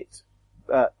 It's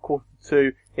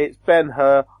 1:45. It's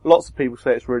Ben-Hur. Lots of people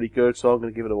say it's really good, so I'm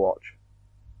going to give it a watch.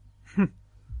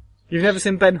 You've never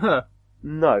seen Ben-Hur?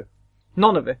 No.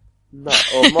 None of it? No.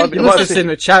 Or You must have seen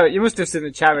the chariot. You must have seen the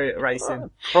chariot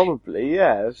racing. Probably,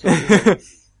 yeah.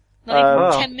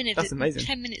 Not even 10 minutes. That's amazing.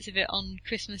 10 minutes of it on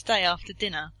Christmas Day after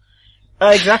dinner.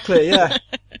 Exactly, yeah.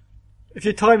 If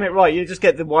you time it right, you just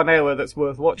get the 1 hour that's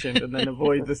worth watching, and then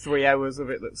avoid the 3 hours of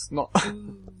it that's not.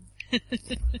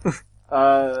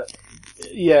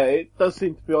 Yeah, it does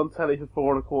seem to be on telly for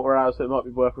 4.25 hours, so it might be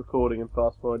worth recording and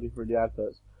fast forwarding through the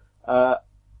adverts.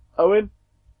 Owen?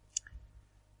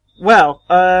 Well,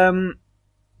 I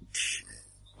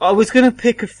was going to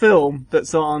pick a film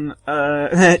that's on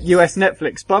US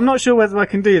Netflix, but I'm not sure whether I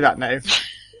can do that now.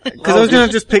 Because I was going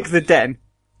to just pick The Den,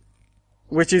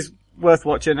 which is worth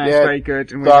watching and it's very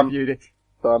good, and we reviewed it.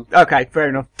 Done. Okay, fair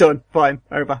enough. Done. Fine.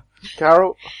 Over.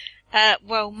 Carol?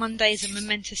 Well, Monday's a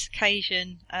momentous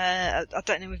occasion. I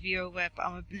don't know if you're aware, but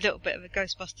I'm a little bit of a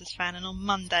Ghostbusters fan, and on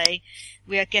Monday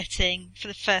we are getting, for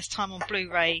the first time on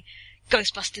Blu-ray,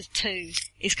 Ghostbusters 2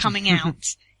 is coming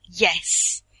out.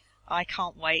 Yes! I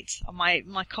can't wait.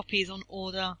 My copy is on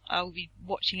order. I will be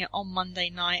watching it on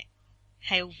Monday night.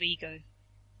 Hail Vigo.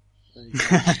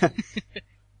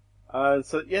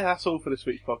 So yeah, that's all for this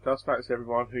week's podcast. Thanks to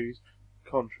everyone who's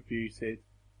contributed,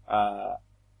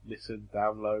 listened,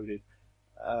 downloaded.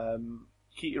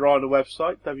 Keep your eye on the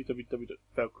website,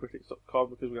 www.filmcritics.com,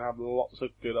 because we're going to have lots of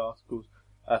good articles,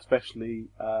 especially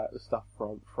the stuff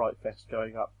from Fright Fest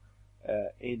going up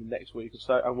in the next week or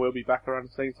so, and we'll be back around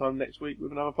the same time next week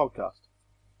with another podcast.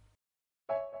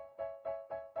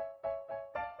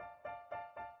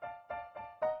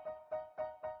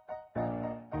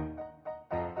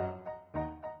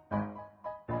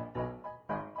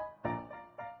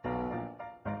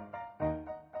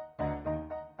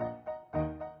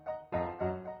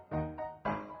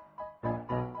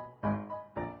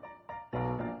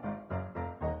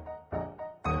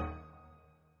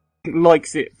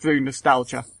 Likes it through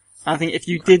nostalgia. I think if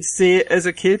you did see it as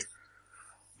a kid,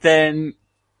 then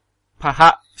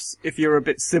perhaps if you're a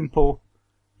bit simple,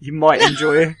 you might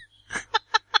enjoy it.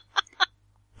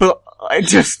 But I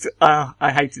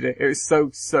hated it. It was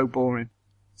so boring.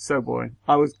 So boring.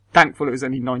 I was thankful it was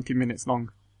only 90 minutes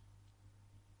long.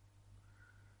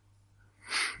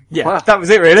 Yeah, wow. That was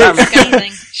it really.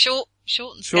 Scathing. Short and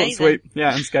scathing. Short and sweet.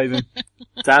 Yeah, and scathing.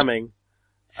 Damning.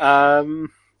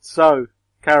 So,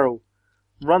 Carol,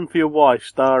 Run for Your Wife,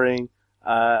 starring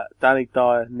Danny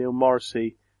Dyer, Neil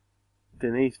Morrissey,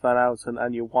 Denise Van Outen,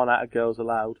 and You're One Out of Girls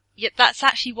Aloud. Yep, that's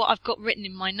actually what I've got written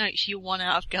in my notes. You're One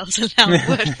Out of Girls Aloud,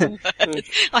 word for word.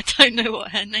 I don't know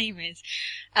what her name is.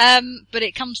 But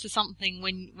it comes to something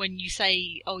when you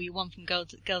say, oh, you're one from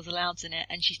Girls Aloud's in it,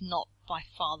 and she's not by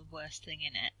far the worst thing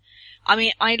in it. I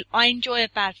mean, I enjoy a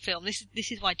bad film.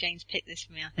 This is why James picked this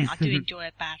for me, I think. I do enjoy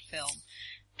a bad film.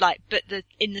 But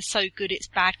in the so good it's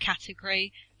bad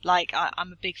category,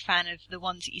 I'm a big fan of the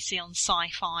ones that you see on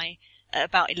Sci-Fi at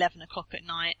about 11 o'clock at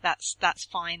night. That's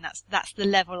fine. That's the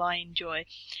level I enjoy.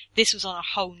 This was on a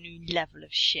whole new level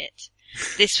of shit.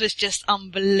 This was just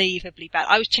unbelievably bad.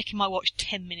 I was checking my watch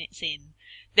 10 minutes in.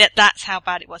 That's how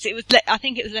bad it was. I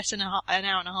think it was less than an hour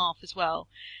and a half as well.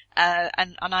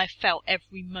 And I felt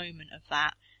every moment of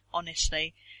that,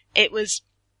 honestly. It was,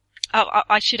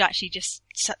 I should actually just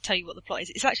tell you what the plot is.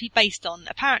 It's actually based on,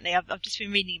 apparently, I've just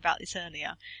been reading about this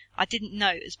earlier. I didn't know.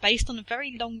 It was based on a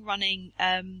very long-running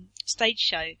stage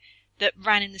show that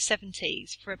ran in the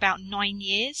 70s for about 9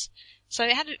 years. So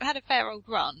it had a fair old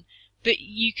run, but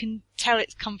you can tell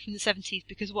it's come from the 70s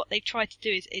because what they've tried to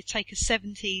do is take a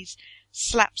 70s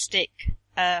slapstick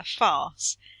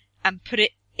farce and put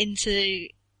it into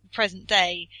present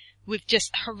day with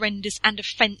just horrendous and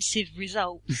offensive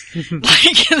results.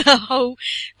 Like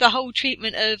the whole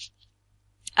treatment of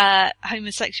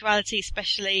homosexuality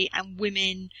especially, and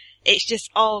women. It's just,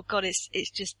 oh god,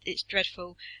 it's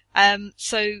dreadful.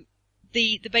 So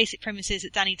the basic premise is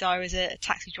that Danny Dyer is a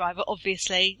taxi driver,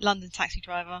 obviously, London taxi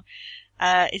driver.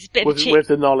 Is a bit of with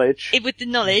the knowledge. With the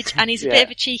knowledge, and he's a bit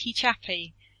of a cheeky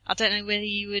chappy. I don't know whether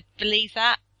you would believe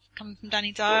that coming from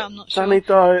Danny Dyer. I'm not sure.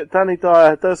 Danny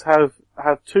Dyer does have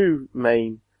two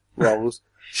main roles: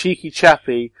 cheeky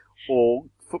chappy or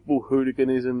football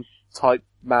hooliganism type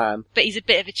man. But he's a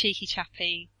bit of a cheeky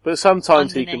chappy. But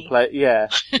sometimes underneath. he can play. Yeah.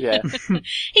 He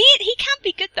can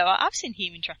be good though. I've seen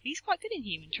Human Traffic. He's quite good in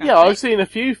Human Traffic. Yeah, I've seen a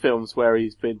few films where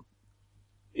he's been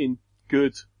in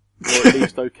good, or at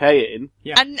least okay in.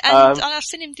 Yeah. And I've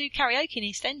seen him do karaoke in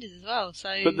EastEnders as well.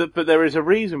 So. But there is a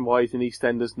reason why he's in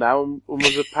EastEnders now, and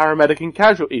was a paramedic in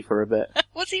Casualty for a bit.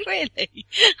 Was he really?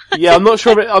 Yeah, I'm not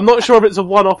sure if it's a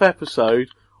one-off episode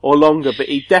or longer, but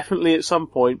he definitely at some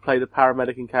point played a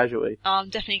paramedic in Casualty. I'm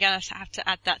definitely going to have to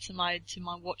add that to my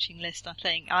watching list, I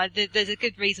think. There's a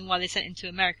good reason why they sent him to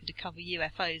America to cover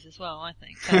UFOs as well, I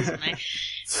think, personally.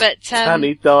 But,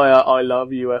 Danny Dyer, I love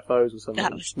UFOs or something.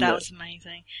 That was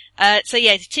amazing. So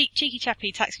yeah, he's a cheeky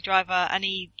chappy taxi driver, and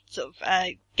he sort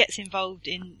of, gets involved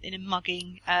in a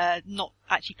mugging, not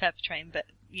actually perpetrating, but,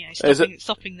 you know,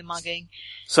 stopping the mugging.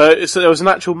 So there was an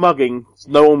actual mugging.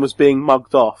 No one was being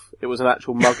mugged off. It was an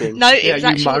actual mugging. No, it was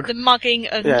actually the mugging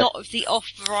of not of the off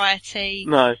variety.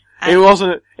 No, it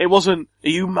wasn't. Are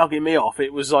you mugging me off?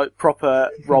 It was like proper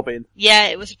robbing. Yeah,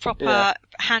 it was a proper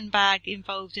handbag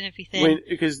involved in everything.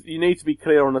 Because you need to be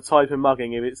clear on the type of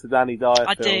mugging if it's the Danny Dyer film.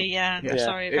 I do, yeah. I'm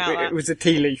sorry about that. It was a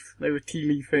tea leaf. They were tea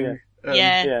leafing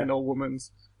an old woman's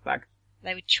bag.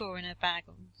 They were chawing her bag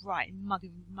right,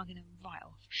 mugging her right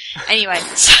off. Anyway,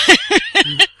 so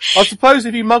I suppose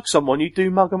if you mug someone, you do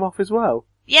mug them off as well.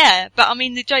 Yeah, but I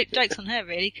mean, the joke's on her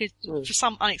really, because for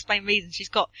some unexplained reason, she's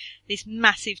got this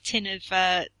massive tin of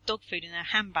dog food in her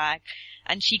handbag,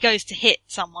 and she goes to hit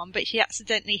someone, but she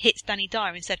accidentally hits Danny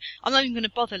Dyer instead. I'm not even going to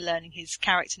bother learning his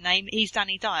character name. He's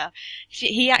Danny Dyer.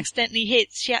 She accidentally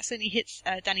hits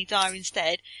Danny Dyer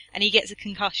instead, and he gets a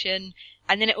concussion.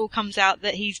 And then it all comes out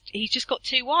that he's just got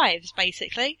two wives,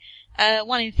 basically.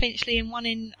 One in Finchley and one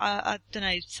in, I don't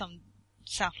know, some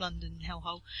South London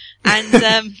hellhole.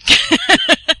 And,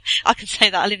 I can say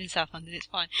that, I live in South London, it's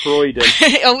fine. Croydon.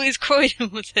 Oh, it was Croydon,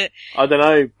 was it? I don't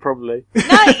know, probably.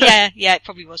 No, yeah, it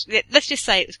probably was. Let's just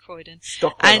say it was Croydon.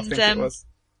 Stockholm, I think it was.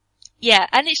 Yeah,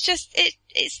 and it's just,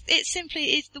 it's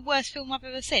simply the worst film I've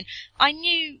ever seen. I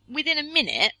knew within a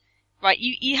minute. Right,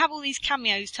 you have all these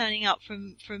cameos turning up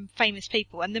from famous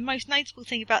people, and the most notable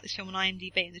thing about this film on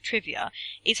IMDb in the trivia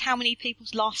is how many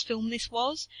people's last film this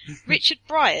was. Richard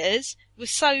Briers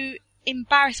was so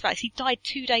embarrassed about this, he died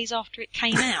 2 days after it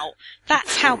came out.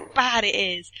 That's how bad it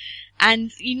is.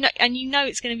 And you know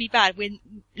it's going to be bad when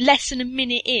less than a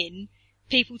minute in,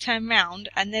 people turn round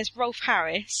and there's Rolf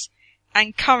Harris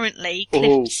and currently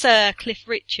Sir Cliff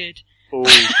Richard.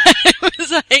 It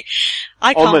was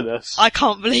like, ominous. I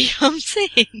can't believe I'm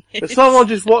seeing this. Is someone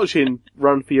just watching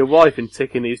Run for Your Wife and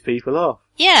ticking these people off?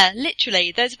 Yeah,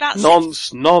 literally. There's about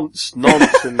nonsense.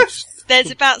 There's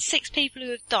about 6 people who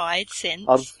have died since.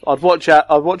 I'd watch out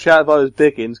if I was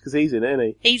Dickens, because he's in it, isn't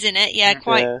he? He's in it, yeah,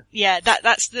 quite. Yeah,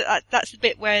 that's the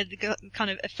bit where the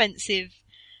kind of offensive,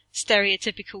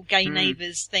 stereotypical gay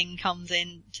neighbours thing comes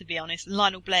in. To be honest,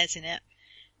 Lionel Blair's in it.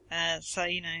 So,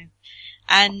 you know.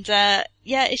 And,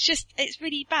 it's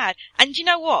really bad. And you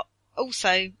know what?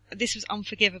 Also, this was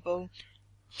unforgivable.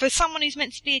 For someone who's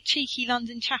meant to be a cheeky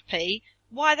London chappie,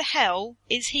 why the hell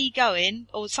is he going,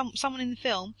 or someone in the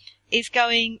film, is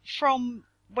going from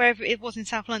wherever it was in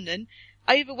South London,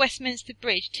 over Westminster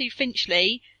Bridge to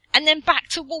Finchley, and then back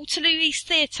to Waterloo East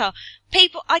Theatre?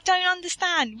 People, I don't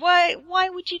understand. Why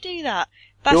would you do that?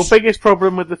 Your biggest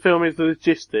problem with the film is the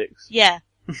logistics. Yeah.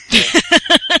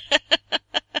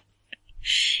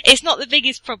 It's not the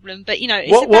biggest problem, but you know,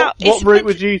 what route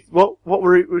would you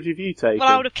have taken? Well,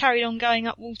 I would have carried on going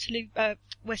up Waterloo,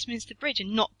 Westminster Bridge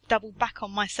and not double back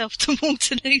on myself to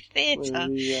Waterloo Theatre.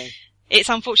 Yeah. It's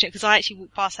unfortunate because I actually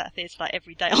walk past that theatre like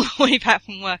every day on the way back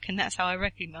from work, and that's how I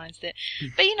recognised it.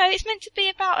 But you know, it's meant to be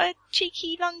about a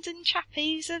cheeky London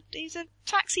chappie. He's a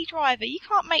taxi driver. You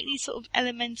can't make these sort of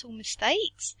elemental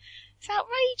mistakes. It's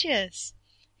outrageous.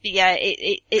 But yeah,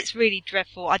 it's really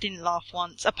dreadful. I didn't laugh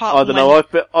once. I don't know.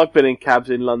 I've been in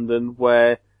cabs in London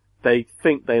where they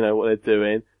think they know what they're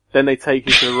doing, then they take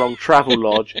you to the wrong travel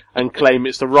lodge and claim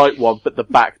it's the right one, but the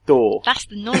back door. That's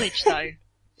the knowledge, though.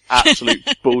 Absolute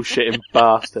bullshitting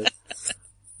bastard.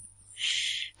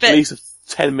 At least a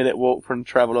 10-minute walk from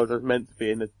travel lodge I was meant to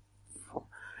be in.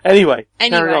 Anyway,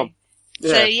 carry on.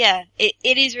 So yeah,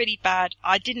 it is really bad.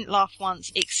 I didn't laugh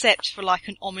once, except for like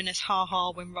an ominous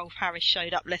ha-ha when Rolf Harris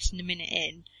showed up less than a minute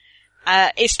in.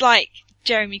 It's like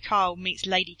Jeremy Kyle meets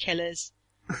Lady Killers,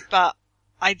 but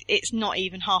it's not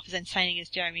even half as entertaining as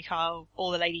Jeremy Kyle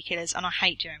or the Lady Killers, and I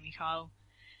hate Jeremy Kyle.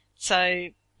 So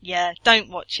yeah, don't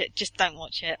watch it. Just don't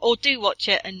watch it, or do watch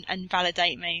it and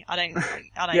validate me. I don't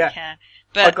care.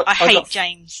 But I hate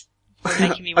James for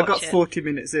making me watch it. I got 40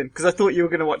 minutes in, because I thought you were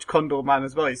going to watch Condor Man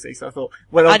as well, you see, so I thought,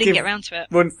 well, I didn't get round to it.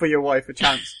 Run for Your Wife a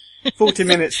chance. 40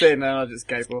 minutes in, and I just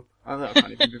gave up. I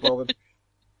can't even be bothered.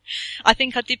 I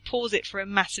think I did pause it for a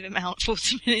massive amount,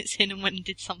 40 minutes in, and went and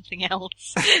did something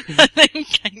else. And then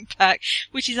came back,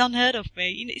 which is unheard of me,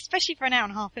 you know, especially for an hour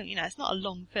and a half film. You know, it's not a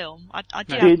long film. I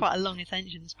do have quite a long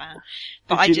attention span.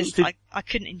 But I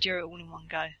couldn't endure it all in one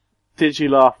go. Did you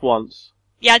laugh once?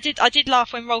 Yeah, I did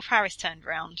laugh when Rolf Harris turned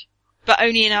round. But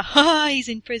only in a, he's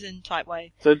in prison type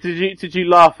way. So did you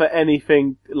laugh at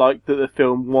anything like that the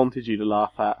film wanted you to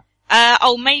laugh at?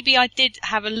 Maybe I did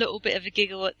have a little bit of a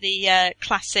giggle at the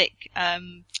classic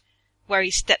where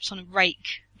he steps on a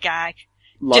rake gag.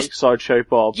 Like Sideshow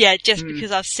Bob. Yeah, just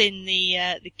because I've seen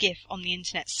the GIF on the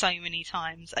internet so many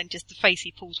times, and just the face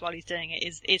he pulls while he's doing it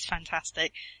is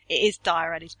fantastic. It is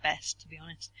Dyer at his best, to be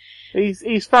honest.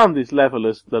 He's found his level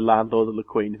as the landlord of the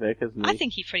Queen Vic, hasn't he? I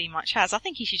think he pretty much has. I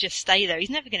think he should just stay there.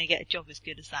 He's never going to get a job as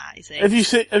good as that, is he? Have you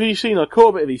seen? I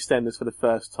caught a bit of EastEnders for the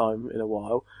first time in a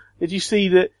while. Did you see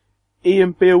that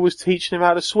Ian Beale was teaching him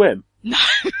how to swim? No.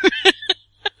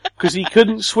 Because he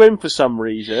couldn't swim for some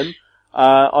reason.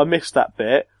 I missed that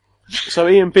bit. So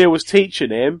Ian Beale was teaching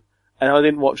him, and I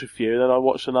didn't watch a few, then I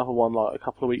watched another one like a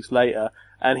couple of weeks later,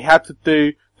 and he had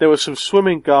to there was some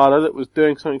swimming Ghana that was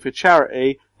doing something for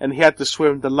charity, and he had to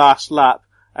swim the last lap,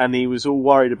 and he was all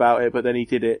worried about it, but then he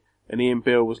did it, and Ian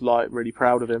Beale was like really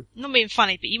proud of him. Not being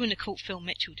funny, but you wouldn't have caught Phil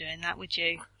Mitchell doing that, would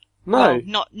you? No. Well,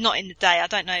 not in the day, I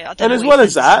don't know. And as well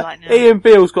as that, Ian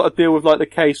Beale's got to deal with like the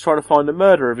case trying to find the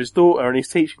murderer of his daughter, and he's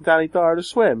teaching Danny Dyer to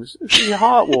swim. It's really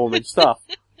heartwarming stuff.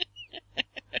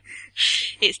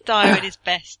 It's Dyer at his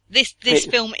best. This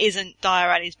film isn't Dyer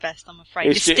at his best, I'm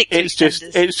afraid. It's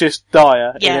just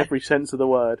Dyer in every sense of the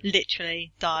word.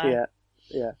 Literally, Dyer.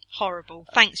 Yeah. Horrible.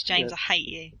 Thanks, James, I hate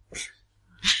you.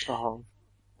 Oh,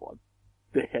 what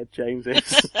a dickhead James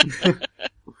is.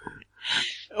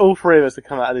 All three of us have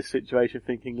come out of this situation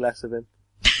thinking less of him.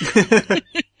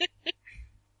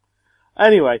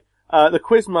 Anyway, the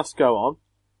quiz must go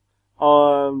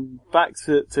on. Back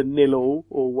to 0-0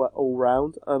 all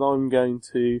round, and I'm going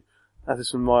to, as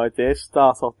is my idea,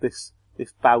 start off this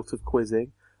bout of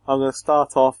quizzing. I'm going to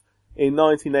start off in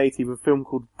 1980 with a film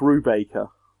called Brubaker.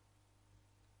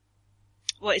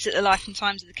 What, is it the life and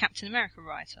times of the Captain America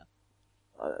writer?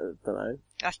 I don't know.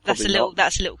 That's a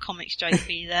little comic stroke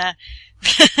for you there.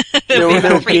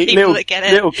 Little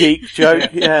geek joke,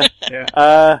 yeah.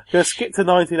 Gonna skip to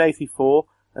 1984,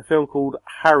 a film called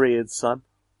Harriet's Son.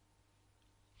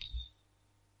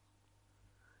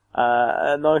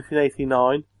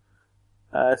 1989,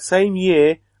 same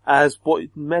year as what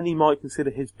many might consider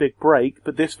his big break,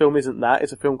 but this film isn't that,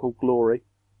 it's a film called Glory.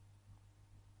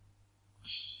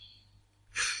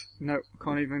 No,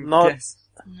 can't even guess.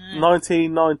 No.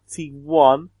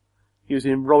 1991, he was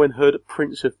in Robin Hood,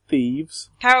 Prince of Thieves.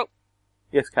 Carol.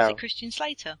 Yes, Carol. Is it Christian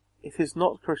Slater? It is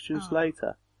not Christian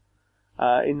Slater.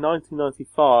 In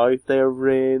 1995, they were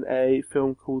in a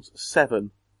film called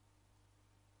Seven.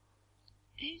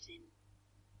 Who's in?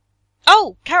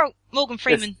 Oh, Carol. Morgan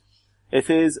Freeman. It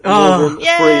is Morgan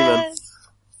Freeman.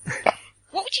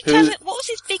 What would you tell me? What was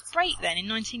his big break then in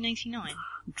 1989?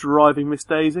 Driving Miss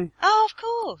Daisy. Oh, of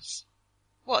course.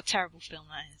 What a terrible film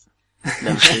that is.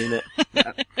 Never seen it.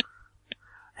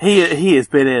 He has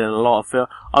been in a lot of film.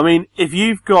 I mean, if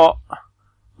you've got,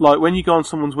 like, when you go on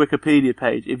someone's Wikipedia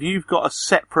page, if you've got a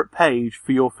separate page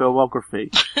for your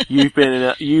filmography, you've been in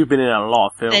a lot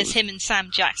of films. There's him and Sam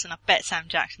Jackson. I bet Sam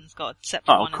Jackson's got a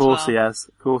separate one as well. Of course he has.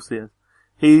 Of course he has.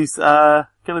 He's going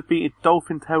to be in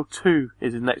Dolphin Tale 2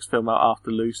 is his next film out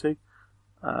after Lucy.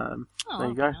 There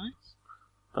you go. Nice.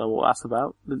 Don't know what that's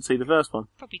about. Didn't see the first one.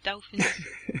 Probably dolphins.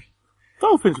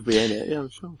 Dolphins will be in it, yeah, I'm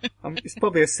sure. It's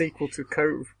probably a sequel to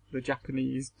Cove, the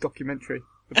Japanese documentary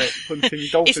about hunting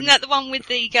dolphins. Isn't that the one with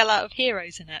the girl out of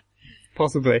Heroes in it?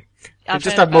 Possibly. You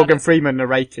just had Morgan Freeman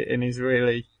narrate it in his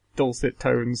really dulcet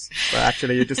tones, but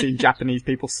actually you're just seeing Japanese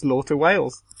people slaughter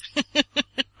whales.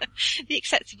 The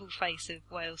acceptable face of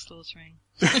whale slaughtering.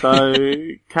 So,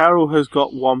 Carol has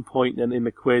got 1 point then in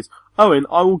the quiz. Owen,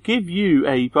 I will give you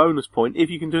a bonus point if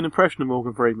you can do an impression of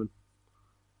Morgan Freeman.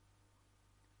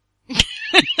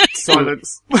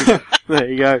 Silence. There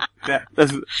you go. Yeah.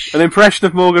 There's an impression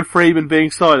of Morgan Freeman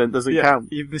being silent doesn't count.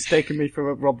 You've mistaken me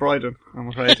for Rob Brydon, I'm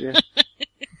afraid. Yeah.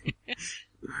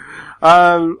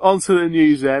 On to the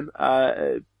news then.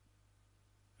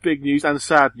 Big news and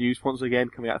sad news once again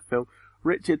coming out of the film.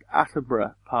 Richard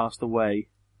Attenborough passed away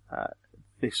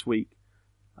this week.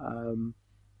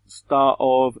 Star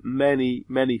of many,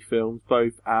 many films,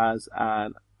 both as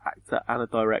an actor and a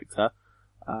director,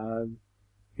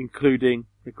 including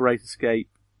The Great Escape,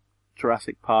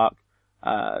 Jurassic Park,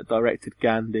 directed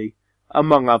Gandhi,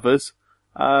 among others.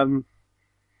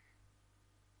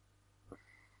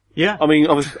 Yeah. I mean,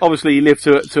 obviously he lived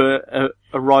to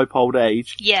a ripe old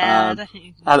age. Yeah,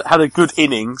 definitely. Had a good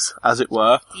innings, as it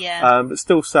were. Yeah. But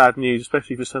still sad news,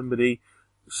 especially for somebody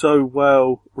so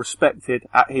well respected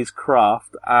at his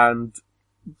craft and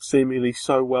seemingly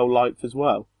so well liked as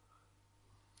well.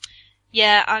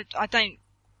 Yeah, I don't,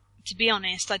 to be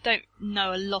honest, I don't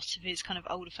know a lot of his kind of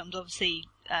older films. Obviously,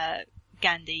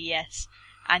 Gandhi, yes.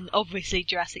 And obviously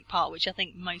Jurassic Park, which I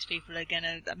think most people that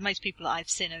I've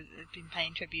seen have been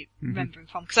paying tribute, remembering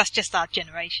from, because that's just our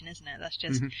generation, isn't it?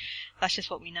 That's just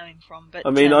what we know him from. But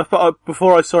I mean,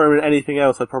 before I saw him in anything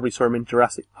else, I probably saw him in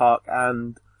Jurassic Park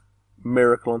and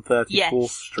Miracle on 34th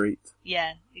Street.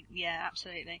 Yeah,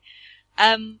 absolutely.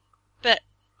 But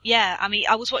yeah, I mean,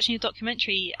 I was watching a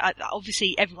documentary.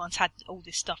 Obviously, everyone's had all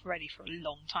this stuff ready for a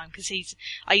long time because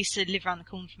I used to live around the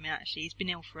corner from him. Actually, he's been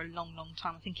ill for a long, long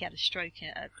time. I think he had a stroke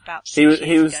about 6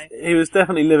 years ago. He was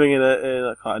definitely living in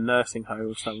a kind of nursing home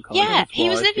of some kind. Yeah, he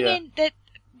was living in the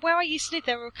where I used to live.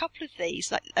 There were a couple of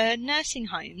these like nursing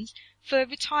homes for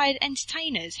retired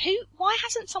entertainers. Why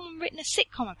hasn't someone written a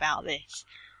sitcom about this?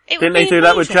 Didn't they do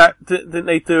that with Jack? Didn't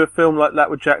they do a film like that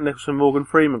with Jack Nicholson and Morgan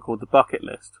Freeman called The Bucket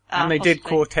List? And they did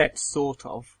Quartet, sort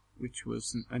of, which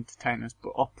was entertainers,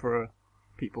 but opera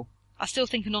people. I still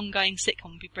think an ongoing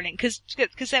sitcom would be brilliant, because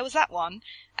there was that one,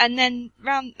 and then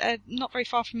round, not very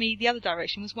far from me, the other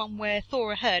direction was one where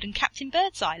Thora Hird and Captain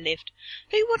Birdseye lived.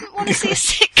 Who wouldn't want to see a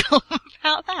sitcom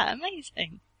about that?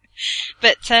 Amazing.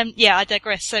 But, yeah, I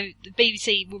digress. So the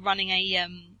BBC were running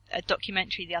a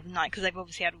documentary the other night, because they've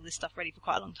obviously had all this stuff ready for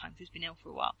quite a long time, because he's been ill for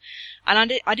a while.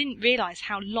 And I didn't realise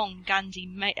how long Gandhi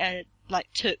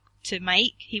took to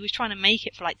make. He was trying to make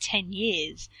it for 10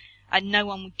 years, and no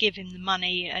one would give him the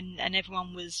money, and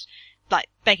everyone was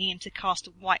begging him to cast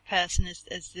a white person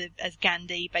as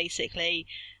Gandhi, basically.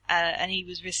 And he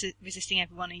was resisting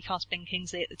everyone. He cast Ben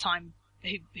Kingsley at the time,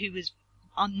 who was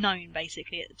unknown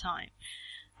basically at the time.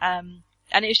 And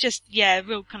it was just, a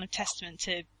real kind of testament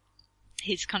to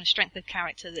his kind of strength of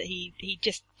character that he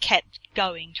just kept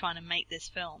going trying to make this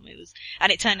film. And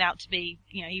it turned out to be,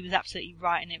 he was absolutely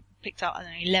right, and it picked up,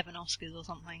 11 Oscars or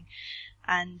something.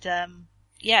 And,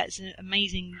 it's an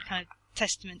amazing kind of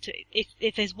testament to,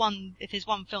 if there's one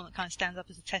film that kind of stands up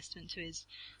as a testament to his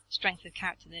strength of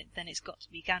character, then it's got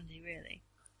to be Gandhi, really.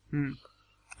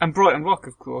 And Brighton Rock,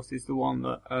 of course, is the one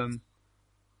that,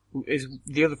 is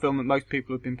the other film that most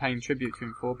people have been paying tribute to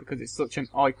him for, because it's such an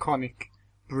iconic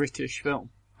British film.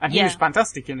 And he was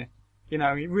fantastic in it. He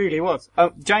really was.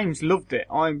 James loved it.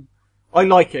 I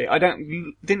like it. I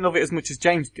didn't love it as much as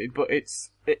James did, but it's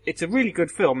a really good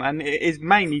film, and it is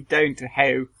mainly down to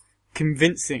how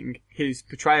convincing his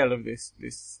portrayal of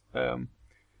this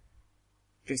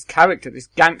character, this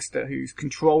gangster who's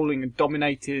controlling and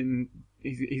dominating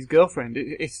his girlfriend.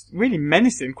 It's really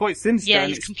menacing, quite sinister. Yeah,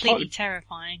 he's completely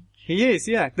terrifying. He is,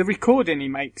 yeah. The recording he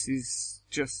makes is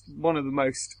just one of the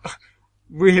most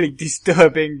really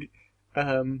disturbing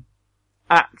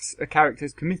acts a character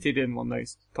has committed in one of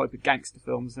those type of gangster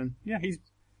films, and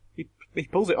he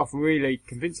pulls it off really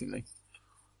convincingly.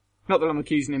 Not that I'm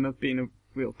accusing him of being a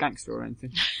real gangster or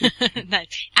anything. No,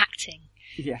 acting.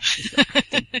 Yeah.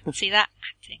 See that?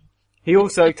 Acting. He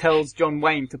also tells John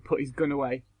Wayne to put his gun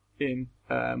away in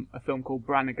a film called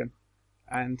Brannigan,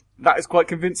 and that is quite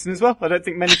convincing as well. I don't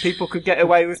think many people could get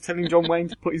away with telling John Wayne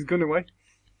to put his gun away.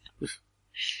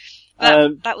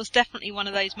 That was definitely one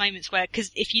of those moments where,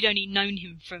 because if you'd only known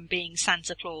him from being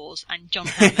Santa Claus and John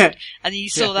Hammond, and then you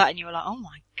saw that and you were like, oh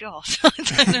my god, I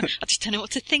just don't know what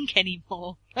to think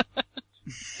anymore.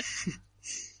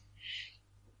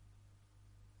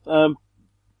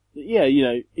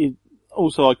 He's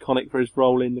also iconic for his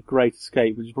role in The Great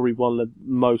Escape, which is probably one of the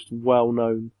most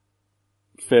well-known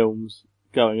films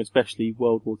going, especially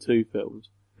World War II films.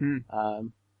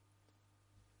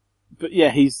 But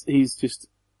yeah, he's just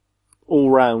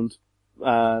all round,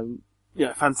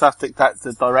 fantastic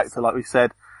actor, director, like we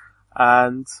said,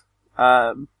 and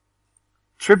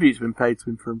tribute's been paid to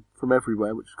him from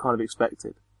everywhere, which is kind of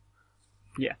expected.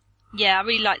 Yeah. Yeah, I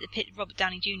really like the Robert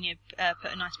Downey Jr.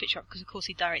 Put a nice picture up because, of course,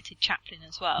 he directed Chaplin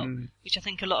as well, which I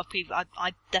think a lot of people.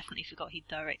 I definitely forgot he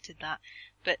directed that,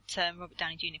 but Robert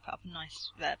Downey Jr. put up a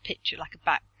nice picture, like a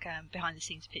back behind the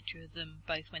scenes picture of them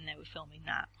both when they were filming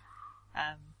that,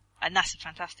 and that's a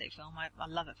fantastic film. I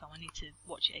love that film. I need to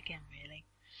watch it again, really.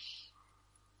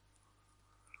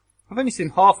 I've only seen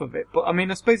half of it, but I mean,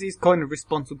 I suppose he's kind of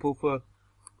responsible for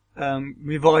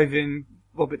reviving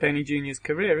Robert Downey Jr.'s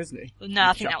career, isn't he? Well, no,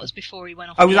 I think that was before he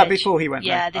went off. Oh, was that before he went?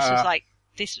 Yeah, this was like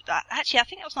this. Actually, I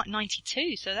think that was like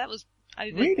 92, so that was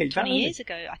over 20 years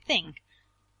ago. I think.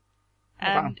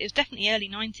 Wow. It was definitely early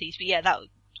 90s, but yeah,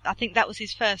 I think that was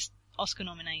his first Oscar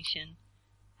nomination,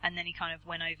 and then he kind of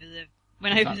went over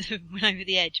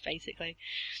the edge, basically.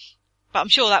 But I'm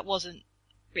sure that wasn't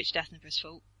Richard Attenborough's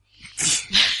fault.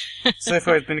 So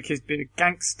far, he's been accused of being a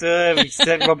gangster. He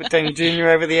sent Robert Downey Jr.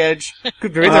 over the edge.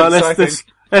 Good riddance,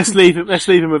 let's leave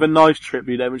him with a nice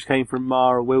tribute then, which came from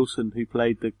Mara Wilson, who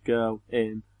played the girl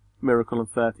in Miracle on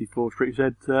 34th Street, who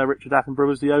said Richard Attenborough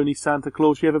was the only Santa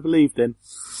Claus she ever believed in.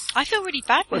 I feel really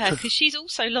bad for her because she's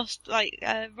also lost,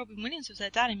 Robin Williams was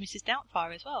her dad in Mrs.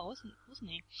 Doubtfire as well,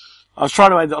 wasn't he? I was trying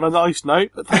to end it on a nice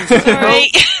note, but thanks for Sorry.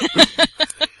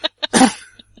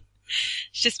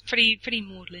 It's just pretty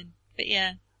maudlin, but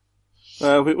yeah.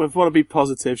 We want to be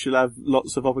positive. She'll have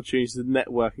lots of opportunities to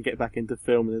network and get back into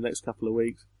film in the next couple of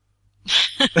weeks.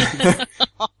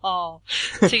 Oh,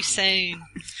 too soon.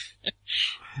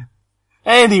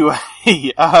 Anyway,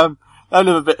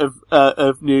 another bit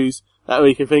of news that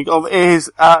we can think of is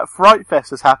Fright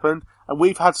Fest has happened, and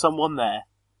we've had someone there.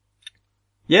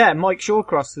 Yeah, Mike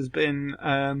Shawcross has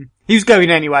been. He was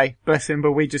going anyway, bless him,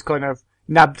 but we just kind of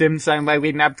nabbed him, same way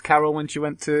we nabbed Carol when she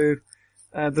went to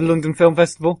the London Film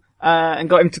Festival. And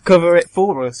got him to cover it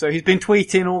for us. So he's been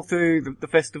tweeting all through the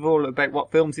festival about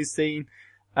what films he's seen,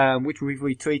 which we've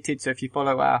retweeted. So if you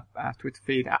follow our Twitter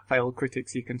feed at Failed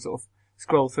Critics, you can sort of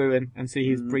scroll through and see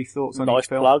his brief thoughts on each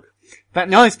film. Nice plug.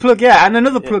 Nice plug, yeah. And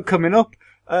another plug coming up.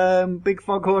 Big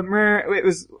Foghorn. It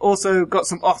was also got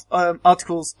some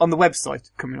articles on the website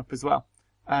coming up as well.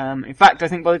 In fact, I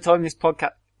think by the time this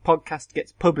podcast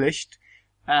gets published,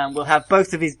 we'll have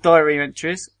both of his diary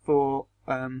entries for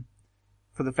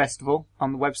the festival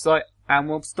on the website, and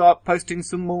we'll start posting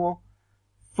some more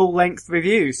full-length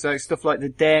reviews. So stuff like The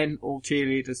Den, All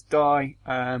Cheerleaders Die,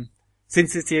 Sin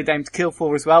City: A Dame to Kill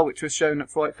For as well, which was shown at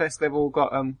Fright Fest. They've all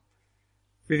got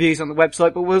reviews on the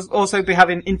website, but we'll also be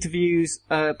having interviews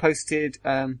posted.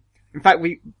 In fact,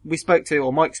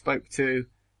 Mike spoke to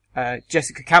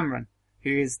Jessica Cameron,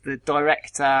 who is the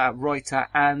director, writer,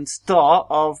 and star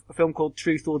of a film called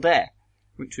Truth or Dare,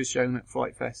 which was shown at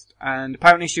Fright Fest. And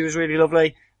apparently she was really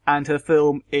lovely, and her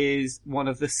film is one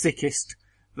of the sickest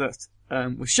that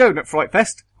was shown at Fright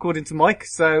Fest, according to Mike,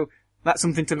 so that's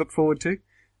something to look forward to.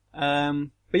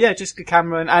 But yeah, Jessica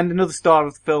Cameron, and another star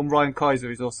of the film, Ryan Kaiser,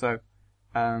 is also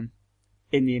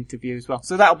in the interview as well.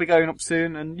 So that'll be going up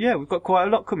soon, and yeah, we've got quite a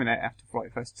lot coming out after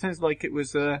Fright Fest. Sounds like it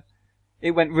was,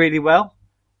 it went really well.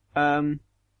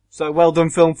 So well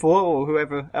done Film 4, or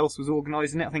whoever else was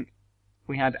organising it. I think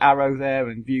we had Arrow there,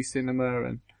 and View Cinema,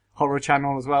 and Horror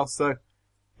Channel as well. So,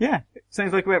 yeah, it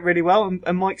sounds like it went really well,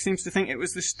 and Mike seems to think it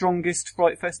was the strongest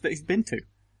Fright Fest that he's been to.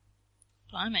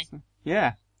 Blimey. So,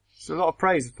 yeah, it's a lot of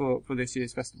praise for this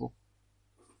year's festival.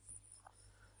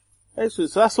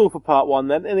 Excellent. So that's all for part 1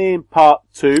 then. And in part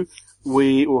 2,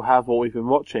 we will have what we've been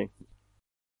watching.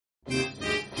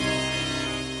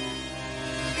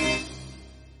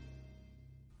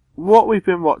 What we've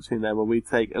been watching then, when we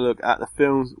take a look at the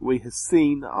films we have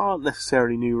seen that aren't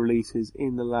necessarily new releases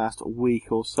in the last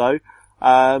week or so.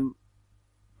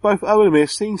 Both Owen and me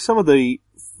have seen some of the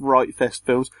Fright Fest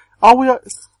films.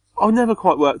 I've never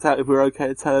quite worked out if we're okay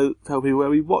to tell people where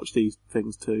we watch these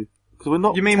things to. Because we're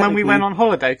not. You mean when we went on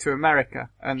holiday to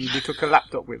America and we took a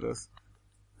laptop with us?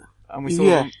 And we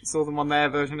saw them on their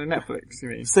version of Netflix, you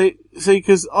mean? See,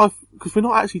 because we're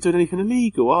not actually doing anything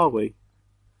illegal, are we?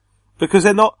 Because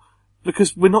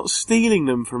we're not stealing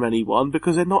them from anyone,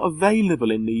 because they're not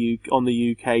available on the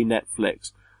UK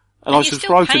Netflix. And I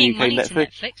subscribe to the UK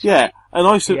Netflix. Yeah,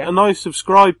 right? and I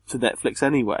subscribe to Netflix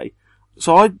anyway.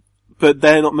 But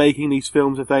they're not making these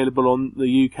films available on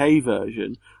the UK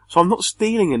version. So I'm not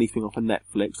stealing anything off of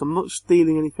Netflix. I'm not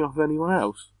stealing anything off of anyone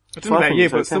else. I don't know about you,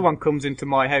 but someone comes into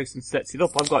my house and sets it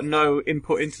up. I've got no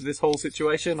input into this whole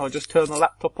situation. I just turn the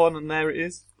laptop on and there it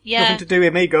is. Yeah. Nothing to do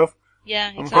with me, Gov.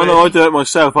 Yeah, exactly. Oh no, I do it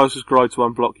myself. I subscribe to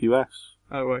Unblock US.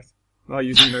 Oh right. I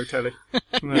use Uno Telly.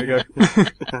 There you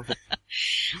go.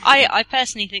 I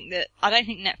personally think that, I don't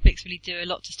think Netflix really do a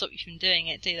lot to stop you from doing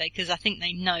it, do they? Because I think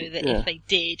they know that if they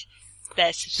did,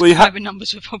 their subscriber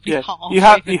numbers were probably half. You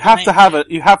have to have a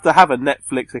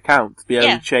Netflix account to be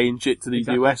able to change it to the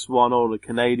US one or the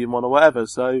Canadian one or whatever.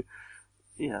 So,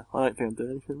 yeah, I don't think I'm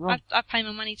doing anything wrong. I pay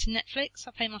my money to Netflix.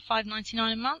 I pay my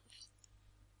 $5.99 a month.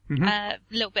 Mm-hmm. A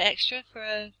little bit extra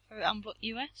for Unblocked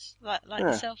US, like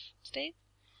yourself, Steve.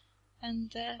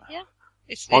 And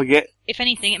if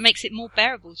anything, it makes it more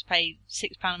bearable to pay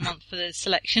 £6 a month for the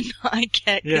selection that I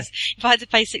get. Because if I had to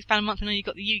pay £6 a month and only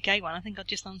got the UK one, I think I'd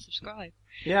just unsubscribe.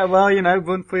 Yeah, well,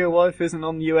 Run for Your Wife isn't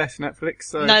on US Netflix,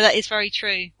 so... No, that is very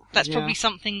true. That's probably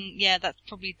something, that's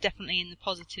probably definitely in the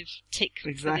positive tick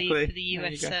for the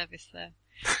US service there.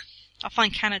 I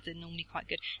find Canada normally quite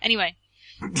good. Anyway.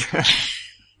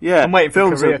 Yeah, I'm waiting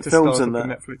for Korea to films start in up on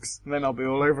Netflix, and then I'll be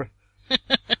all over.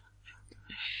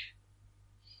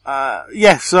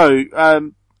 So,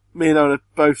 me and Ola have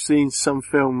both seen some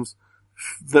films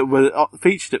that were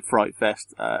featured at Fright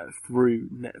Fest, through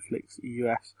Netflix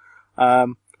US.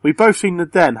 We've both seen The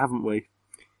Den, haven't we?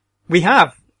 We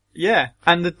have, yeah.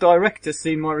 And the director's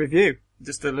seen my review.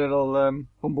 Just a little,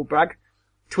 humble brag.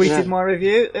 Tweeted my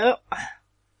review. Yep.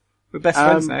 We're best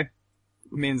friends now.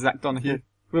 Me and Zach Donahue.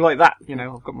 We're like that,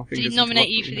 I've got my fingers. Did he nominate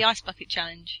you for the Ice Bucket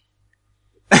Challenge?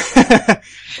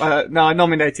 No, I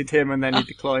nominated him and then he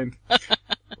declined.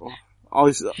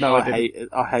 I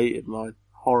hated mine.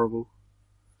 Horrible.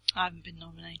 I haven't been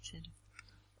nominated.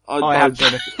 I have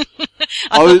done it.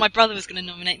 I thought my brother was going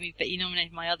to nominate me, but he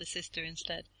nominated my other sister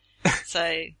instead.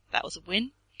 So, that was a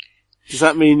win. Does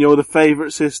that mean you're the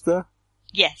favourite sister?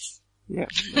 Yes. Yeah,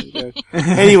 there you go.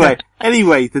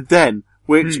 Anyway, The Den,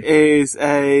 which is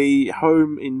a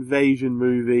home invasion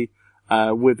movie,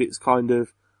 with its kind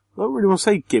of, I don't really want to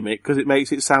say gimmick, because it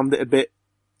makes it sound a bit...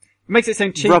 It makes it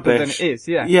sound cheaper rubbish. than it is,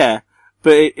 yeah. Yeah,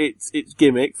 but it's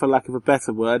gimmick, for lack of a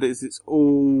better word. It's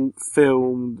all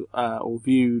filmed, or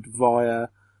viewed via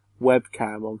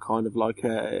webcam on kind of like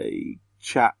a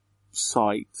chat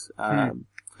site. A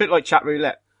bit like Chat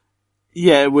Roulette.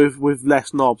 Yeah, with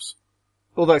less knobs.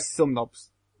 Although some knobs.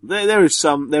 There is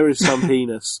some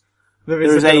penis. There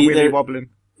is a bit of wibbly wobbling.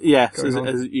 Yes,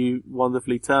 as you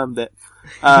wonderfully termed it.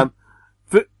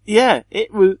 But yeah,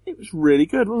 it was really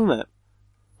good, wasn't it?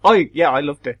 I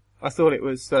loved it. I thought it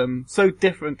was, so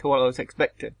different to what I was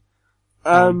expecting.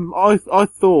 I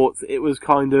thought it was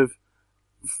kind of,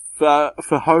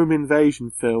 for home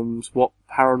invasion films, what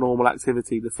Paranormal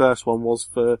Activity, the first one, was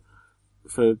for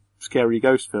scary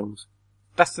ghost films.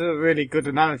 That's a really good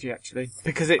analogy, actually,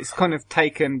 because it's kind of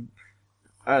taken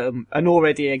an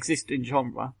already existing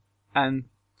genre and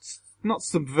not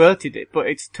subverted it, but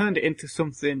it's turned it into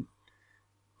something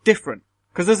different.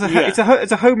 Because it's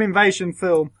a home invasion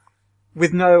film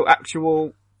with no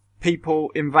actual people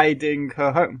invading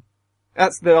her home.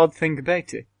 That's the odd thing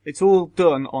about it. It's all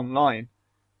done online,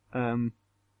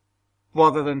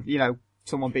 rather than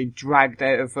someone being dragged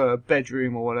out of a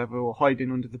bedroom or whatever, or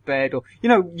hiding under the bed, or,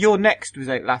 You're Next was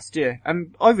out last year,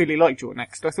 and I really liked You're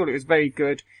Next. I thought it was very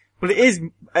good, but it is,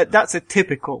 that's a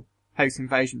typical house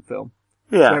invasion film.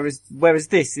 Yeah. Whereas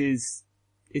this is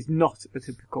not a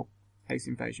typical house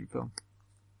invasion film.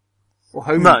 Or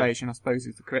home invasion, I suppose,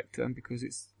 is the correct term, because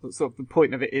it's sort of the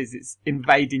point of it is it's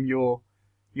invading your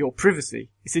privacy.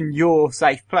 It's in your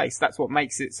safe place. That's what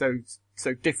makes it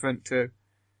so different to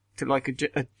like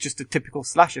just a typical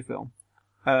slasher film.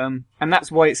 And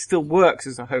that's why it still works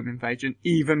as a home invasion,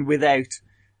 even without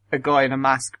a guy in a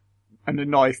mask and a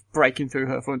knife breaking through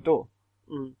her front door.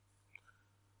 Mm.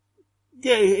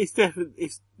 Yeah, it's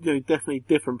definitely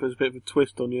different, but it's a bit of a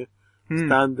twist on your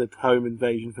standard home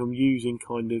invasion film, using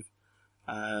kind of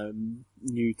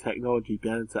new technology,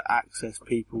 being able to access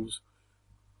people's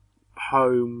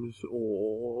homes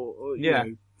or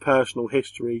personal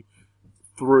history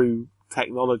through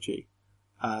technology,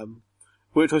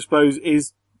 which I suppose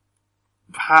is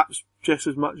perhaps just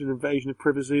as much an invasion of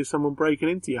privacy as someone breaking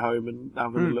into your home and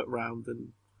having a look round.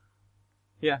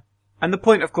 And the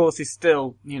point, of course, is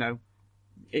still,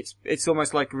 it's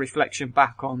almost like a reflection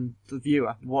back on the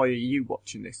viewer. Why are you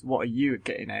watching this? What are you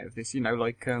getting out of this?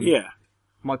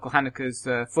 Michael Haneke's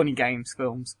Funny Games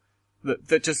films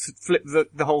that just flip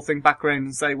the whole thing back around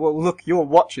and say, well, look, you're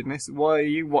watching this. Why are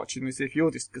you watching this if you're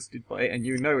disgusted by it and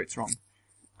you know it's wrong?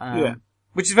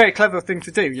 Which is a very clever thing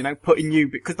to do, putting you,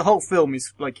 because the whole film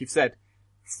is, like you've said,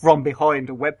 from behind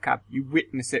a webcam. You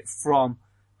witness it from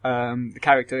the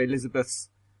character Elizabeth's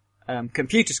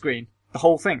computer screen, the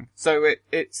whole thing. So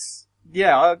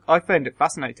I found it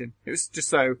fascinating. It was just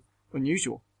so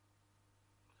unusual.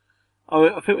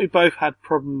 I think we both had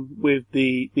problem with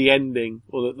the ending,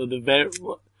 or the very.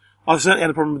 I certainly had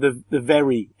a problem with the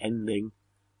very ending.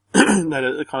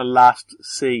 The kind of last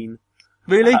scene.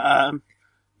 Really?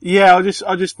 Yeah, I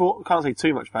just thought, I can't say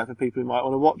too much about it for people who might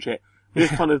want to watch it. It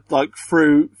just kind of like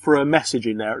threw a message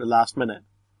in there at the last minute.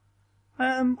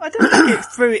 I don't think it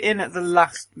threw it in at the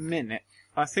last minute.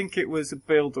 I think it was a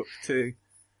build-up to...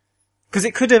 Because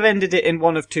it could have ended it in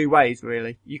one of two ways,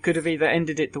 really. You could have either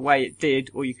ended it the way it did,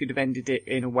 or you could have ended it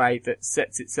in a way that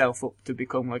sets itself up to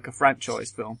become like a franchise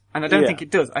film. And I don't think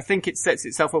it does. I think it sets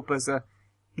itself up as a,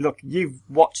 look, you've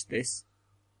watched this.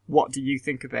 What do you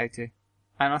think about it?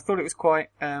 And I thought it was quite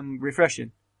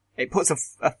refreshing. It puts a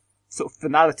sort of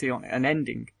finality on it, an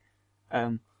ending.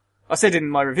 I said in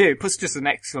my review, it puts just an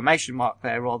exclamation mark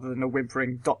there rather than a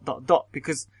whimpering ...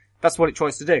 because that's what it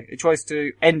tries to do. It tries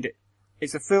to end it.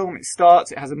 It's a film, it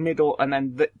starts, it has a middle, and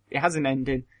then it has an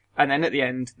ending, and then at the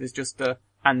end, there's just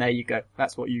and there you go.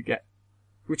 That's what you get.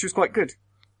 Which was quite good.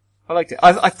 I liked it.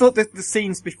 I thought that the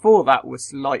scenes before that were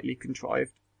slightly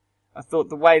contrived. I thought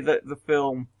the way that the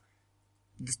film,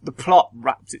 the plot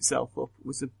wrapped itself up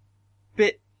was a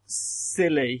bit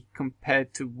silly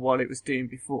compared to what it was doing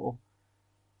before.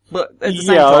 But at the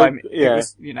same time, it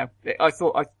was, I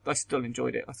thought I still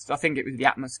enjoyed it. I think it was the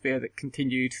atmosphere that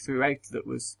continued throughout that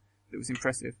was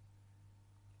impressive.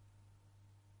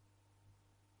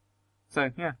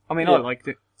 So, yeah. I mean, I liked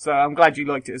it. So I'm glad you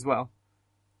liked it as well.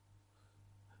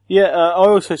 Yeah, I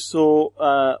also saw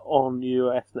on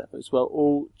US Netflix as well,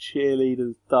 All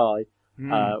Cheerleaders Die,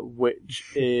 which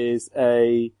is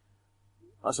I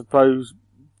suppose,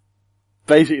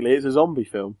 basically it's a zombie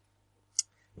film.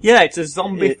 Yeah, it's a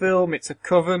zombie film, it's a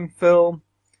coven film.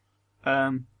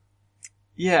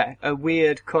 Yeah, a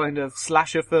weird kind of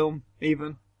slasher film,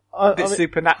 even. A bit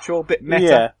supernatural, a bit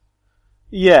meta.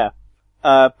 Yeah.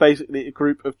 Basically a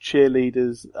group of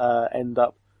cheerleaders end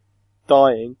up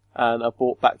dying and are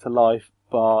brought back to life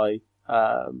by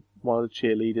one of the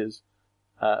cheerleaders'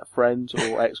 friends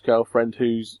or ex-girlfriend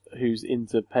who's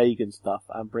into pagan stuff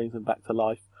and brings them back to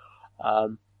life. I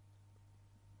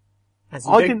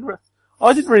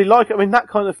didn't really like it. I mean, that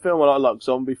kind of film, I like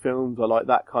zombie films, I like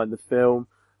that kind of film.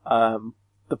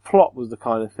 The plot was the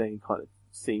kind of thing kind of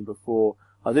seen before.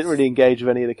 I didn't really engage with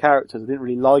any of the characters. I didn't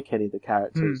really like any of the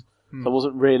characters. So I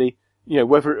wasn't really,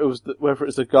 whether it was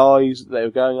the guys that they were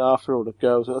going after or the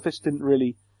girls, I just didn't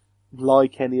really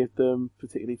like any of them,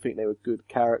 particularly think they were good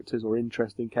characters or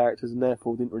interesting characters, and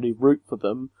therefore didn't really root for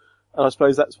them. And I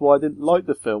suppose that's why I didn't like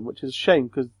the film, which is a shame,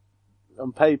 because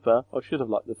on paper, I should have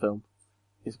liked the film.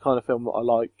 It's the kind of film that I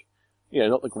like,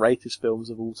 not the greatest films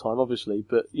of all time, obviously,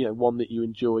 but, one that you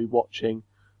enjoy watching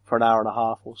for an hour and a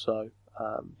half or so.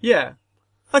 Yeah.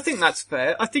 I think that's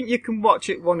fair. I think you can watch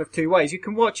it one of two ways. You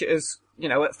can watch it as,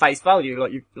 at face value,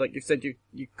 like you've said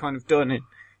you kind of done it,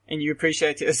 and you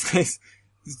appreciate it as this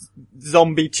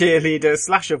zombie cheerleader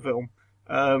slasher film.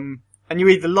 And you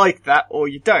either like that or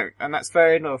you don't, and that's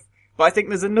fair enough. But I think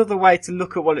there's another way to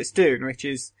look at what it's doing, which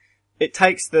is it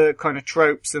takes the kind of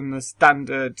tropes and the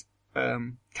standard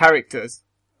characters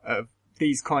of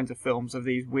these kinds of films, of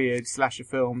these weird slasher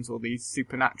films or these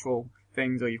supernatural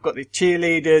things, or you've got the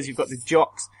cheerleaders, you've got the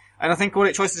jocks, and I think what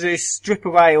it tries to do is strip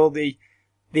away all the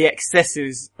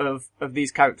excesses of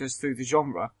these characters through the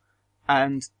genre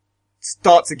and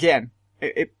starts again.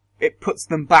 It puts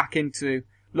them back into,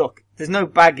 look, there's no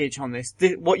baggage on this.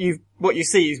 What you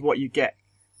see is what you get.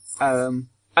 And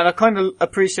I kind of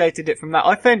appreciated it from that.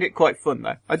 I found it quite fun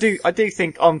though. I do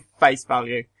think on face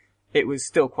value, it was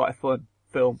still quite a fun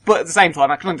film. But at the same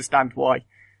time, I can understand why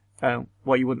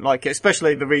you wouldn't like it,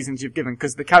 especially the reasons you've given,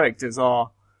 because the characters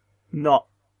are not,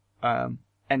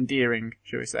 endearing,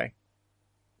 shall we say.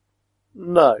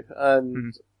 No,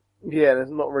 and yeah, there's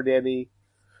not really any,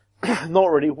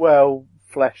 not really well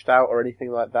fleshed out or anything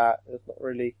like that. It's not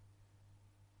really.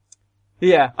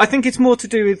 Yeah, I think it's more to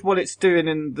do with what it's doing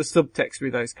in the subtext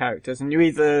with those characters, and you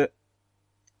either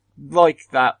like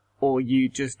that or you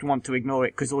just want to ignore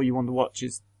it because all you want to watch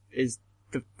is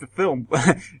the film.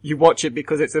 You watch it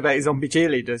because it's about zombie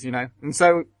cheerleaders, And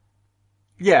so,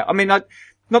 yeah, I mean, I'm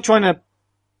not trying to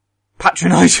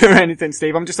patronise you or anything,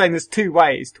 Steve. I'm just saying there's two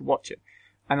ways to watch it.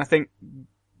 And I think,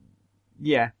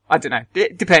 yeah, I don't know.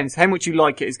 It depends. How much you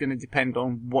like it is going to depend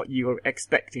on what you're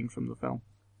expecting from the film.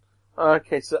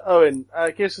 Okay, so Owen,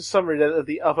 give us a summary then of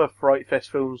the other Fright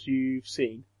Fest films you've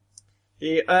seen.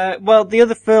 Yeah, well, the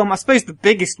other film, I suppose the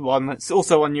biggest one that's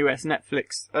also on US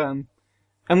Netflix, and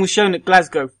was shown at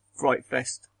Glasgow Fright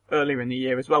Fest earlier in the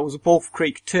year as well, was Wolf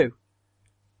Creek 2,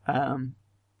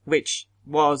 which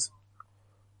was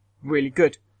really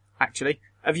good, actually.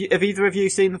 Have either of you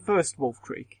seen the first Wolf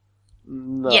Creek?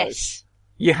 No. Yes.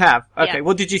 You have? Okay, Yeah.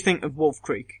 What did you think of Wolf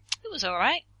Creek? It was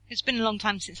alright. It's been a long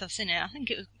time since I've seen it.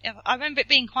 I remember it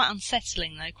being quite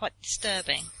unsettling though, quite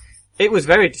disturbing. It was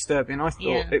very disturbing, I thought.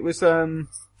 Yeah. It was,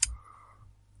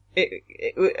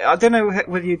 I don't know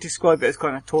whether you describe it as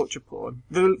kind of torture porn.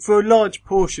 For a large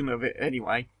portion of it,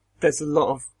 anyway, there's a lot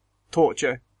of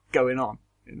torture going on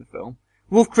in the film.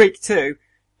 Wolf Creek 2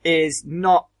 is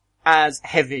not as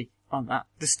heavy on that.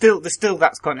 There's still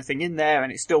that kind of thing in there,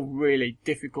 and it's still really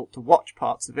difficult to watch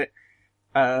parts of it.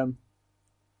 But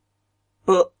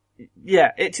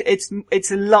yeah,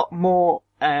 it's a lot more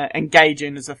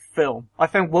engaging as a film. I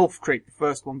found Wolf Creek, the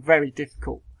first one, very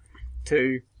difficult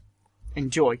to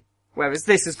enjoy, whereas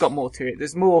this has got more to it.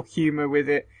 There's more humour with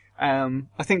it.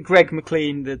 I think Greg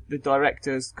McLean, the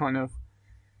director's kind of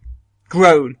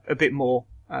grown a bit more,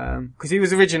 because he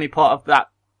was originally part of that,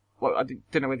 well, I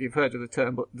don't know whether you've heard of the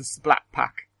term, but the Splat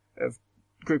Pack of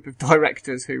group of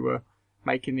directors who were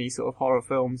making these sort of horror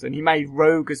films. And he made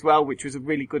Rogue as well, which was a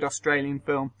really good Australian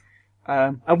film.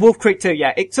 And Wolf Creek 2,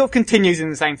 yeah, it sort of continues in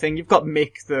the same thing. You've got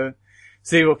Mick, the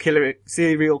serial killer,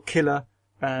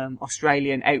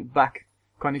 Australian outback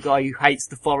kind of guy who hates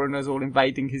the foreigners all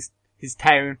invading his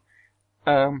town.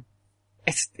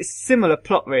 It's a similar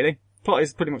plot, really. Plot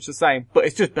is pretty much the same, but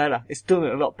it's just better. It's done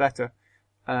it a lot better.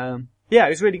 Yeah,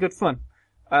 it was really good fun.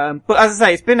 But as I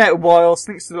say, it's been out a while. I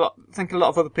think a lot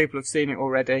of other people have seen it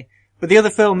already. But the other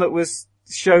film that was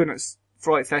shown at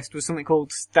Fright Fest was something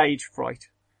called Stage Fright.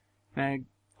 Now,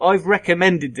 I've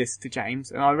recommended this to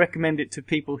James, and I recommend it to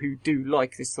people who do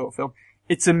like this sort of film.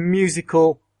 It's a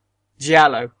musical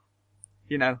giallo.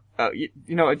 You know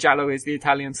what a giallo is, the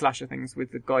Italian slasher things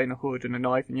with the guy in a hood and a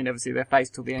knife, and you never see their face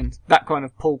till the end. That kind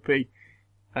of pulpy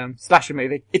slasher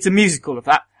movie. It's a musical of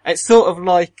that. It's sort of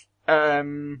like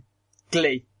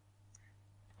Glee.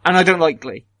 And I don't like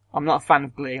Glee. I'm not a fan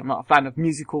of Glee. I'm not a fan of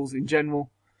musicals in general.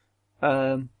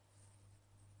 But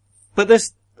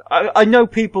I know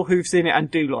people who've seen it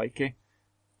and do like it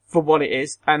for what it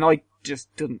is, and I just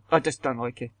don't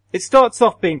like it. It starts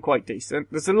off being quite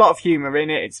decent. There's a lot of humour in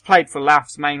it. It's played for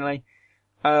laughs mainly.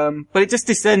 But it just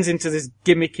descends into this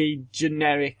gimmicky,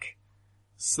 generic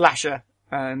slasher,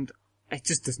 and it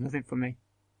just does nothing for me.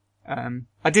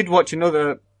 I did watch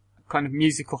another kind of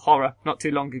musical horror not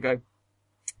too long ago,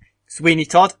 Sweeney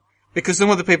Todd, because some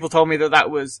other people told me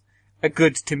that was a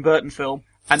good Tim Burton film,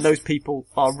 and those people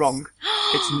are wrong.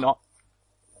 It's not.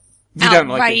 You don't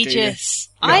like it, do you? Outrageous.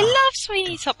 I love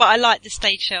Sweeney Todd, but I like the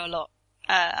stage show a lot.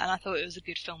 And I thought it was a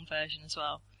good film version as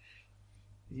well.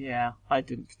 Yeah, I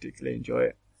didn't particularly enjoy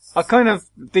it.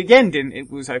 The ending, it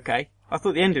was okay. I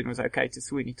thought the ending was okay to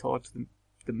Sweeney Todd,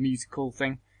 the musical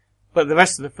thing. But the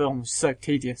rest of the film was so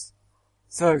tedious.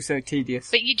 So tedious.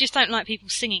 But you just don't like people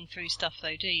singing through stuff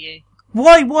though, do you?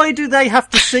 Why do they have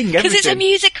to sing everything? Because it's a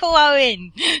musical,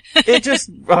 Owen! It just,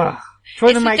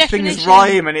 trying to make things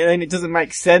rhyme and then it doesn't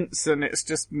make sense, and it's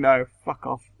just, no, fuck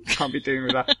off. Can't be doing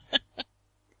with that.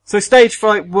 So Stage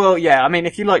Fright, well, yeah, I mean,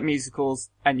 if you like musicals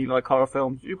and you like horror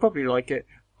films, you probably like it.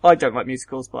 I don't like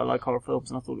musicals, but I like horror films,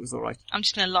 and I thought it was alright. I'm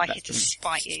just gonna like it to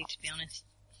spite you, to be honest.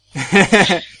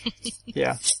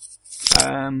 Yeah.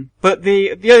 But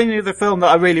the only other film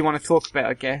that I really want to talk about,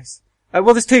 I guess,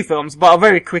 well, there's two films, but I'll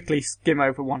very quickly skim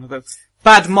over one of them.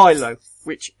 Bad Milo,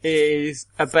 which is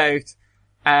about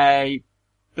a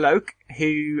bloke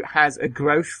who has a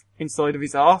growth inside of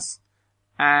his arse,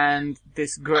 and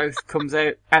this growth comes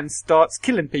out and starts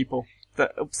killing people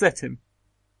that upset him.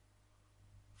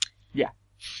 Yeah.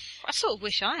 I sort of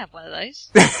wish I had one of those.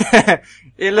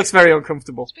 It looks very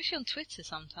uncomfortable. Especially on Twitter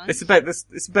sometimes. It's about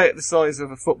the size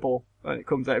of a football when it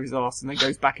comes out of his arse and then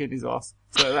goes back in his arse.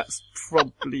 So that's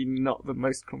probably not the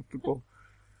most comfortable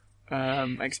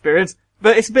experience.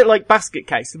 But it's a bit like Basket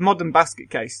Case, a modern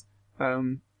Basket Case.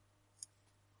 So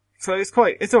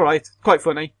it's alright, quite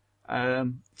funny.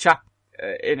 Chap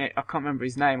in it, I can't remember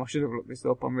his name, I should have looked this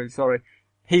up, I'm really sorry.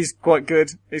 He's quite good,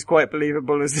 he's quite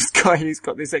believable as this guy who's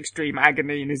got this extreme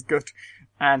agony in his gut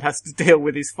and has to deal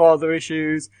with his father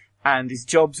issues, and his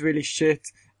job's really shit,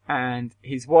 and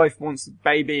his wife wants a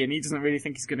baby and he doesn't really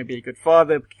think he's going to be a good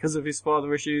father because of his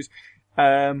father issues.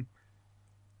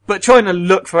 But trying to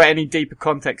look for any deeper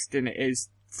context in it is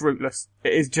fruitless.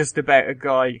 It is just about a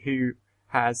guy who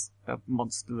has a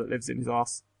monster that lives in his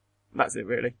arse. That's it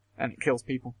really. And it kills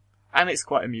people. And it's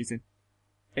quite amusing.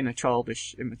 In a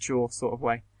childish, immature sort of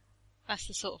way. That's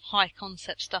the sort of high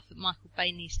concept stuff that Michael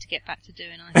Bay needs to get back to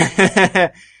doing, I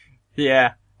think.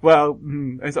 Yeah. Well,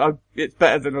 it's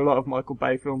better than a lot of Michael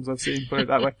Bay films I've seen, put it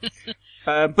that way.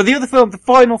 But the other film, the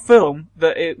final film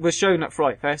that it was shown at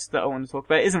Fright Fest that I want to talk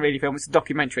about, isn't really a film, it's a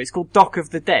documentary. It's called Doc of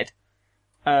the Dead.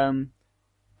 And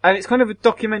it's kind of a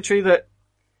documentary that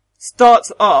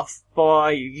starts off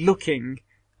by looking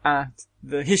at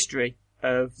the history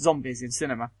of zombies in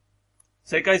cinema.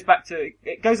 So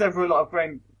it goes over a lot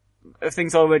of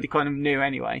things I already kind of knew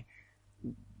anyway.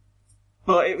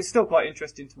 But it was still quite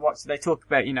interesting to watch. So they talk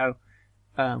about,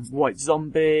 White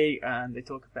Zombie, and they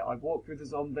talk about I Walked with a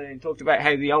Zombie, and talked about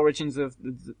how the origins of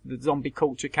the zombie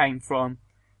culture came from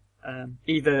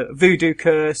either voodoo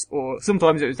curse, or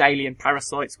sometimes it was alien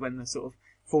parasites when the sort of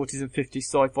 40s and 50s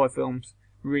sci-fi films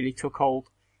really took hold.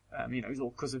 It was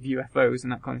all because of UFOs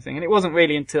and that kind of thing. And it wasn't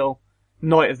really until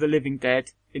Night of the Living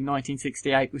Dead in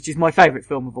 1968, which is my favourite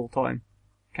film of all time,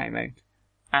 came out,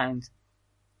 and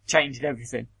changed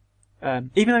everything.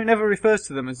 Even though it never refers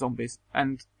to them as zombies.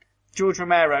 And George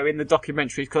Romero in the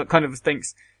documentary kind of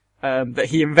thinks that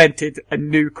he invented a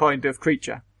new kind of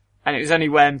creature. And it was only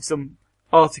when some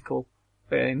article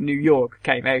in New York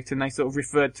came out and they sort of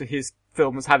referred to his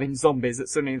film as having zombies that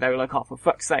suddenly they were like, oh, for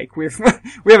fuck's sake, we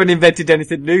haven't invented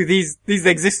anything new. These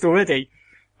exist already.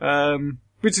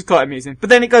 Which is quite amusing. But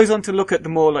then it goes on to look at the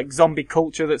more like zombie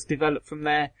culture that's developed from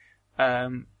there. How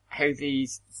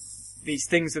these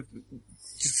things have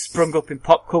just sprung up in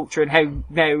pop culture, and how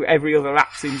now every other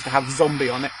app seems to have zombie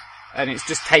on it, and it's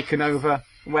just taken over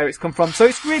where it's come from. So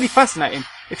it's really fascinating.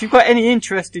 If you've got any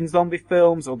interest in zombie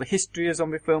films, or the history of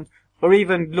zombie films, or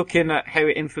even looking at how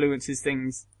it influences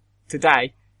things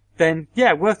today, then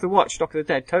yeah, worth a watch, Dock of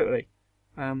the Dead, totally.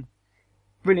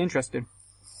 Really interesting.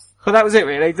 So that was it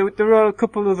really. There are a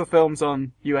couple other films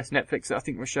on US Netflix that I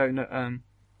think were shown at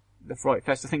the Fright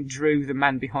Fest. I think Drew, the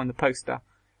man behind the poster,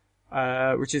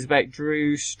 which is about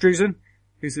Drew Struzan,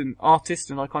 who's an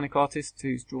iconic artist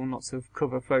who's drawn lots of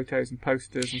cover photos and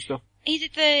posters and stuff. He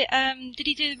did did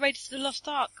he do the Raiders of the Lost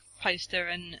Ark poster,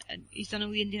 and he's done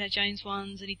all the Indiana Jones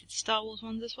ones, and he did the Star Wars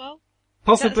ones as well?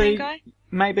 Possibly, is that the same guy?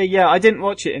 Maybe, yeah. I didn't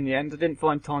watch it in the end. I didn't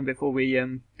find time before we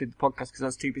did the podcast because I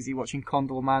was too busy watching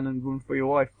Condor Man and Run for Your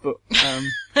Wife. But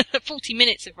 40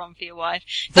 minutes of Run for Your Wife.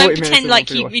 Don't pretend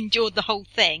like you endured the whole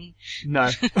thing.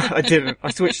 No, I didn't. I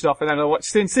switched off and then I watched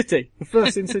Sin City, the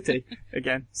first Sin City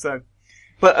again. So,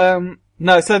 but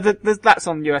no. So that's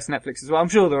on US Netflix as well. I'm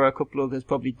sure there are a couple others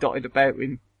probably dotted about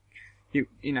in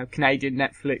Canadian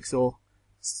Netflix, or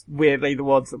weirdly the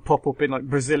ones that pop up in like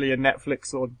Brazilian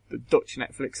Netflix or the Dutch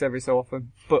Netflix every so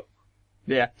often. But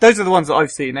yeah, those are the ones that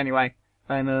I've seen anyway.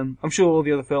 And I'm sure all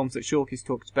the other films that Shorky's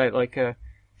talked about, like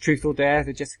Truth or Dare,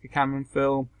 the Jessica Cameron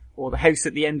film, or The House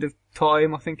at the End of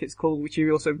Time, I think it's called, which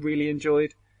you also really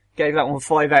enjoyed. Gave that one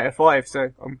 5 out of 5, so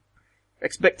I'm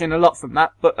expecting a lot from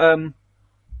that. But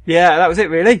yeah, that was it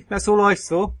really. That's all I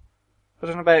saw. I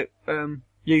don't know about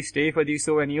you, Steve, whether you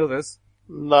saw any others.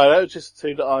 No, that was just the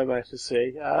two that I managed to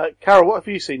see. Carol, what have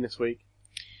you seen this week?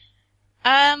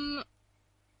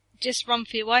 Just Run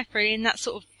for Your Wife, really, and that's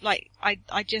sort of like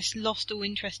I just lost all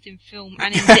interest in film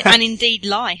and indeed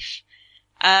life.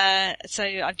 So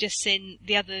I've just seen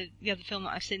the other film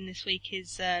that I've seen this week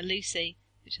is Lucy,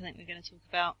 which I think we're going to talk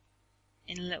about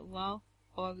in a little while.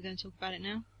 Or are we going to talk about it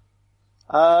now?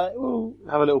 We'll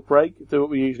have a little break, do what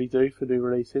we usually do for new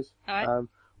releases. All right.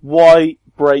 Why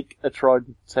break a tried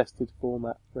and tested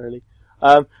format, really?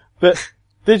 But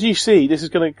did you see, this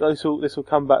will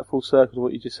come back full circle to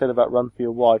what you just said about Run for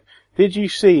Your Wife. Did you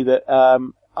see that,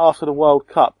 after the World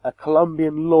Cup, a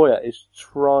Colombian lawyer is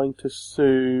trying to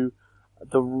sue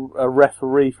a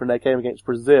referee from their game against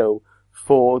Brazil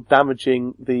for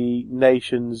damaging the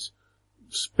nation's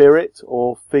spirit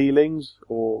or feelings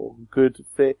or good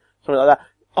fit, something like that?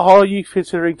 Are you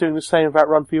considering doing the same about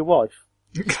Run for Your Wife?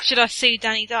 Should I sue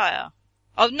Danny Dyer?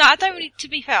 Oh, no, I don't really, to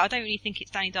be fair, I don't really think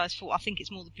it's Danny Dyer's fault. I think it's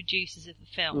more the producers of the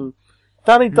film.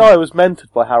 Danny Dyer was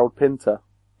mentored by Harold Pinter.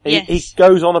 He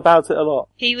goes on about it a lot.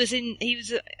 He was on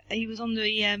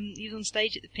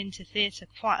stage at the Pinter Theatre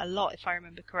quite a lot, if I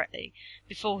remember correctly,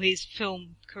 before his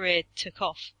film career took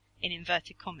off, in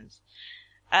inverted commas.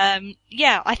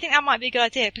 Yeah, I think that might be a good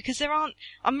idea, because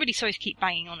I'm really sorry to keep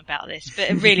banging on about this,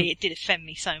 but really it did offend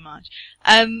me so much.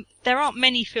 There aren't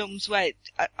many films where,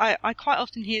 I quite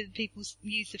often hear people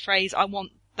use the phrase, I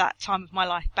want that time of my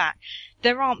life back.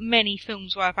 There aren't many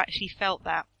films where I've actually felt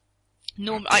that.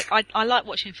 I like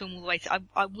watching a film all the way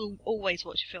I will always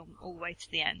watch a film all the way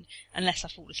to the end, unless I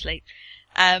fall asleep.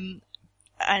 And,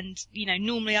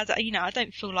 normally I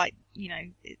don't feel like,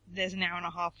 there's an hour and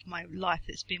a half of my life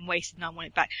that's been wasted and I want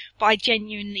it back. But I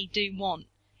genuinely do want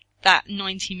that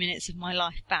 90 minutes of my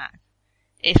life back.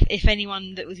 If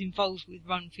anyone that was involved with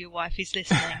Run for Your Wife is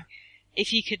listening,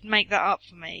 if you could make that up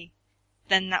for me,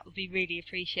 then that would be really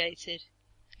appreciated.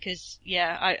 Because,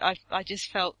 yeah, I just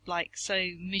felt like so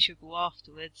miserable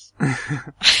afterwards.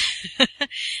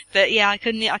 But yeah, I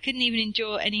couldn't even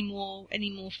enjoy any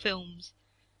more films.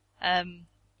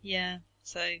 Yeah,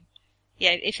 so,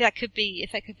 yeah, if that could be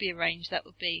arranged, that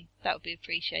would be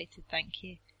appreciated. Thank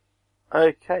you.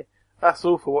 Okay. That's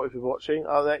all for what we've been watching.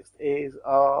 Our next is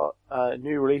our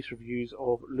new release reviews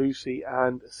of Lucy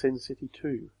and Sin City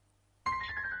 2.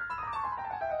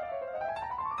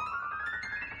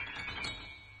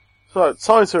 So,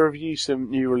 time to review some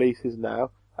new releases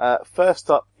now. First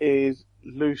up is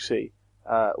Lucy,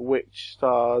 which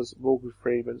stars Morgan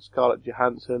Freeman, Scarlett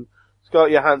Johansson.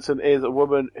 Scarlett Johansson is a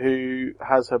woman who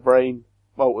has her brain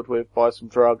altered with by some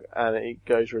drug, and it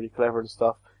goes really clever and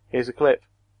stuff. Here's a clip.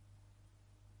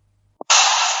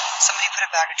 Somebody put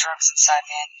a bag of drugs inside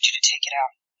me. I need you to take it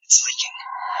out. It's leaking.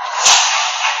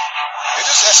 It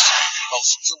is estimated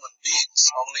most human beings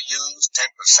only use 10%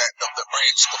 of their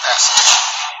brain's capacity.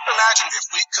 Imagine if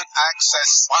we could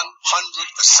access 100%.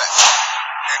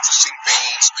 Interesting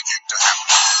things begin to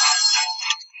happen.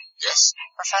 Yes?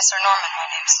 Professor Norman, my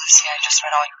name's Lucy. I just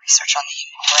read all your research on the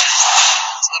human brain.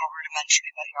 It's a little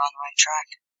rudimentary, but you're on the right track.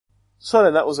 So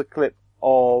then, that was a clip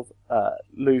of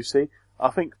Lucy. I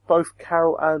think both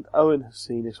Carol and Owen have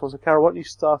seen this one. So Carol, why don't you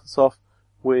start us off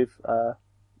with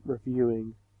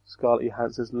reviewing Scarlett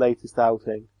Johansson's latest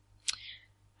outing?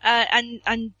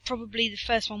 And probably the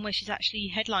first one where she's actually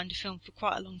headlined a film for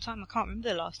quite a long time. I can't remember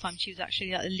the last time she was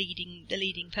actually like the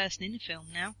leading person in the film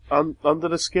now. Under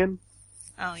the Skin?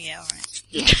 Oh yeah, alright.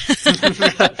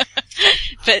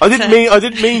 I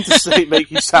didn't mean to make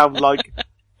you sound like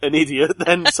an idiot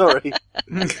then, sorry.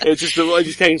 It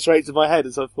just came straight to my head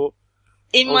as I thought.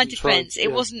 In my defence,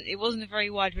 it wasn't a very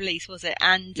wide release, was it?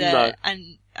 And no.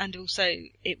 and also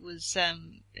it was a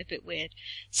bit weird.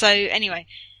 So anyway,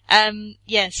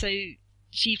 so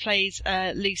she plays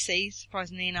Lucy,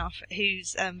 surprisingly enough,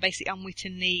 who's basically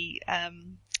unwittingly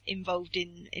involved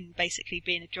in basically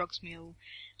being a drugs mule.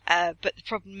 But the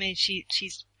problem is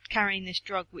she's carrying this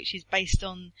drug which is based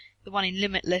on the one in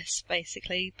Limitless,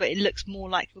 basically, but it looks more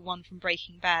like the one from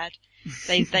Breaking Bad.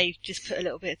 They've just put a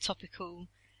little bit of topical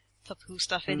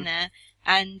stuff in there,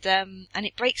 and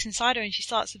it breaks inside her, and she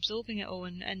starts absorbing it all,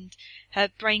 and her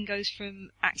brain goes from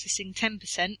accessing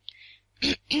 10%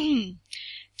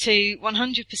 to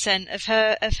 100% of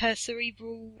her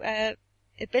cerebral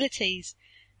abilities,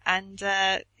 and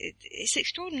it's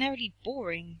extraordinarily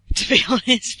boring, to be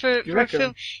honest, for a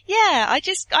film. Yeah, I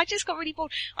just got really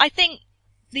bored. I think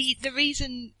the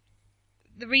reason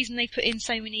they put in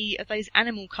so many of those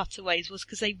animal cutaways was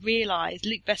because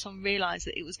Luc Besson realised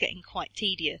that it was getting quite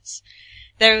tedious.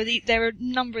 There are a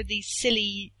number of these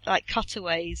silly, like,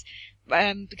 cutaways,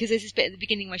 because there's this bit at the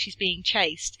beginning where she's being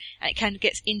chased, and it kind of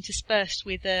gets interspersed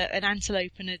with an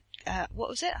antelope and what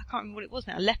was it? I can't remember what it was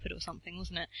now. A leopard or something,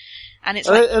 wasn't it? And it's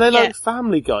like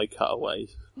Family Guy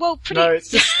cutaways. Well, No, it's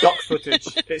just stock footage.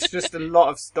 It's just a lot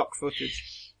of stock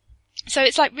footage. So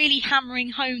it's like really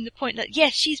hammering home the point that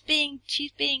yes, she's being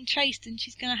chased and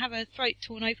she's going to have her throat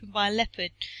torn open by a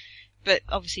leopard, but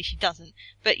obviously she doesn't.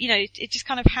 But you know, it just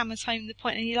kind of hammers home the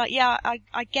point, and you're like, yeah,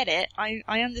 I get it. I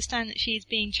understand that she is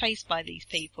being chased by these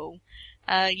people.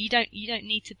 You don't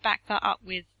need to back that up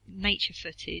with nature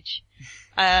footage.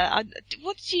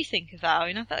 What did you think of that? I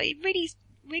mean, I thought it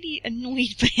really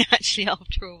annoyed me actually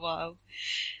after a while.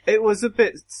 It was a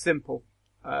bit simple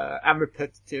and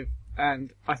repetitive.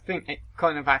 And I think it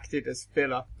kind of acted as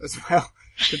filler as well,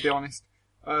 to be honest.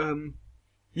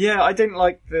 Yeah, I didn't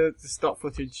like the stock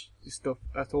footage stuff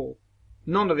at all.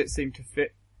 None of it seemed to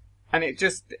fit. And it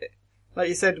just, like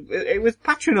you said, it was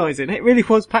patronising. It really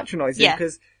was patronising,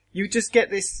 because you just get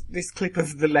this clip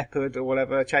of the leopard or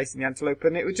whatever chasing the antelope,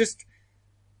 and it would just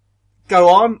go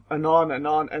on and on and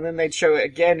on, and then they'd show it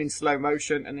again in slow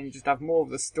motion, and then you just have more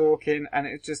of the stalking, and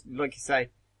it was just, like you say,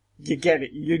 you get it.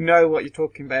 You know what you're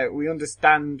talking about. We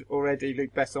understand already,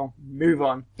 Luc Besson. Move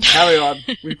on. Carry on.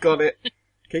 We've got it.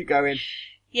 Keep going.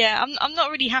 Yeah, I'm not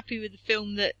really happy with the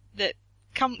film that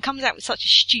comes out with such a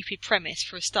stupid premise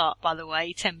for a start, by the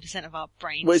way. 10% of our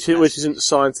brains. Which isn't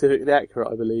scientifically accurate,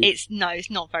 I believe. It's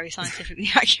not very scientifically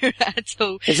accurate at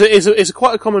all. It's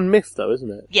quite a common myth, though,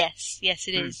 isn't it? Yes,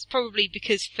 it is. Probably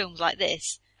because films like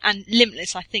this, and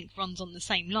Limitless, I think, runs on the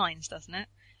same lines, doesn't it?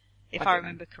 If I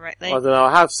remember correctly. I don't know,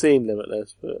 I have seen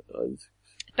Limitless, but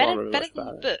better than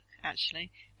the book,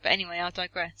 actually. But anyway, I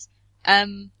digress.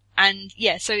 And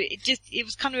yeah, so it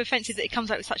was kind of offensive that it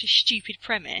comes out with such a stupid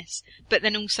premise, but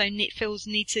then also feels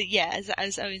need to,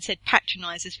 as Owen said,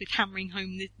 patronise us with hammering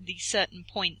home these certain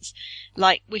points.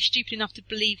 Like, we're stupid enough to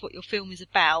believe what your film is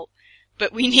about,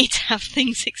 but we need to have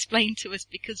things explained to us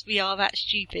because we are that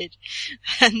stupid.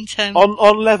 And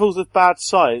on levels of bad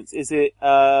science, is it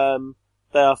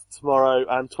Day After Tomorrow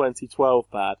and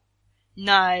 2012 bad?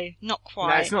 No, not quite.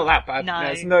 No, it's not that bad. No.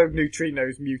 There's no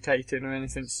neutrinos mutating or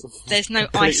anything. There's no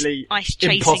ice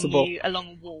chasing you along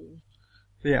a wall.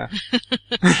 Yeah.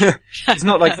 It's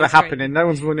not like they're happening. No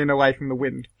one's running away from the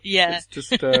wind. Yeah. It's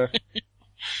just,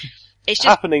 it's just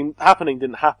happening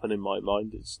didn't happen in my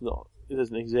mind. It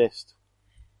doesn't exist.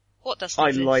 What doesn't I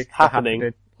exist? like the Happening.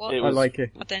 happening. What? I like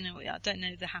it. I don't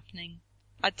know the happening.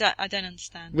 I don't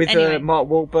understand. With anyway, Mark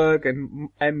Wahlberg and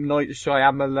M. Night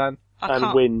Shyamalan.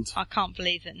 and wind. I can't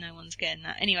believe that no one's getting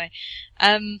that. Anyway,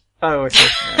 Oh, I see.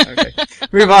 Yeah, okay.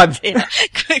 Move on. yeah,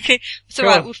 quickly. It's Go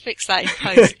alright, on. we'll fix that in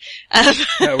post.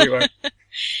 No, we won't.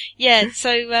 Yeah,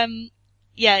 so,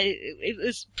 yeah, it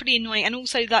was pretty annoying. And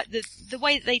also, like, the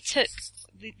way that they took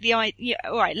yeah,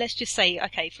 alright, let's just say,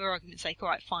 okay, for argument's sake,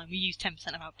 alright, fine, we use 10%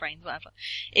 of our brains, whatever.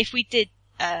 If we did,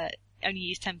 only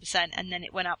use 10% and then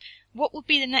it went up, what would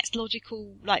be the next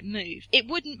logical, like, move? It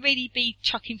wouldn't really be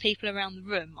chucking people around the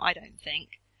room, I don't think.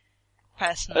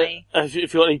 Personally.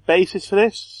 If you got any basis for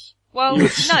this? Well, no,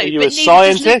 but you a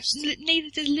scientist? neither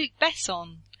does Luke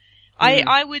Besson. Hmm.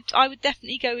 I would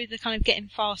definitely go with the kind of getting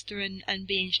faster and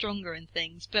being stronger and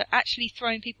things, but actually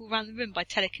throwing people around the room by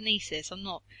telekinesis, I'm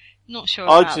not sure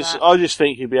about that. I just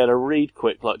think you'd be able to read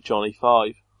quick like Johnny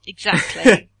Five.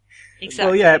 Exactly. Exactly.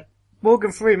 Well, yeah,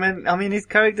 Morgan Freeman, I mean, his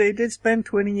character, he did spend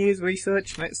 20 years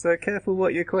researching it, so careful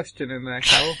what you're questioning there,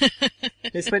 Carol.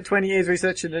 He spent 20 years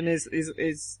researching, and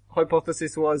his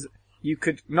hypothesis was you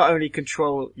could not only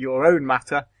control your own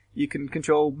matter, you can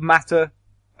control matter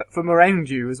from around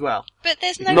you as well. But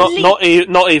there's no Not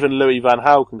even Louis Van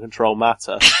Gaal can control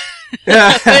matter.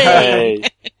 Hey.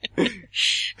 Hey.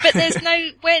 But there's no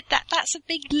that's a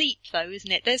big leap though,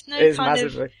 isn't it? There's no It is kind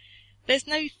massively. of there's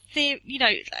no theory, you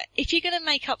know, if you're going to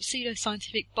make up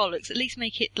pseudoscientific bollocks, at least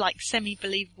make it like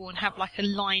semi-believable and have like a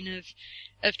line of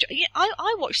yeah,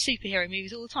 I watch superhero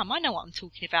movies all the time. I know what I'm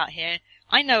talking about here.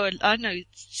 I know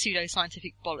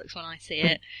pseudoscientific bollocks when I see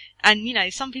it. And you know,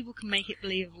 some people can make it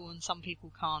believable and some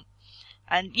people can't.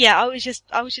 And yeah, I was just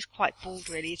quite bored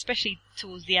really, especially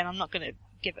towards the end. I'm not going to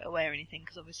give it away or anything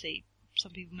because obviously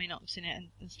some people may not have seen it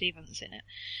and Steve hasn't seen it.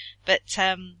 But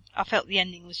I felt the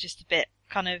ending was just a bit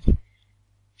kind of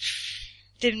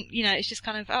didn't, you know, it's just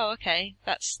kind of, oh, okay,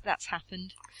 that's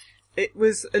happened. It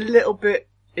was a little bit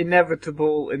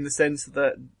inevitable in the sense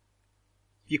that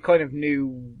you kind of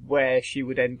knew where she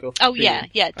would end up. Oh, being, yeah,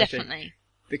 I think. definitely.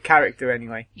 The character,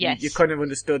 anyway. Yes. You kind of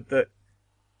understood that.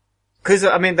 Because,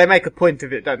 I mean, they make a point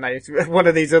of it, don't they? It's one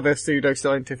of these other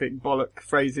pseudo-scientific bollock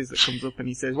phrases that comes up, and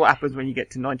he says, what happens when you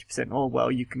get to 90%? Oh, well,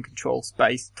 you can control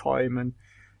space, time, and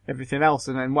everything else.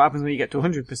 And then what happens when you get to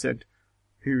 100%?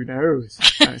 Who knows?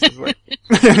 And it's just like,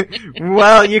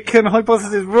 well, you can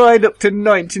hypothesis right up to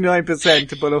 99%,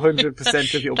 but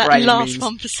 100% of your that brain last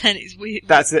means 1% is weird.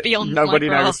 that's it. Beyond Nobody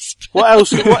my knows. grasp.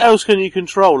 What else can you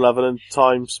control other than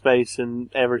time, space,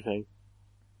 and everything?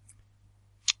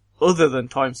 Other than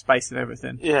time, space, and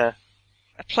everything. Yeah.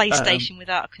 A PlayStation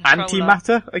without a controller.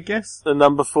 Antimatter, I guess. The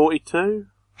number 42?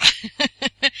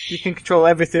 You can control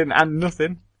everything and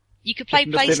nothing. You could play If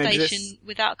nothing PlayStation exists.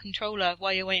 without a controller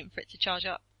while you're waiting for it to charge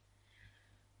up.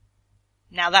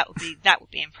 Now that would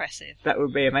be impressive. That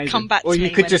would be amazing. Come back or to you me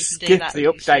could when just you can do skip that, the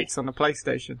Lucy. updates on the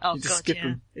PlayStation. Oh, you just God, skip yeah.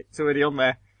 them. It's already on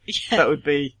there. Yeah. That would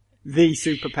be the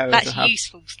superpower to That's have.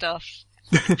 useful stuff.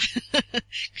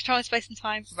 Controlling space and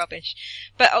time, rubbish.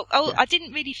 But I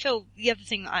didn't really feel the other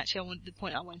thing that the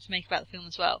point I wanted to make about the film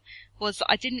as well was that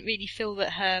I didn't really feel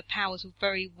that her powers were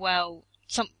very well.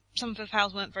 Some of her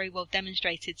powers weren't very well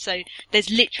demonstrated. So there's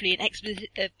literally an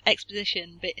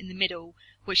exposition bit in the middle,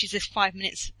 which is just 5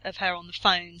 minutes of her on the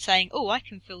phone saying, "Oh, I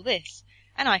can feel this,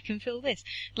 and I can feel this."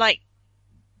 Like,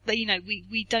 you know,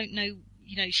 we don't know.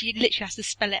 You know, she literally has to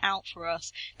spell it out for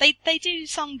us. They do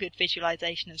some good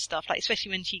visualization of stuff, like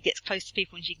especially when she gets close to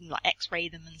people and she can like X-ray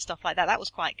them and stuff like that. That was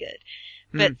quite good.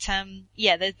 But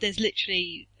yeah, there's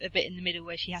literally a bit in the middle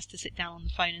where she has to sit down on the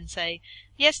phone and say,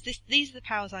 "Yes, these are the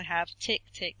powers I have." Tick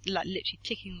tick, like literally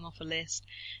ticking them off a list.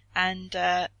 And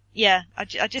yeah, I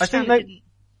just think found it didn't.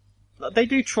 They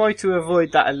do try to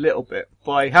avoid that a little bit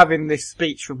by having this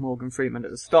speech from Morgan Freeman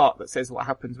at the start that says what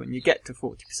happens when you get to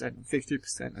 40% and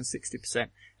 50% and 60%.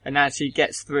 And as she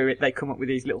gets through it, they come up with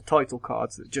these little title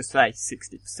cards that just say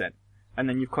 60%. And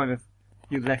then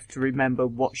you're left to remember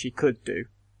what she could do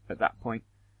at that point.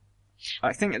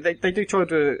 I think they do try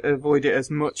to avoid it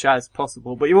as much as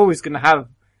possible, but you're always going to have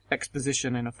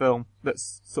exposition in a film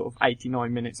that's sort of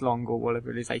 89 minutes long or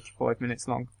whatever it is, 85 minutes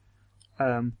long.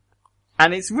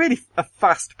 And it's really a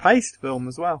fast-paced film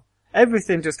as well.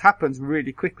 Everything just happens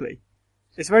really quickly.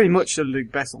 It's very much a Luc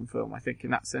Besson film, I think,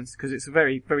 in that sense, because it's a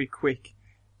very, very quick,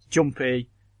 jumpy,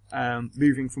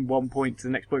 moving from one point to the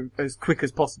next point as quick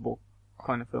as possible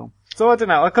kind of film. So I don't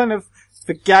know, I kind of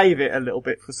forgave it a little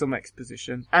bit for some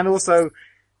exposition, and also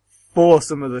for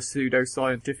some of the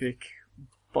pseudo-scientific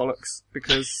bollocks,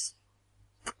 because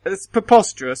it's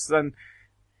preposterous, and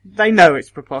they know it's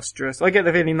preposterous. I get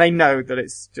the feeling they know that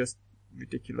it's just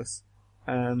ridiculous.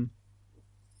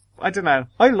 I don't know.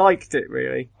 I liked it,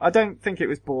 really. I don't think it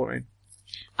was boring.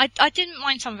 I didn't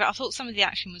mind some of it. I thought some of the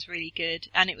action was really good,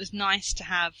 and it was nice to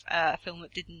have a film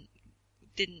that didn't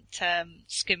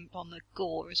skimp on the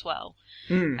gore as well.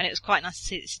 And it was quite nice to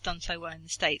see this done so well in the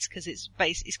States, because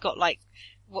it's got like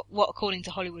what according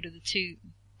to Hollywood are the two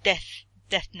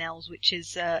death knells, which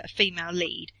is a female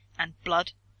lead and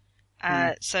blood.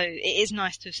 So it is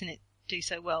nice to have seen it do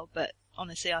so well, but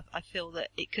honestly, I feel that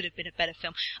it could have been a better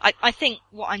film. I think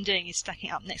what I'm doing is stacking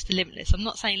it up next to Limitless. I'm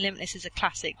not saying Limitless is a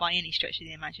classic by any stretch of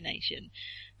the imagination,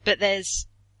 but there's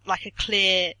a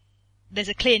clear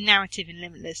narrative in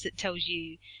Limitless that tells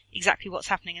you exactly what's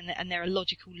happening, and there are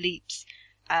logical leaps,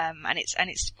 and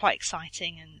it's quite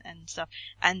exciting and stuff.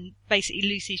 And basically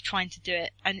Lucy's trying to do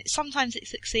it, and sometimes it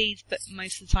succeeds, but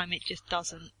most of the time it just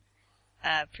doesn't,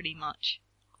 pretty much.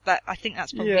 But I think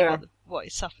that's probably what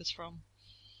it suffers from.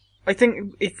 I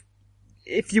think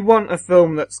if you want a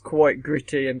film that's quite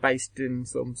gritty and based in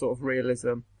some sort of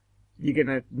realism, you're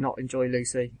gonna not enjoy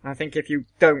Lucy. I think if you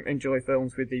don't enjoy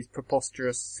films with these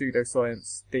preposterous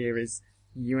pseudoscience theories,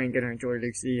 you ain't gonna enjoy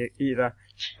Lucy either.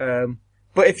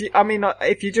 But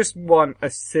if you just want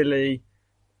a silly,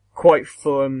 quite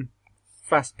fun,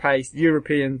 fast-paced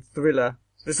European thriller,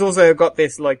 it's also got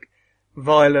this like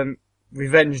violent,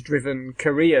 revenge-driven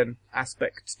Korean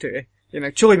aspect to it. You know,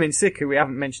 Choi Min-sik, who we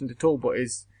haven't mentioned at all, but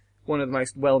is one of the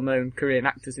most well-known Korean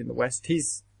actors in the West.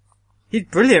 He's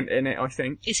brilliant in it, I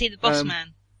think. Is he the boss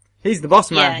man? He's the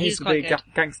boss man. Yeah, he's the big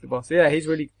gangster boss. Yeah, he's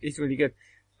really good.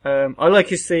 I like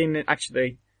his scene,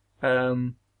 actually.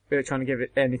 We're trying to give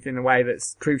it anything away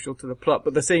that's crucial to the plot,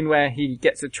 but the scene where he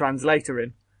gets a translator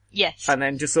in. Yes. And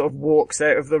then just sort of walks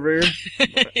out of the room.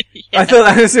 I thought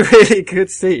that was a really good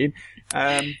scene.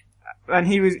 And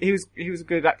he was a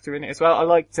good actor in it as well. I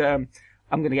liked, I'm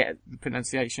gonna get the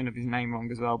pronunciation of his name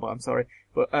wrong as well, but I'm sorry.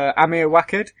 But, Amir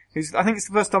Wakad, I think it's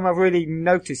the first time I've really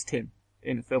noticed him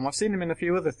in a film. I've seen him in a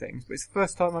few other things, but it's the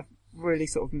first time I've really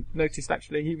sort of noticed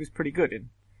actually he was pretty good in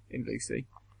Lucy.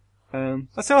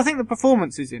 So I think the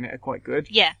performances in it are quite good.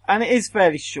 Yeah. And it is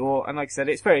fairly short, and like I said,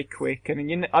 it's very quick,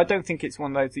 and I don't think it's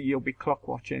one of those that you'll be clock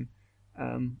watching,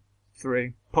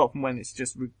 through, apart from when it's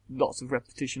just lots of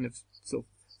repetition of sort of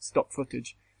stock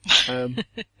footage. Other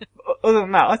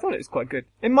than that, I thought it was quite good.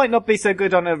 It might not be so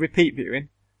good on a repeat viewing.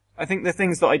 I think the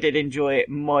things that I did enjoy it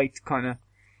might kind of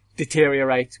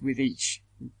deteriorate with each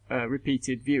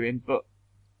repeated viewing, but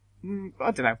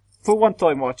I don't know. For one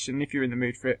time watch, and if you're in the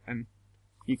mood for it, and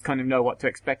you kind of know what to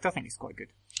expect, I think it's quite good.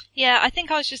 Yeah, I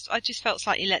think I just felt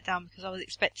slightly let down because I was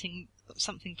expecting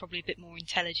something probably a bit more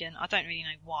intelligent. I don't really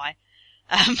know why.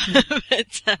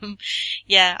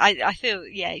 Yeah, I feel,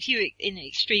 if you were in an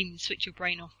extreme switch your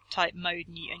brain off type mode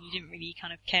and you didn't really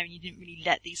kind of care and you didn't really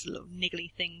let these little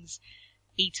niggly things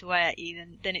eat away at you,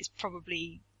 then it's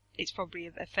probably a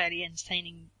fairly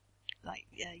entertaining,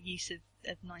 use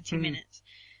of 90 minutes.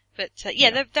 But,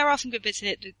 there are some good bits in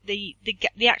it.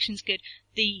 The action's good.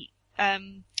 The,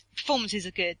 performances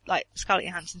are good. Like, Scarlett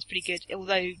Johansson's pretty good,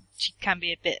 although she can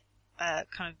be a bit,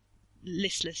 kind of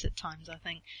listless at times, I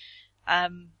think.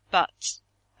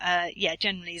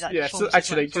 Generally, so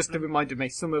actually, just reminded me,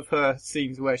 some of her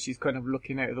scenes where she's kind of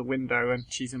looking out of the window and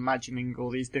she's imagining all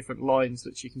these different lines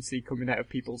that she can see coming out of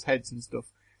people's heads and stuff,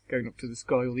 going up to the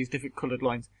sky, all these different coloured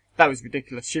lines. That was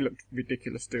ridiculous. She looked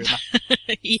ridiculous doing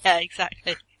that. Yeah,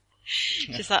 exactly.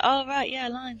 Just like, oh right, yeah,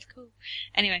 lines, cool.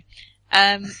 Anyway,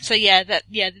 the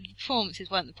performances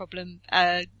weren't the problem,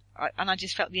 and I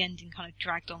just felt the ending kind of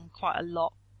dragged on quite a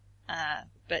lot.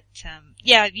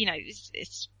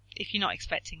 It's if you're not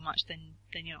expecting much, then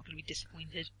you're not going to be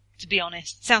disappointed. To be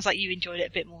honest, sounds like you enjoyed it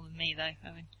a bit more than me, though.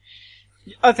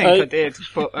 I think I did,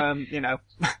 but that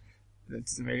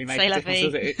doesn't really make a difference,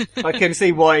 does it? I can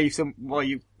see why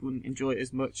you wouldn't enjoy it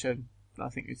as much, and I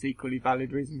think it's equally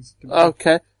valid reasons.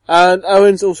 Okay, and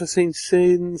Owen's also seen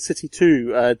Sin City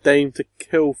 2, Dame to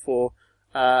Kill For.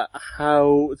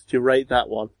 How did you rate that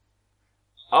one?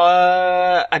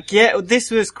 Again, this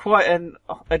was quite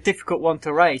a difficult one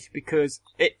to rate because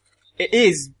it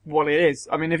is what it is.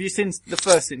 I mean, have you seen the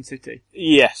first Sin City?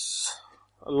 Yes.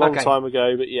 A long time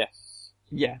ago, but yes.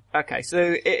 Yeah, okay. So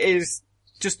it is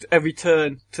just a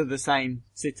return to the same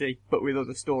city, but with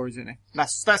other stories in it.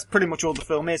 That's pretty much all the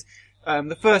film is.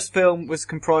 The first film was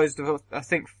comprised of, I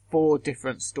think, 4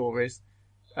 different stories,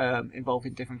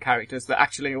 involving different characters that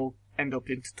actually all end up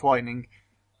intertwining.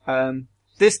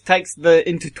 This takes the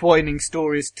intertwining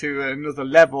stories to another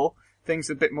level. Things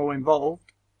are a bit more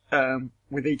involved,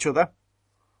 with each other.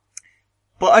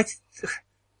 But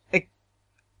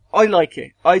I like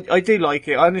it. I do like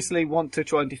it. I honestly want to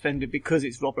try and defend it because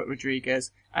it's Robert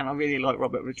Rodriguez, and I really like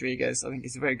Robert Rodriguez. I think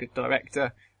he's a very good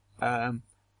director.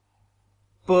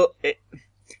 But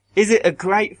is it a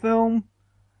great film?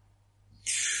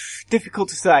 Difficult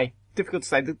to say.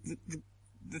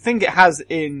 The thing it has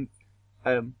in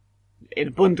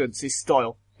abundance is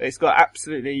style. It's got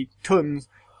absolutely tons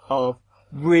of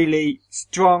really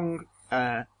strong,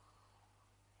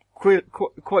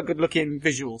 quite good looking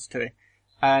visuals to it.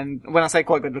 And when I say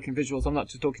quite good looking visuals, I'm not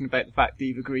just talking about the fact that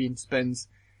Eva Green spends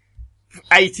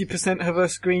 80% of her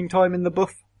screen time in the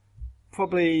buff.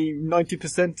 Probably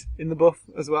 90% in the buff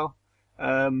as well.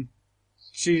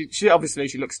 She obviously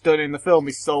looks stunning. The film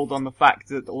is sold on the fact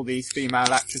that all these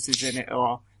female actresses in it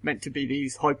are meant to be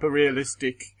these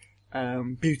hyper-realistic,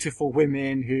 beautiful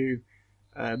women who,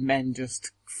 men just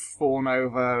fawn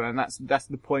over, and that's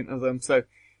the point of them. So,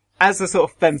 as a sort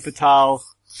of femme fatale,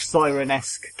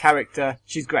 siren-esque character,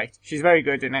 she's great. She's very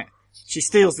good in it. She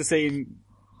steals the scene,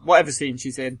 whatever scene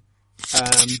she's in,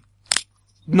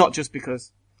 not just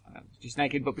because she's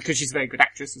naked, but because she's a very good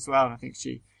actress as well, and I think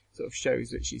she sort of shows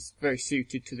that she's very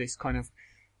suited to this kind of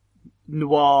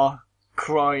noir,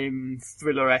 crime,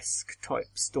 thriller-esque type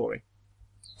story.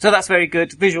 So that's very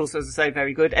good. Visuals, as I say,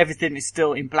 very good. Everything is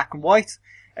still in black and white,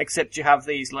 except you have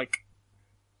these,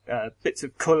 bits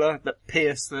of colour that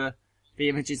pierce the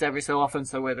images every so often,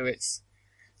 so whether it's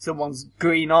someone's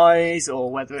green eyes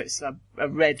or whether it's a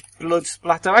red blood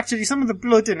splatter. Actually, some of the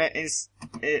blood in it is,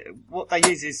 what they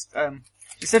use is,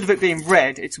 instead of it being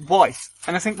red, it's white.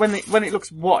 And I think when it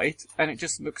looks white, and it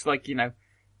just looks like,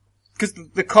 because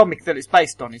the comic that it's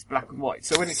based on is black and white,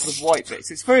 so when it's the white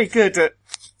bits, it's very good at,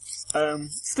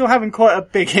 still having quite a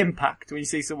big impact when you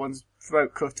see someone's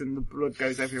throat cut and the blood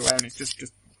goes everywhere and it's just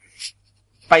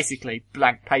basically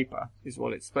blank paper is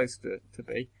what it's supposed to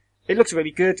be. It looks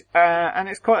really good, and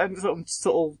it's quite a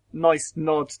sort of nice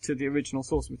nod to the original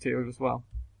source material as well.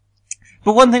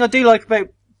 But one thing I do like about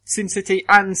Sin City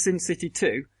and Sin City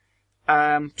 2,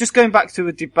 just going back to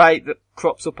a debate that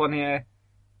crops up on here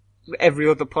every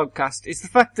other podcast, is the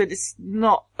fact that it's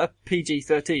not a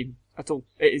PG-13 at all.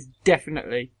 It is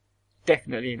definitely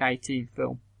an 18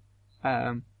 film.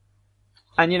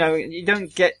 And you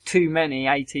don't get too many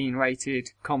 18 rated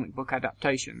comic book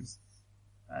adaptations.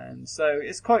 And so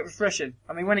it's quite refreshing.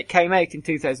 I mean, when it came out in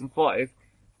 2005,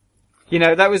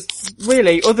 that was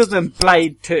really, other than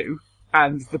Blade 2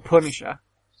 and The Punisher,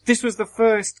 this was the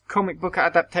first comic book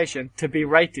adaptation to be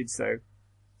rated so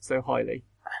highly.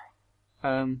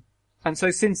 And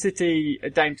so Sin City, A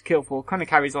Dame to Kill For kind of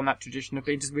carries on that tradition of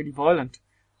being just really violent.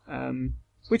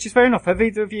 Which is fair enough. Have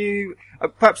either of you,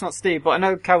 perhaps not Steve, but I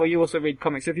know, Carol, you also read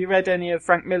comics. Have you read any of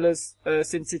Frank Miller's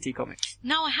Sin City comics?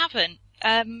 No, I haven't.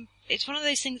 It's one of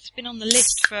those things that's been on the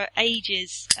list for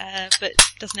ages, but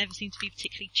doesn't ever seem to be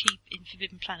particularly cheap in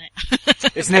Forbidden Planet.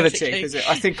 It's never cheap, is it?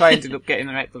 I think I ended up getting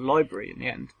them at the library in the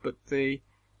end. But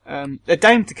A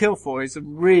Dame to Kill For is a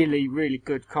really, really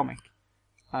good comic.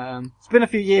 It's been a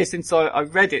few years since I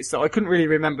read it, so I couldn't really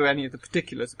remember any of the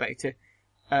particulars about it.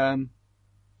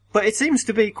 But it seems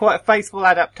to be quite a faithful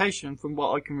adaptation from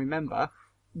what I can remember,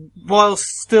 while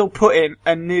still putting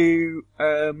a new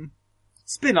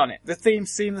spin on it. The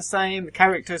themes seem the same, the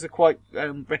characters are quite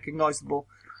recognisable,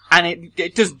 and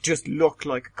it does just look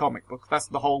like a comic book. That's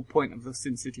the whole point of the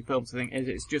Sin City films, I think, is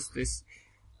it's just this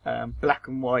black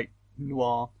and white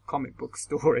noir comic book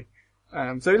story.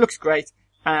 So it looks great.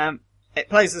 It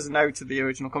plays as a node to the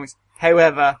original comics.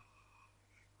 However,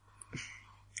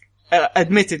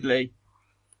 admittedly,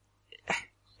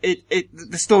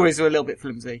 the stories are a little bit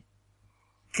flimsy,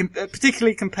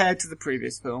 particularly compared to the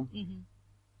previous film.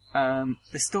 Mm-hmm.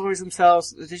 The stories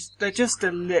themselves, they're just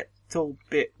a little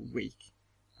bit weak.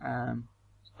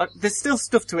 There's still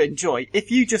stuff to enjoy.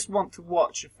 If you just want to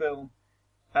watch a film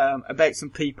about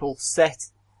some people set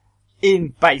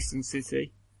in Basin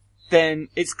City, then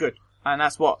it's good. And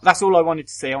that's all I wanted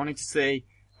to see. I wanted to see,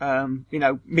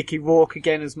 Mickey Rourke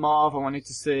again as Marv. I wanted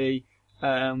to see,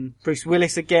 Bruce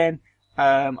Willis again.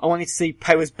 I wanted to see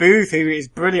Powers Booth, who is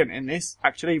brilliant in this,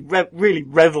 actually. Really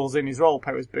revels in his role,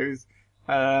 Powers Booth.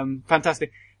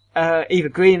 Fantastic. Eva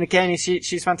Green again,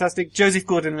 she's fantastic. Joseph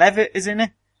Gordon-Levitt is in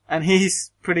it, and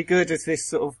he's pretty good as this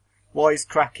sort of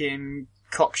wisecracking,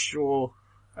 cocksure,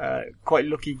 quite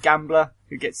lucky gambler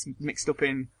who gets mixed up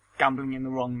in gambling in the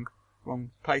wrong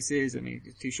places, and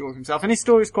he's too sure of himself. And his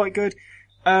story's quite good.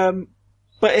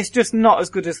 But it's just not as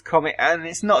good as the comic, and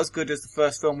it's not as good as the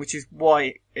first film, which is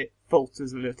why it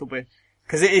falters a little bit.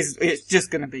 Because it's just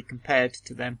going to be compared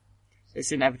to them.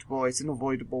 It's inevitable, it's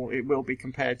unavoidable, it will be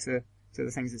compared to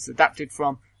the things it's adapted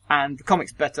from. And the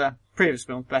comic's better, previous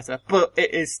film's better, but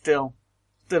it is still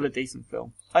still a decent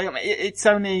film. I mean, it's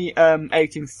only out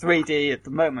in 3D at the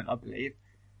moment, I believe.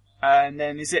 And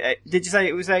then did you say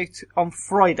it was out on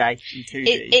Friday in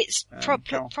 2D? It's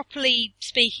properly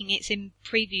speaking, it's in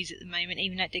previews at the moment,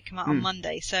 even though it did come out on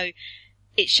Monday. So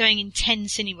it's showing in 10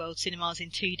 Cineworld cinemas in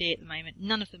 2D at the moment.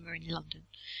 None of them are in London.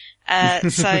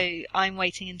 So I'm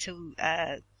waiting until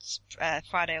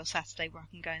Friday or Saturday where I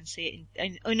can go and see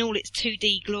it in all its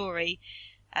 2D glory.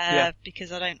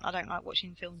 Because I don't like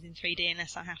watching films in 3D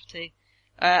unless I have to,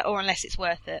 or unless it's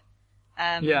worth it.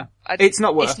 It's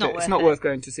not worth it. It's not worth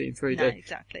going to see in 3D. No,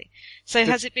 exactly. So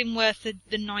has it been worth the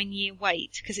 9-year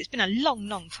wait? Because it's been a long,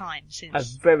 long time since. A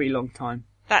very long time.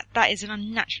 That is an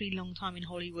unnaturally long time in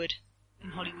Hollywood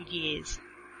years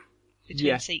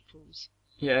between sequels.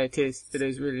 Yeah, it is. It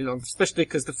is really long, especially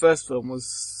because the first film was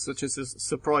such a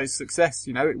surprise success.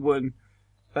 You know, it won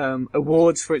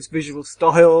awards for its visual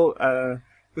style.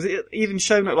 Was it even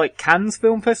shown at like Cannes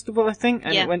Film Festival, I think,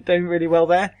 and it went down really well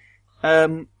there.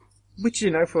 Which, you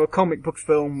know, for a comic book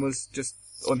film was just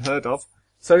unheard of.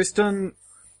 So it's done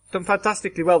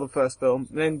fantastically well, the first film.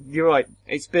 And then you're right,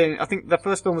 I think the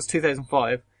first film was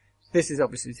 2005. This is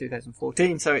obviously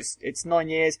 2014, so it's 9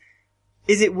 years.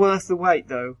 Is it worth the wait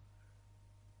though?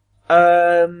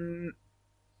 I don't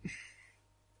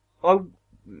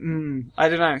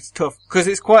know, it's tough. Because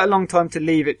it's quite a long time to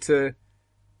leave it to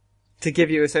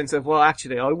give you a sense of, well,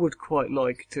 actually, I would quite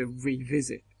like to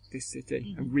revisit this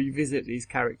city and revisit these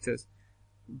characters.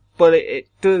 But it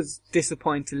does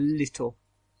disappoint a little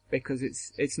because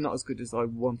it's not as good as I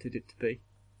wanted it to be.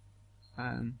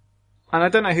 And I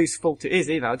don't know whose fault it is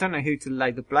either. I don't know who to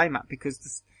lay the blame at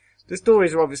because the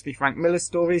stories are obviously Frank Miller's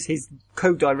stories. He's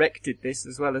co-directed this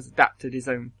as well as adapted his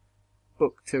own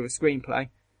book to a screenplay.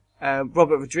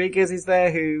 Robert Rodriguez is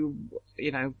there who,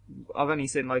 you know, I've only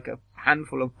seen like a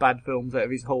handful of bad films out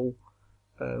of his whole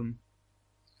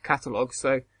catalogue,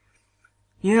 so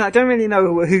yeah, I don't really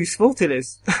know whose fault it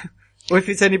is. Or if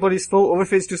it's anybody's fault, or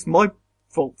if it's just my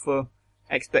fault for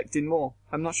expecting more.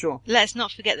 I'm not sure. Let's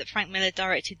not forget that Frank Miller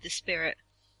directed The Spirit.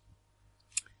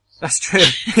 That's true.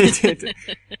 He did.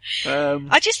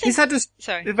 I just think he's had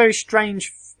a very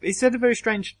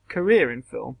strange career in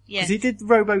film. Yes. Because he did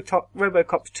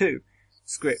RoboCop 2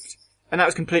 script, and that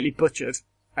was completely butchered.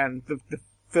 And the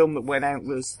film that went out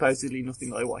was supposedly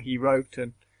nothing like what he wrote,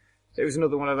 and it was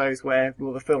another one of those where,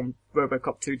 well, the film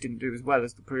RoboCop 2 didn't do as well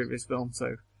as the previous film,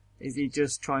 so is he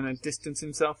just trying to distance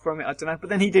himself from it? I don't know. But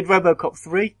then he did RoboCop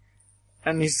 3,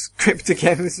 and his script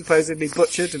again was supposedly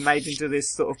butchered and made into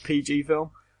this sort of PG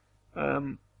film.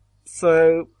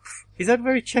 So he's had a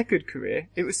very checkered career.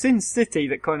 It was Sin City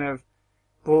that kind of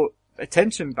brought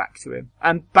attention back to him,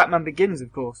 and Batman Begins,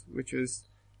 of course, which was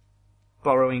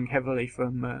borrowing heavily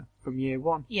from year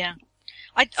one. Yeah,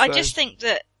 I just think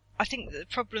that the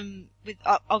problem with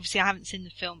obviously I haven't seen the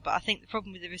film, but I think the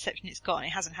problem with the reception it's got, and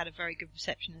it hasn't had a very good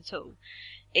reception at all,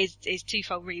 is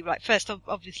twofold. Really, like first,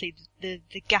 obviously the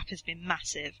gap has been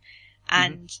massive.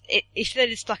 And if they'd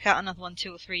have stuck out another 1,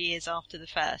 2 or 3 years after the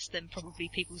first, then probably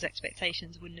people's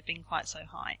expectations wouldn't have been quite so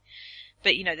high.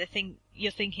 But, you know,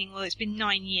 you're thinking, well, it's been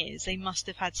 9 years. They must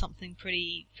have had something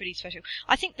pretty special.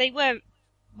 I think they weren't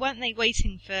they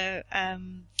waiting for,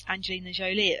 Angelina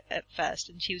Jolie at first,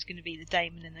 and she was going to be the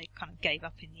dame, and then they kind of gave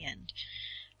up in the end.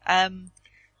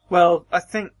 Well, I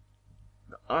think,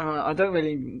 I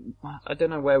don't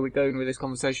know where we're going with this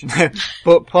conversation now,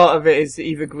 but part of it is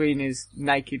Eva Green is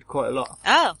naked quite a lot.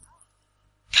 Oh.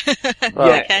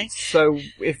 Yeah, okay. So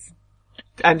if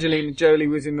Angelina Jolie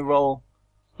was in the role,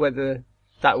 whether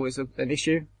that was an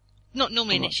issue? Not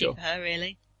normally an issue for her,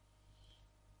 really.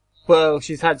 Well,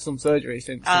 she's had some surgery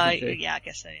since. Yeah, I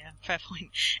guess so, yeah. Fair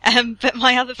point. But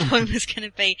my other point was going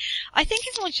to be, I think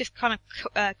everyone's just kind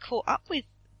of caught up with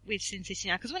Sin City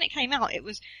now, because when it came out, it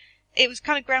was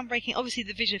kind of groundbreaking. Obviously,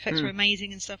 the visual effects were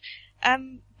amazing and stuff.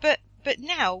 But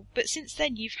since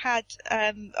then, you've had,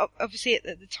 obviously at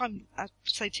the time,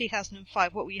 say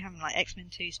 2005, what were you having, like X-Men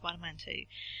 2, Spider-Man 2?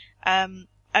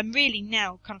 And really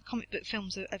now, kind of comic book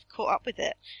films have caught up with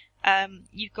it.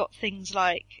 You've got things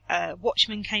like,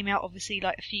 Watchmen came out, obviously,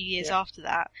 like a few years after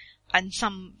that, and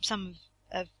some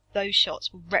of those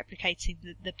shots were replicating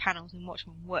the panels in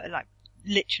Watchmen were, like,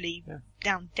 literally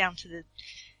down to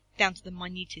the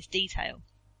minutest detail.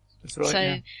 That's right. So,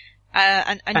 yeah.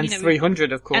 And you know,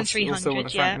 300, of course, and 300, also one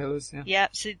of Frank Miller's. Yeah.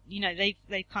 So you know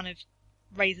they've kind of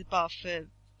raised the bar for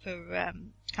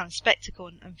kind of spectacle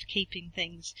and for keeping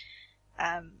things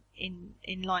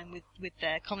in line with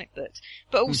their comic books.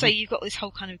 But also you've got this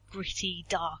whole kind of gritty,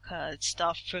 darker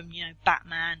stuff from, you know,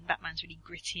 Batman. Batman's really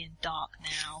gritty and dark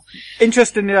now.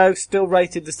 Interestingly, though, still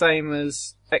rated the same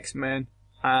as X-Men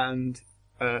and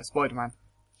Spider-Man.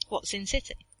 What, Sin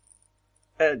City?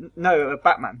 No,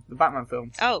 Batman. The Batman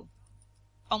films. Oh.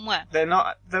 On where? They're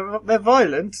not. They're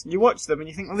violent. You watch them and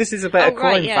you think, well, this is a better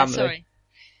crime family. Sorry.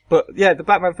 But yeah, the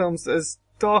Batman films, as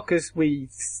dark as we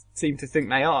seem to think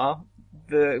they are,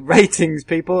 the ratings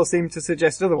people seem to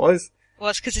suggest otherwise. Well,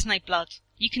 it's because there's no blood.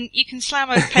 You can slam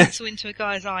a pencil into a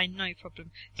guy's eye, no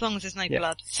problem. As long as there's no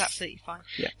blood, it's absolutely fine.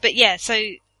 Yeah. But so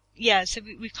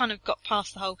we've kind of got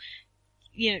past the whole,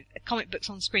 comic books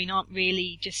on screen aren't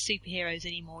really just superheroes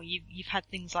anymore. You've had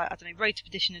things like, I don't know, Road to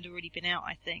Perdition had already been out,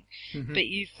 I think. Mm-hmm. But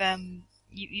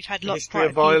you've had lots History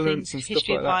of Violence and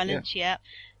History of Violence, yeah.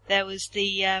 There was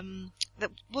there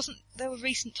were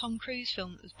recent Tom Cruise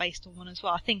film that was based on one as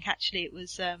well. I think actually it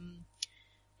was,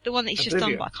 the one that he's just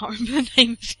done, but I can't remember the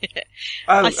name of it.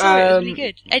 I saw it was really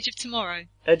good. Edge of Tomorrow.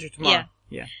 Edge of Tomorrow.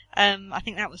 Yeah. I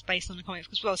think that was based on the comic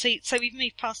book as well. So we've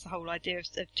moved past the whole idea of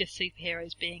just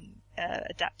superheroes being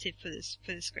adapted for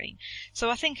the screen. So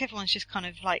I think everyone's just kind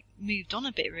of like moved on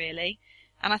a bit, really.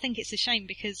 And I think it's a shame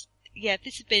because if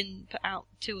this had been put out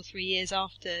 2 or 3 years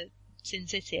after Sin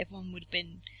City, everyone would have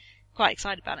been quite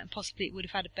excited about it, and possibly it would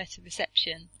have had a better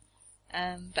reception.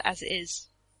 But as it is,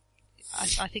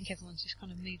 I think everyone's just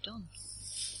kind of moved on.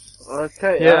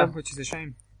 Okay. Yeah, which is a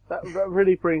shame. That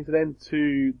really brings an end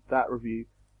to that review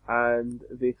and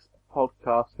this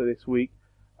podcast for this week.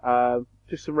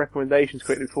 Just some recommendations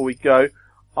quickly before we go.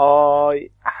 I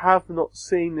have not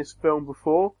seen this film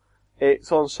before.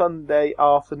 It's on Sunday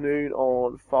afternoon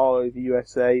on 5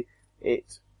 USA.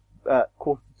 It's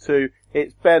 1:45.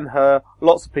 It's Ben-Hur.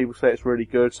 Lots of people say it's really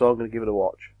good, so I'm going to give it a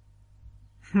watch.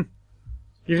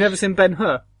 You've never seen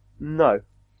Ben-Hur? No.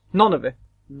 None of it?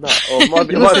 No.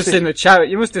 You must have seen the chariot.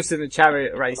 You must have seen the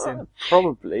chariot racing.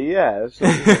 Probably, yeah.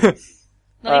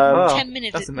 Not even 10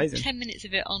 minutes. That's amazing. 10 minutes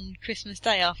of it on Christmas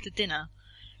Day after dinner.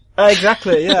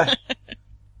 Exactly, yeah.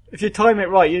 If you time it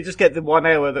right, you just get the 1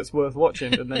 hour that's worth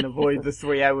watching, and then avoid the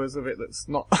 3 hours of it that's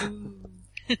not.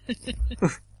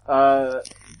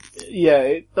 Yeah,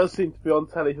 it does seem to be on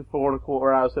telly for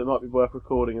 4.25 hours, so it might be worth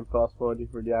recording and fast forwarding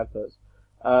through the adverts.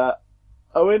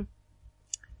 Owen?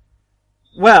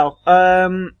 Well, I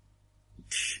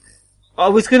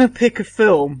was going to pick a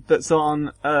film that's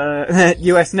on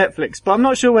US Netflix, but I'm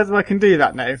not sure whether I can do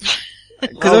that now.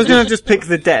 Because I was going to just pick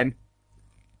The Den,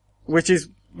 which is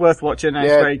worth watching and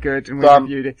it's very good, and we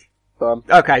reviewed it. Done.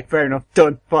 Okay, fair enough.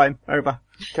 Done. Fine. Over.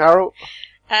 Carol?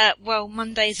 Well,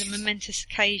 Monday's a momentous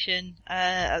occasion.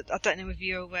 I don't know if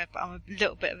you're aware, but I'm a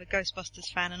little bit of a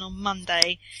Ghostbusters fan, and on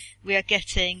Monday we are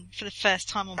getting, for the first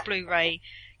time on Blu-ray,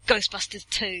 Ghostbusters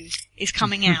 2 is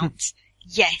coming out.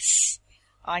 Yes!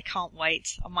 I can't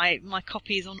wait. My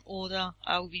copy is on order.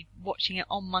 I will be watching it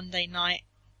on Monday night.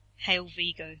 Hail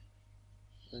Vigo.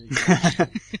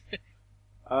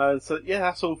 So yeah,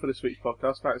 that's all for this week's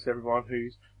podcast. Thanks to everyone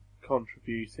who's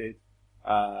contributed,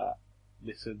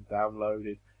 listened,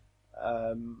 downloaded.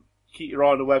 Keep your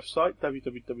eye on the website,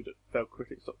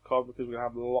 www.filmcritics.com, because we're going to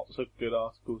have lots of good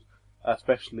articles,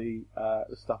 especially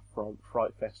the stuff from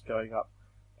Fright Fest going up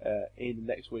in the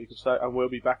next week or so, and we'll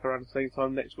be back around the same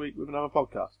time next week with another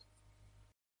podcast.